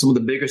 some of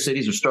the bigger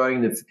cities are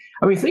starting to,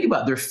 think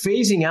about it. They're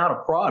phasing out a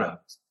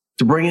product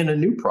to bring in a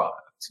new product.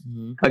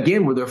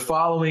 Again, where they're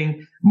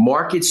following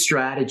market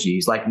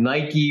strategies like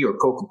Nike or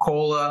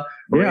Coca-Cola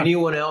or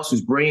anyone else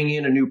who's bringing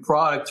in a new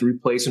product to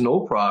replace an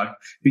old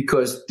product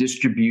because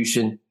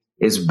distribution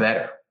is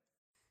better.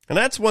 And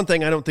that's one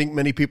thing I don't think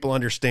many people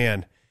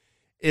understand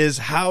is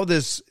how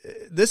this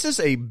is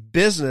a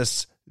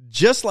business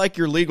just like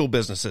your legal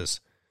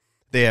businesses.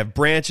 They have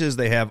branches,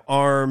 they have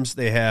arms,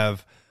 they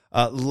have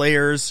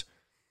layers,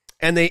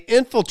 and they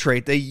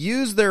infiltrate. They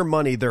use their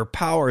money, their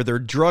power, their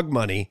drug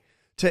money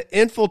to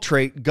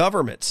infiltrate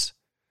governments.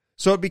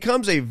 So it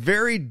becomes a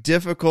very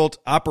difficult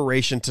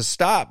operation to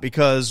stop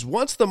because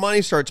once the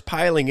money starts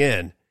piling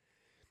in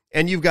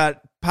and you've got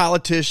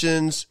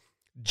politicians,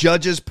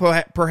 judges,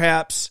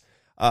 perhaps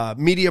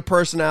media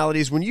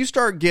personalities, when you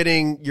start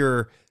getting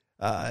your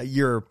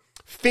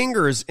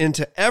fingers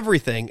into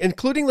everything,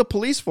 including the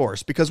police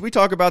force, because we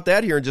talk about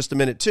that here in just a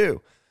minute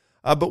too.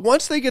 But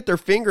once they get their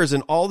fingers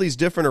in all these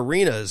different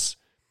arenas,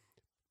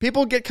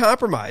 people get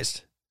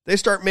compromised. They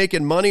start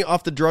making money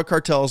off the drug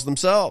cartels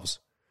themselves.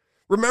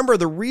 Remember,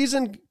 the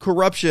reason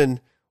corruption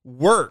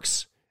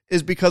works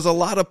is because a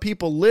lot of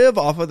people live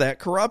off of that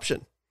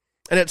corruption.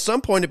 And at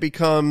some point, it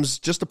becomes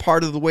just a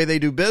part of the way they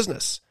do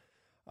business.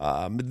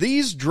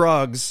 These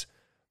drugs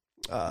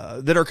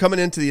that are coming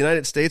into the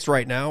United States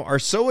right now are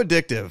so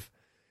addictive.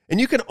 And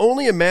you can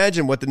only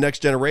imagine what the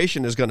next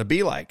generation is going to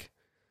be like.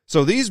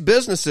 So these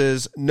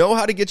businesses know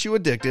how to get you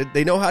addicted.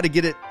 They know how to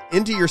get it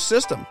into your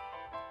system,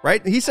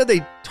 right? He said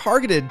they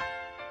targeted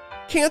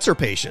cancer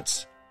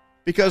patients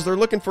because they're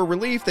looking for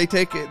relief. They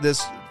take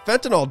this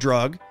fentanyl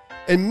drug,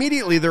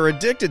 immediately they're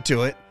addicted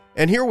to it,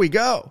 and here we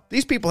go.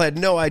 These people had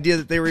no idea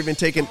that they were even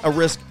taking a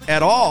risk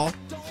at all,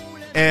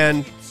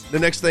 and the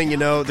next thing you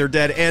know, they're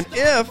dead. And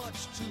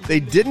if they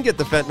didn't get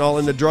the fentanyl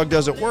and the drug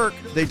doesn't work,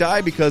 they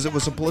die because it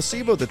was a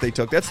placebo that they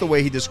took. That's the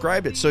way he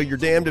described it. So you're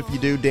damned if you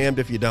do, damned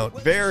if you don't.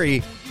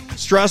 Very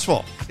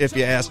stressful, if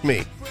you ask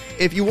me.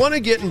 If you want to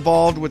get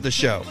involved with the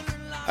show,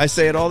 I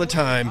say it all the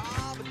time,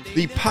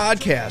 the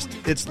podcast,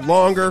 it's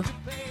longer.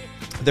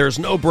 There's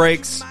no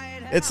breaks.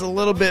 It's a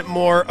little bit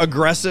more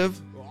aggressive.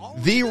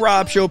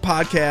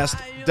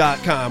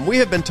 TheRobbShowPodcast.com. We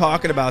have been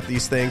talking about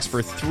these things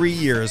for 3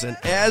 years, and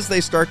as they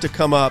start to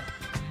come up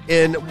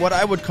in what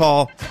I would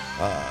call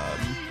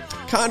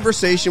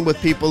conversation with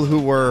people who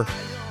were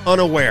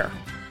unaware,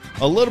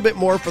 a little bit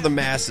more for the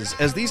masses,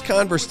 as these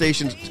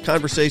conversations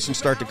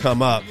start to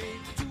come up,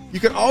 you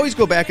can always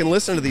go back and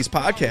listen to these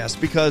podcasts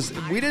because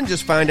we didn't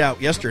just find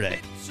out yesterday.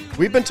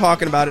 We've been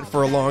talking about it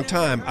for a long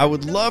time. I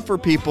would love for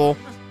people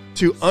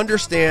to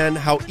understand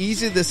how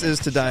easy this is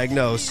to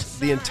diagnose,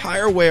 the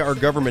entire way our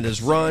government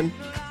is run,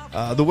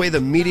 the way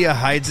the media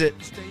hides it,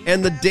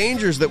 and the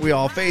dangers that we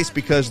all face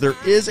because there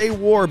is a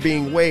war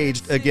being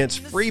waged against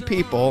free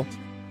people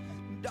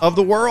of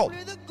the world.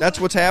 That's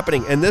what's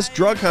happening, and this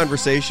drug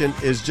conversation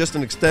is just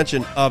an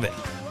extension of it.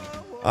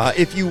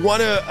 If you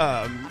want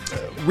to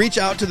reach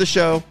out to the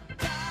show,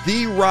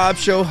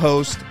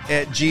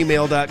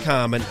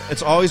 TheRobbShowHost@gmail.com. And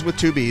it's always with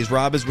 2 B's.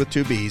 Rob is with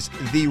 2 B's.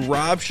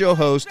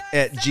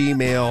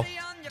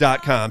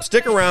 TheRobbShowHost@gmail.com.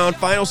 Stick around.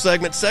 Final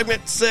segment.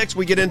 Segment 6,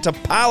 we get into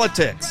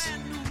politics.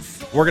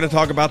 We're going to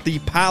talk about the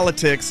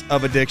politics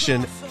of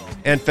addiction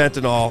and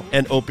fentanyl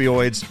and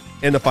opioids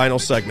in the final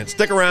segment.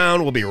 Stick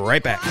around. We'll be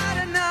right back.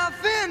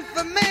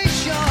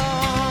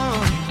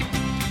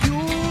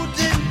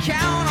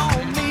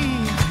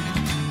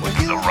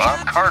 The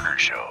Robb Carter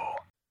Show.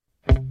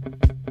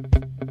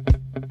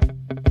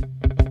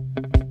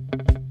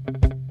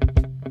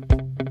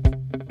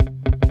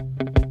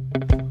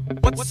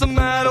 What's the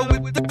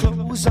matter with the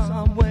clothes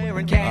I'm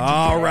wearing?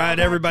 All right,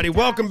 everybody,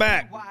 welcome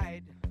back.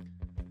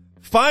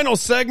 Final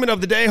segment of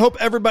the day. Hope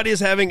everybody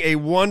is having a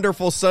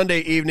wonderful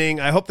Sunday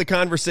evening. I hope the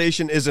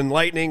conversation is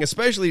enlightening,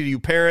 especially to you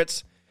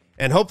parents,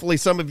 and hopefully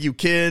some of you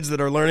kids that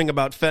are learning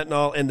about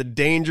fentanyl and the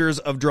dangers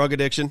of drug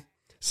addiction.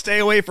 Stay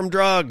away from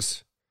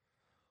drugs.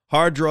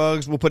 Hard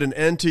drugs will put an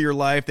end to your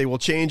life. They will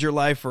change your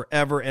life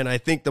forever. And I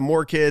think the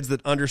more kids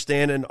that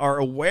understand and are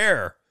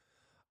aware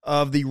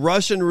of the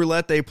Russian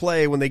roulette they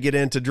play when they get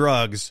into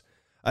drugs,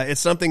 it's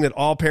something that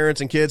all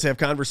parents and kids have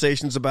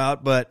conversations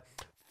about, but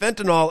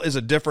fentanyl is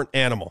a different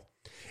animal.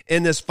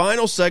 In this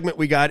final segment,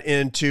 we got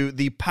into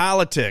the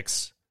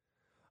politics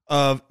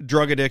of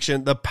drug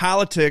addiction, the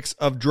politics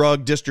of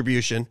drug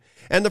distribution.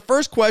 And the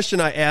first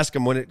question I asked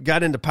him when it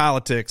got into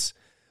politics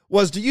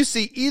was, do you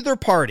see either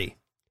party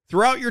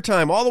throughout your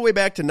time, all the way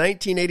back to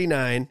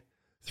 1989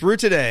 through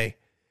today,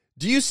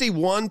 do you see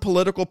one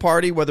political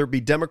party, whether it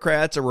be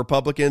Democrats or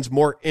Republicans,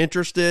 more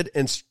interested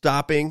in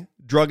stopping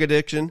drug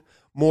addiction,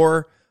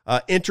 more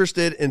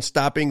interested in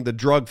stopping the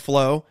drug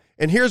flow?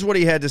 And here's what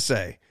he had to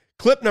say.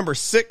 Clip number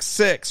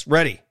 66.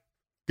 Ready?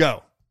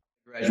 Go.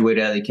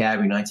 Graduated out of the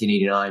academy in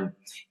 1989.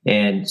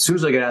 And as soon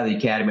as I got out of the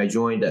academy, I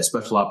joined a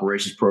special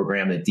operations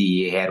program that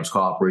DEA had. It was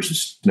called Operation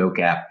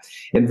Snowcap.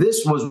 And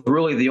this was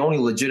really the only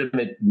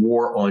legitimate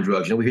war on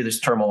drugs. You know, we hear this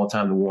term all the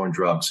time, the war on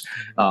drugs.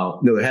 No,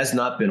 there has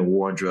not been a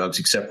war on drugs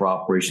except for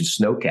Operation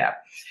Snowcap.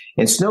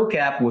 And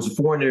Snowcap was a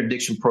foreign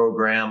interdiction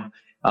program.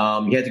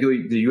 You had to go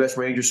to the U.S.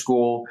 Ranger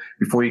School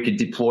before you could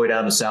deploy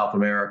down to South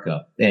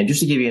America. And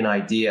just to give you an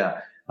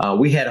idea,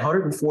 we had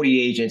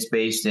 140 agents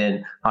based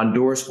in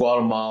Honduras,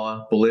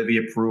 Guatemala,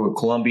 Bolivia, Peru, and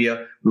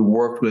Colombia. We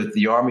worked with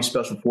the Army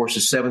Special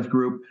Forces 7th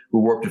Group. We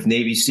worked with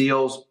Navy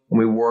SEALs, and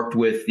we worked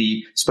with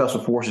the Special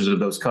Forces of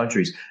those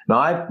countries. Now,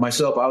 I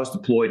was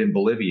deployed in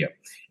Bolivia,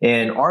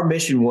 and our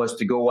mission was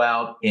to go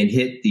out and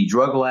hit the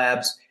drug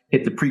labs,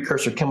 hit the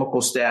precursor chemical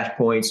stash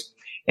points,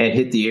 and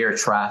hit the air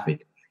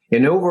traffic.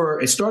 And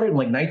it started in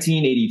like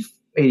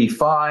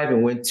 1985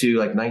 and went to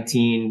like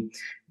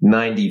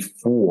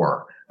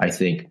 1994. I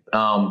think.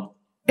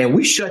 And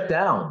we shut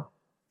down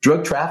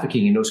drug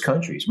trafficking in those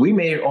countries. We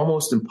made it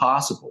almost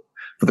impossible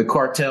for the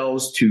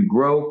cartels to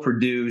grow,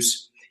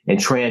 produce, and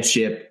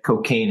transship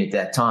cocaine at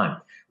that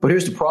time. But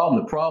here's the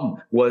problem. The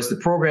problem was the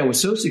program was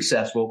so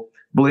successful,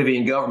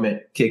 Bolivian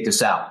government kicked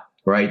us out,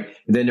 right?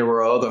 And then there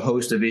were other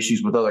host of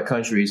issues with other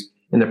countries,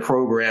 and the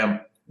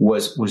program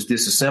was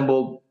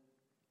disassembled,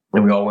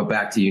 and we all went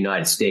back to the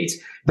United States.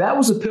 That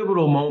was a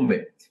pivotal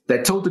moment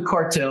that told the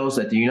cartels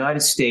that the United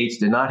States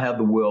did not have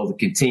the will to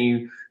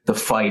continue the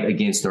fight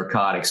against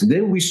narcotics. And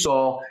then we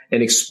saw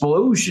an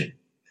explosion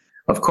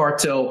of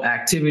cartel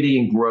activity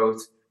and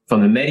growth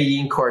from the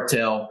Medellin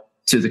cartel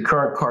to the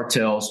current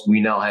cartels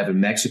we now have in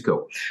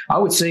Mexico. I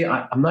would say,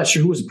 I'm not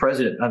sure who was the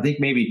president. I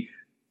think maybe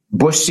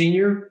Bush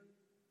Sr.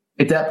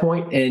 at that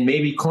point, and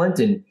maybe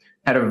Clinton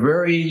had a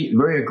very,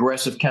 very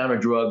aggressive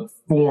counter-drug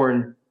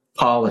foreign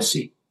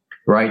policy,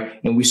 right?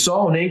 And we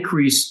saw an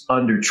increase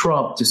under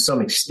Trump to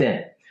some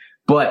extent.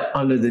 But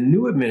under the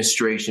new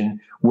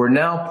administration, we're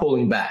now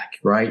pulling back,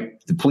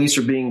 right? The police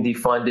are being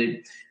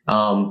defunded.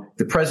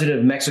 The president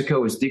of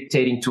Mexico is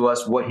dictating to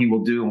us what he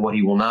will do and what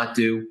he will not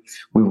do.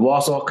 We've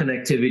lost all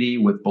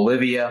connectivity with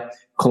Bolivia.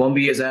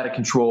 Colombia is out of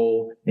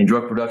control, and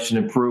drug production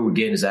in Peru,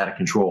 again, is out of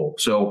control.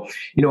 So,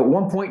 at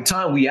one point in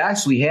time, we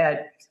actually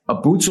had a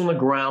boots on the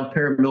ground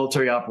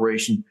paramilitary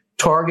operation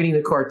targeting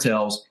the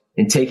cartels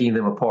and taking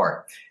them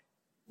apart.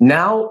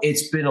 Now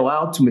it's been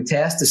allowed to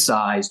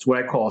metastasize to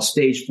what I call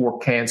stage 4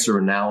 cancer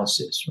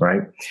analysis,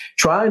 right?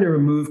 Trying to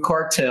remove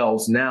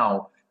cartels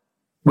now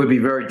would be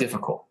very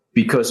difficult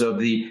because of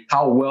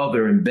how well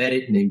they're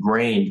embedded and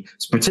ingrained,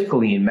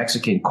 particularly in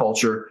Mexican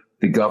culture,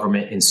 the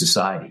government, and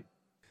society.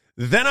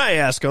 Then I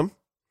ask him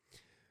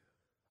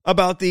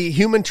about the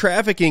human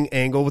trafficking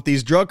angle with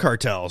these drug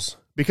cartels,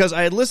 because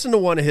I had listened to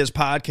one of his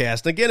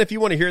podcasts. And again, if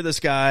you want to hear this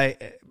guy,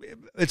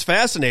 it's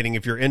fascinating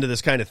if you're into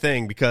this kind of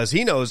thing because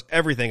he knows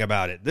everything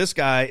about it. This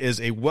guy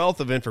is a wealth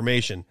of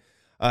information.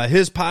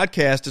 His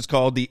podcast is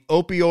called The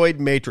Opioid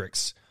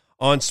Matrix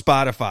on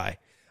Spotify.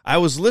 I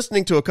was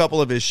listening to a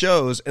couple of his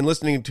shows and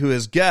listening to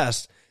his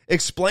guests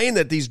explain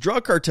that these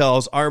drug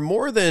cartels are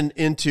more than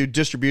into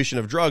distribution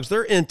of drugs.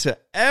 They're into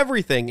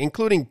everything,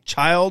 including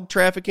child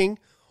trafficking,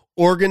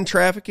 organ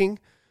trafficking,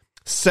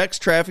 sex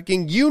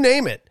trafficking, you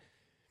name it.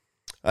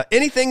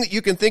 Anything that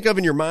you can think of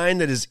in your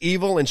mind that is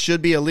evil and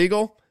should be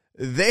illegal,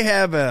 they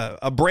have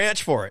a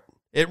branch for it.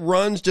 It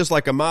runs just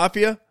like a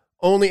mafia,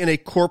 only in a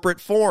corporate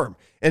form.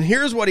 And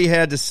here's what he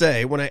had to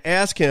say when I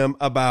asked him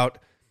about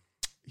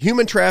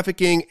human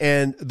trafficking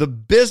and the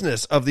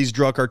business of these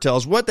drug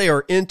cartels, what they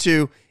are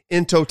into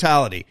in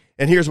totality.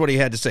 And here's what he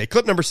had to say.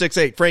 Clip number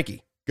 68,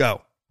 Frankie,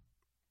 go.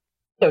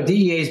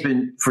 DEA has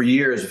been, for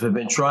years, have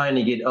been trying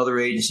to get other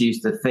agencies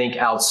to think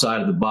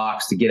outside of the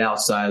box, to get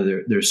outside of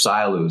their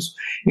silos.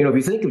 If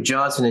you think of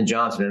Johnson &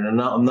 Johnson,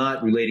 and I'm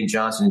not relating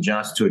Johnson &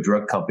 Johnson to a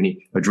drug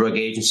company, a drug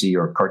agency,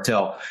 or a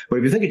cartel, but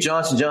if you think of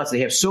Johnson & Johnson,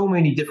 they have so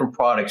many different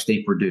products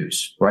they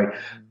produce, right?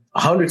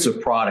 Hundreds of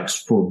products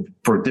for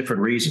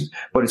different reasons,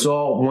 but it's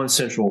all one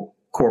central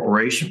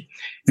corporation.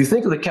 If you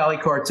think of the Cali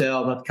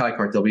cartel, not the Cali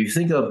cartel, but if you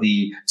think of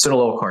the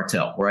Sinaloa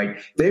cartel, right?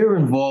 They are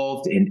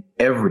involved in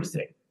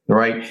everything,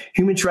 right?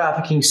 Human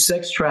trafficking,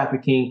 sex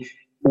trafficking,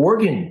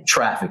 organ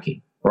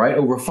trafficking, right?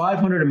 Over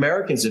 500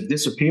 Americans have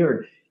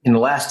disappeared in the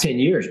last 10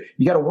 years.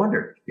 You got to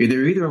wonder,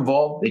 they're either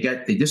involved,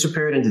 they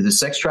disappeared into the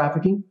sex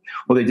trafficking,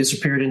 or they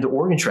disappeared into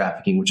organ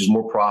trafficking, which is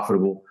more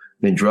profitable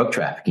than drug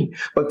trafficking.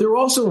 But they're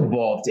also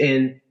involved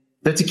in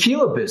the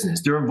tequila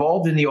business. They're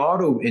involved in the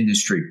auto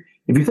industry.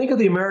 If you think of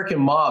the American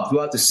mob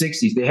throughout the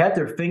 60s, they had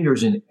their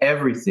fingers in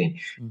everything.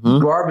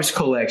 Garbage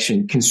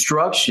collection,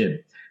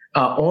 construction,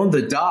 on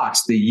the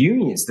docks, the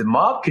unions. The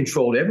mob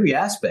controlled every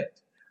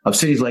aspect of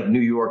cities like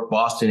New York,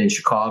 Boston, and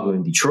Chicago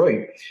and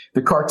Detroit.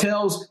 The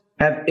cartels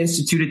have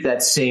instituted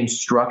that same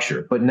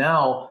structure, but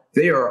now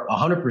they are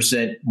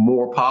 100%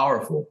 more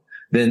powerful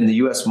than the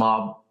U.S.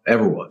 mob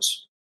ever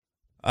was.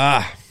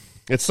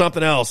 It's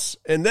something else.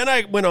 And then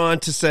I went on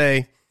to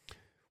say,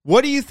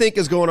 what do you think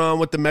is going on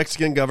with the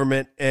Mexican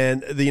government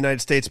and the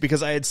United States?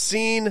 Because I had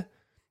seen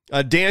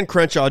Dan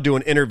Crenshaw do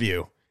an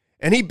interview,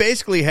 and he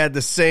basically had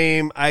the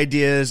same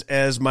ideas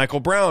as Michael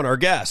Brown, our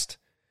guest,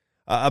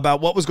 about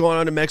what was going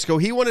on in Mexico.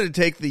 He wanted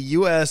to take the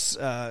U.S.,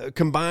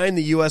 combine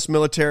the U.S.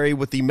 military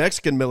with the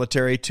Mexican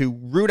military to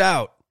root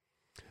out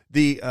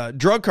the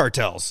drug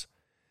cartels.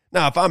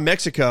 Now, if I'm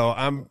Mexico,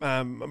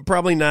 I'm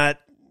probably not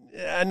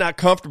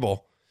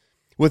comfortable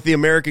with the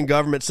American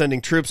government sending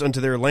troops onto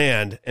their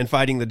land and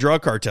fighting the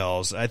drug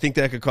cartels. I think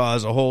that could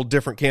cause a whole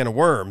different can of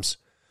worms.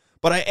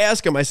 But I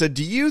asked him, I said,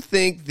 do you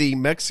think the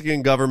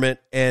Mexican government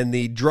and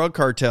the drug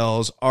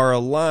cartels are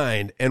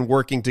aligned and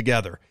working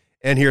together?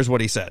 And here's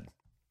what he said.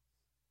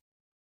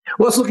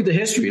 Well, let's look at the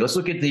history. Let's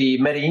look at the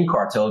Medellin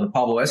cartel and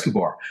Pablo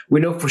Escobar.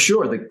 We know for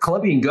sure the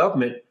Colombian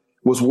government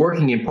was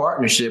working in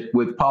partnership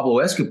with Pablo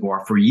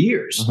Escobar for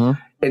years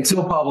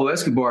until Pablo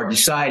Escobar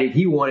decided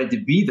he wanted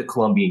to be the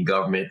Colombian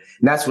government.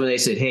 And that's when they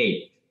said,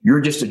 hey,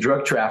 you're just a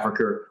drug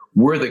trafficker.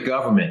 We're the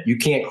government. You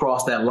can't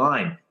cross that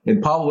line.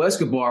 And Pablo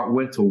Escobar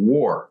went to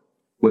war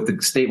with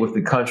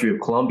the country of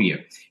Colombia,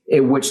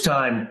 at which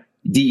time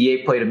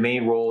DEA played a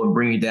main role in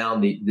bringing down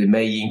the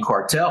Medellin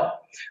cartel.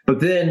 But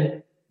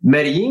then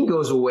Medellin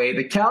goes away.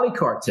 The Cali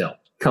cartel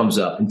comes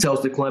up and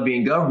tells the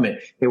Colombian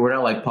government, hey, we're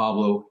not like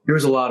Pablo.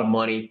 Here's a lot of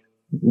money.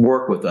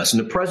 Work with us. And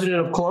the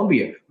president of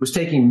Colombia was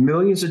taking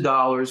millions of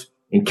dollars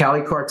in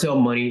Cali cartel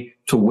money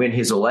to win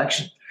his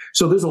election.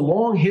 So there's a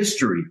long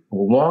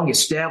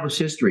established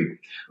history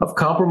of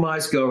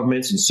compromised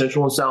governments in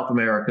Central and South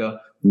America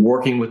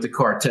working with the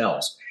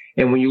cartels.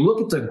 And when you look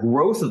at the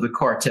growth of the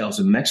cartels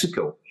in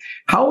Mexico,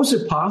 how is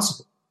it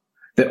possible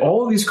that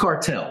all of these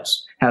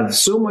cartels have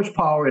so much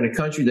power in a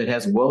country that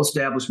has a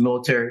well-established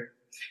military,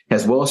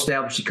 has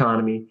well-established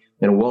economy,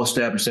 and a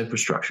well-established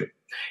infrastructure?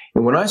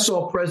 And when I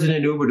saw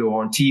President Obrador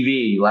on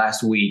TV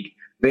last week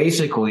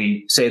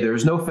basically say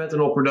there's no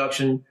fentanyl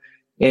production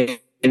in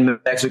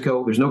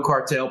Mexico, there's no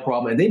cartel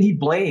problem, and then he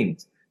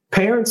blamed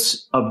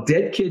parents of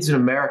dead kids in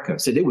America,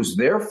 said it was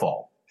their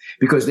fault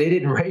because they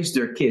didn't raise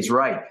their kids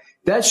right.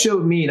 That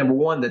showed me, number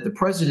one, that the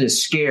president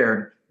is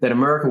scared that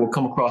America will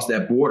come across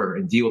that border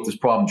and deal with this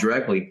problem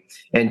directly.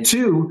 And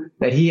two,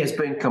 that he has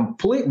been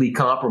completely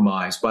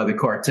compromised by the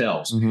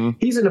cartels.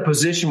 He's in a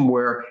position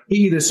where he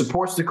either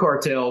supports the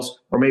cartels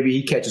or maybe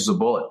he catches a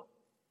bullet.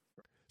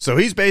 So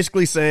he's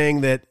basically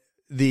saying that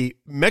the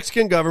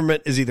Mexican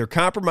government is either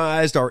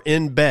compromised or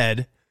in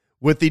bed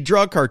with the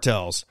drug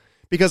cartels,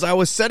 because I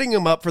was setting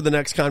him up for the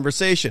next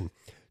conversation.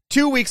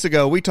 2 weeks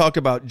ago, we talked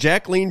about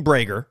Jacqueline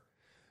Brager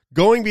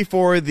going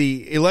before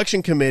the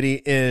election committee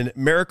in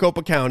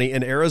Maricopa County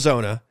in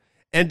Arizona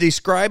and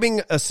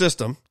describing a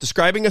system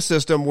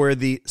where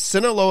the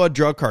Sinaloa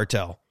drug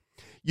cartel,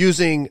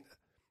 using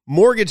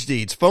mortgage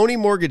deeds, phony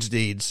mortgage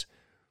deeds,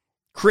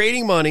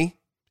 creating money,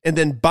 and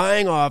then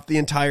buying off the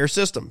entire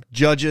system,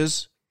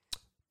 judges,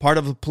 part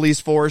of the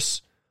police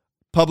force,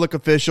 public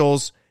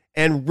officials,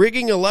 and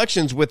rigging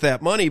elections with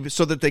that money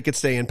so that they could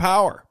stay in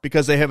power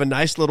because they have a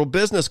nice little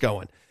business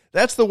going.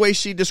 That's the way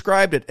she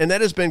described it, and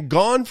that has been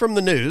gone from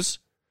the news.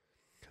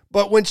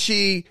 But when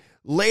she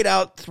laid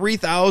out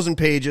 3,000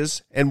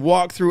 pages and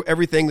walked through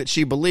everything that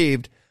she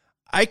believed,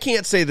 I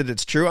can't say that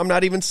it's true. I'm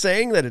not even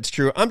saying that it's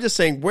true. I'm just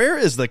saying, where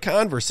is the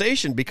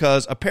conversation?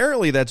 Because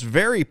apparently that's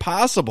very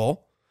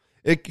possible.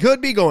 It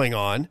could be going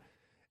on.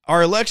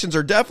 Our elections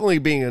are definitely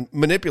being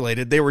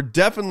manipulated. They were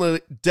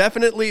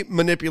definitely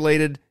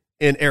manipulated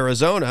in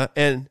Arizona,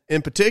 and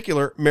in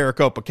particular,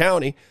 Maricopa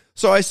County.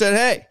 So I said,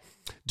 hey,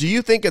 do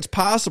you think it's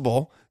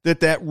possible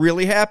that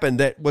really happened,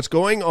 that what's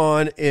going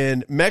on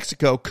in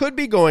Mexico could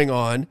be going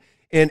on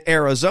in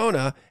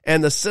Arizona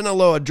and the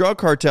Sinaloa drug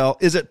cartel?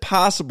 Is it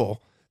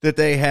possible that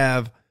they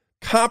have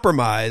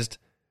compromised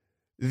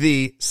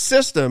the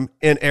system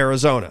in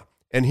Arizona?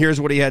 And here's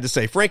what he had to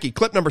say. Frankie,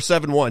 clip number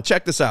 7-1.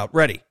 Check this out.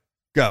 Ready?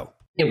 Go.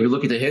 Yeah, we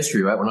look at the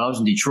history, right? When I was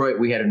in Detroit,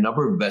 we had a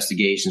number of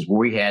investigations where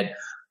we had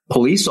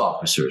police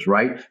officers,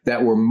 right,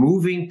 that were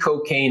moving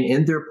cocaine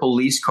in their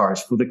police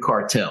cars for the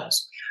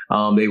cartels.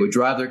 They would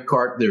drive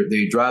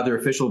their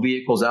official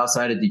vehicles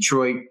outside of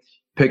Detroit,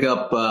 pick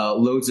up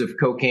loads of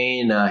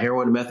cocaine,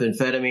 heroin,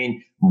 methamphetamine,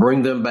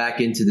 bring them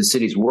back into the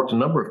cities. We worked a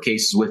number of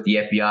cases with the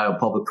FBI on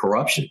public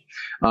corruption.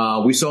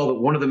 We saw that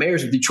one of the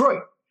mayors of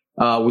Detroit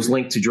was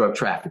linked to drug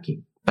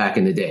trafficking back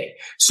in the day.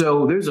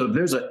 So I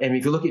mean,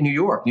 if you look at New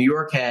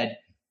York had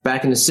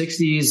back in the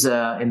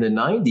 60s, in the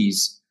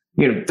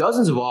 90s,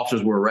 dozens of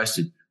officers were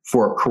arrested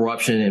for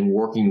corruption and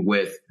working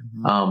with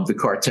the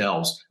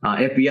cartels.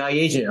 FBI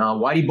agent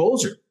Whitey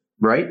Bulger,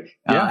 right?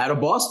 Out of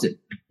Boston.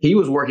 He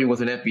was working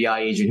with an FBI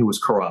agent who was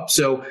corrupt.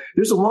 So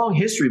there's a long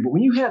history. But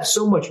when you have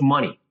so much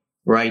money,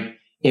 right,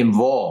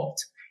 involved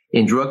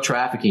in drug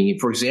trafficking,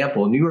 for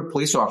example, a New York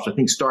police officer, I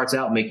think, starts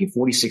out making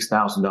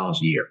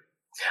 $46,000 a year.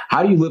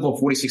 How do you live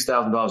on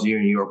 $46,000 a year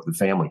in New York with a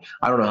family?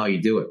 I don't know how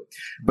you do it.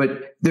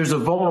 But there's a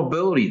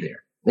vulnerability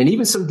there. And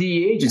even some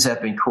DEA agents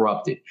have been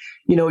corrupted.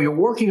 You're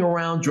working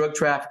around drug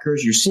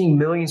traffickers. You're seeing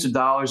millions of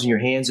dollars in your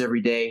hands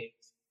every day.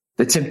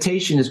 The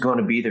temptation is going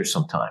to be there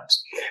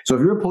sometimes. So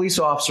if you're a police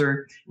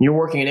officer and you're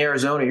working in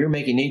Arizona, you're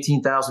making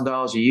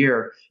 $18,000 a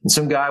year, and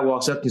some guy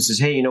walks up and says,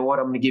 "Hey, you know what?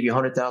 I'm going to give you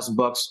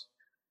 $100,000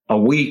 a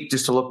week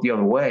just to look the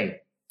other way."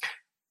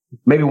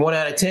 Maybe 1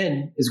 out of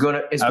 10 is going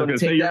to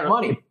take that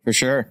money. For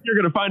sure. You're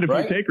going to find a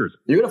few takers.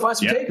 You're going to find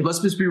some takers. Let's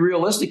just be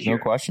realistic here.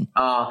 No question.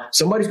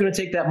 Somebody's going to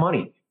take that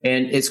money,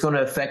 and it's going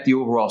to affect the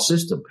overall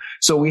system.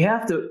 So we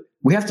have to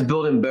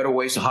build in better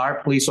ways to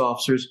hire police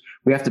officers.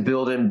 We have to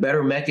build in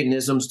better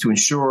mechanisms to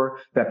ensure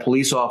that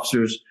police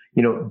officers,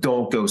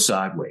 don't go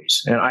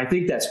sideways. And I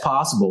think that's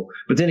possible,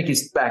 but then it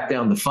gets back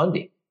down to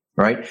funding,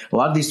 right? A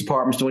lot of these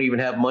departments don't even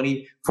have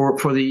money for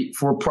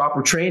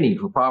proper training,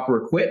 for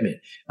proper equipment.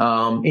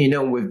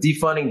 With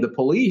defunding the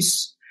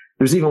police,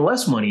 there's even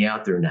less money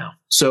out there now.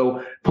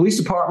 So police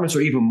departments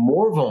are even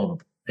more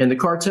vulnerable. And the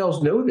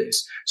cartels know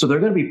this. So they're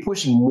going to be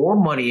pushing more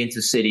money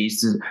into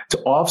cities to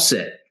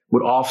offset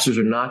what officers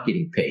are not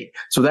getting paid.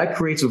 So that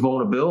creates a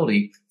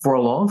vulnerability for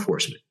law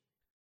enforcement.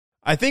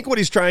 I think what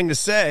he's trying to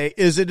say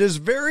is it is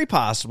very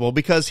possible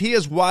because he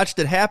has watched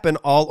it happen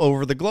all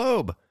over the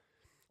globe.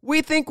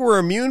 We think we're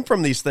immune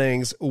from these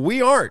things.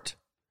 We aren't.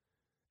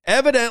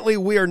 Evidently,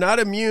 we are not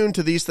immune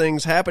to these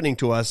things happening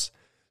to us.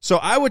 So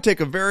I would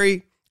take a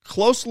very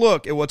close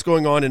look at what's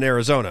going on in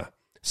Arizona.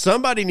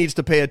 Somebody needs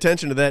to pay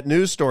attention to that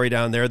news story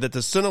down there that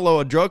the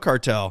Sinaloa drug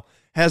cartel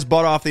has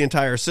bought off the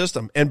entire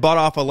system and bought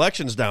off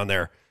elections down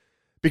there.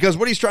 Because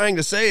what he's trying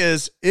to say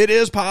is it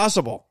is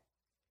possible.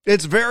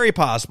 It's very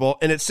possible,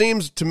 and it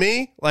seems to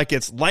me like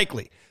it's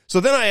likely. So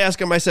then I asked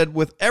him, I said,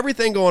 with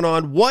everything going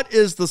on, what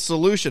is the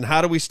solution?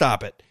 How do we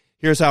stop it?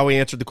 Here's how he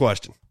answered the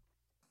question.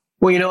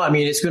 Well,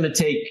 it's going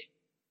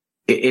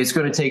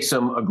to take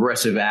some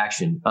aggressive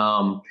action.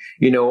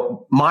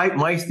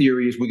 My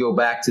theory is we go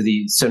back to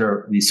the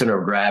center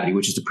of gravity,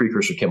 which is the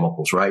precursor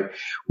chemicals, right?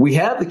 We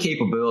have the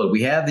capability.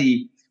 We have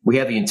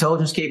the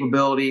intelligence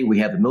capability. We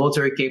have the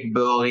military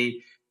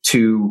capability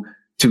to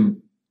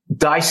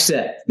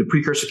dissect the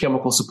precursor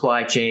chemical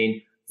supply chain,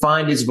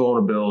 find its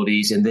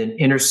vulnerabilities, and then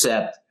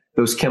intercept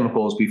those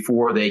chemicals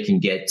before they can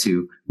get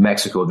to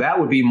Mexico. That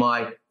would be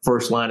my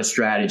first line of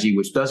strategy,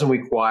 which doesn't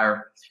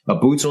require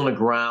boots on the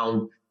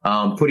ground,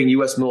 putting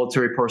U.S.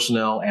 military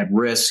personnel at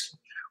risk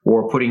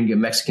or putting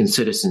Mexican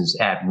citizens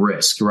at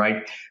risk,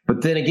 right?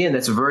 But then again,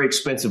 that's a very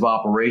expensive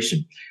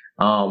operation.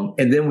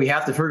 And then we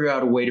have to figure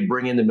out a way to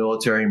bring in the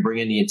military and bring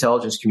in the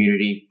intelligence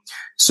community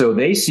so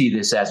they see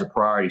this as a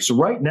priority. So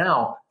right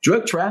now,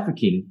 drug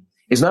trafficking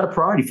is not a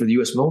priority for the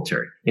U.S.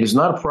 military. It is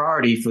not a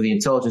priority for the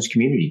intelligence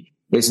community.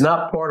 It's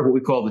not part of what we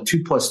call the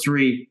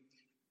 2+3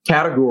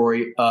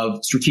 category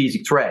of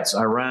strategic threats.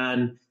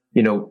 Iran,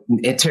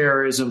 and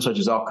terrorism such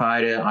as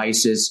Al-Qaeda,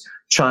 ISIS,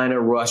 China,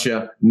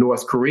 Russia,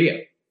 North Korea,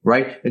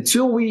 right?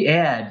 Until we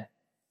add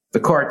the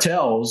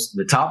cartels,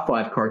 the top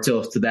 5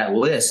 cartels to that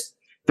list,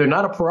 they're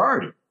not a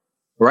priority,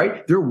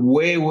 right? They're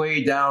way,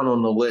 way down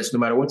on the list. No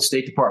matter what the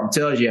State Department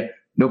tells you,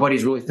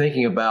 nobody's really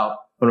thinking about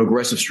an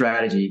aggressive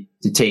strategy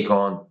to take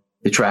on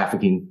the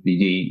trafficking,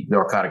 the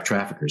narcotic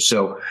traffickers.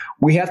 So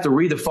we have to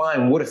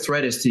redefine what a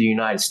threat is to the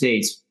United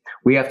States.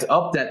 We have to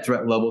up that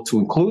threat level to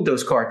include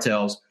those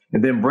cartels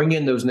and then bring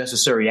in those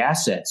necessary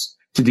assets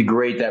to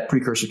degrade that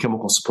precursor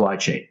chemical supply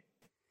chain.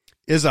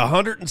 Is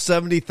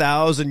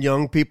 170,000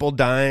 young people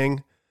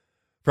dying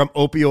from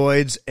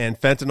opioids and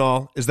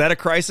fentanyl? Is that a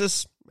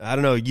crisis? I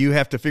don't know. You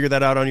have to figure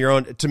that out on your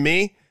own. To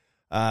me,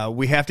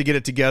 we have to get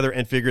it together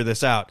and figure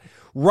this out.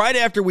 Right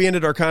after we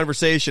ended our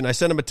conversation, I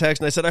sent him a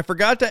text and I said, I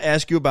forgot to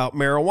ask you about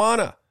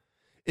marijuana.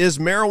 Is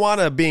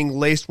marijuana being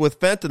laced with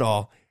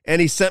fentanyl?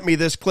 And he sent me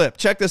this clip.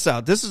 Check this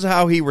out. This is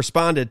how he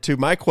responded to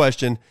my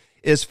question.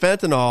 Is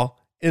fentanyl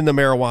in the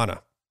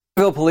marijuana?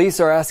 Police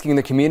are asking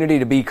the community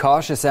to be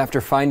cautious after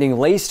finding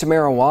laced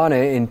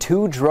marijuana in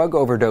 2 drug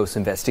overdose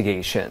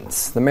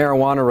investigations. The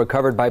marijuana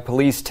recovered by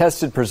police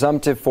tested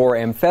presumptive for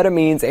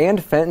amphetamines and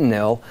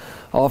fentanyl.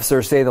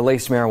 Officers say the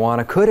laced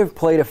marijuana could have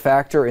played a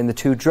factor in the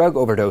 2 drug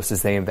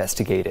overdoses they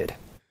investigated.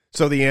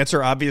 So the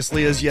answer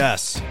obviously is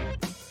yes.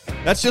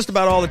 That's just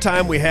about all the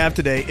time we have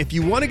today. If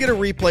you want to get a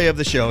replay of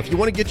the show, if you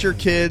want to get your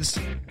kids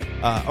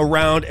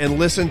around and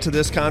listen to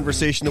this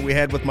conversation that we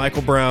had with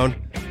Michael Brown,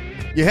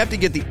 You have to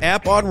get the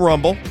app on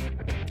Rumble,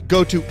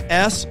 go to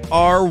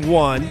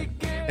SR1,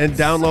 and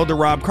download the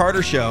Robb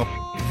Carter Show.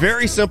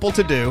 Very simple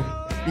to do.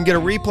 You can get a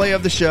replay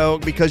of the show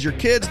because your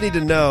kids need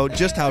to know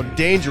just how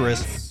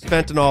dangerous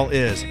fentanyl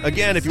is.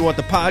 Again, if you want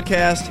the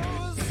podcast,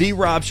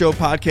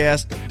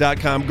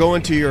 TheRobbShowPodcast.com. Go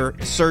into your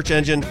search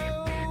engine.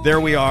 There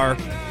we are.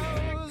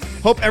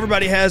 Hope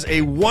everybody has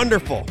a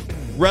wonderful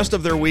rest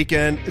of their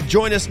weekend.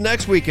 Join us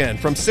next weekend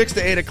from 6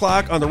 to 8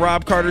 o'clock on the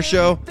Robb Carter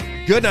Show.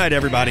 Good night,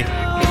 everybody.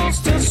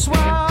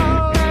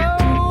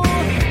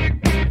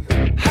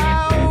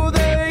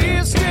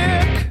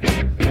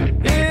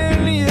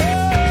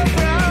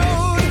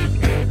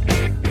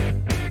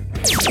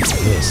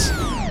 This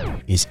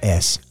is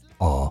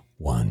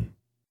SR1.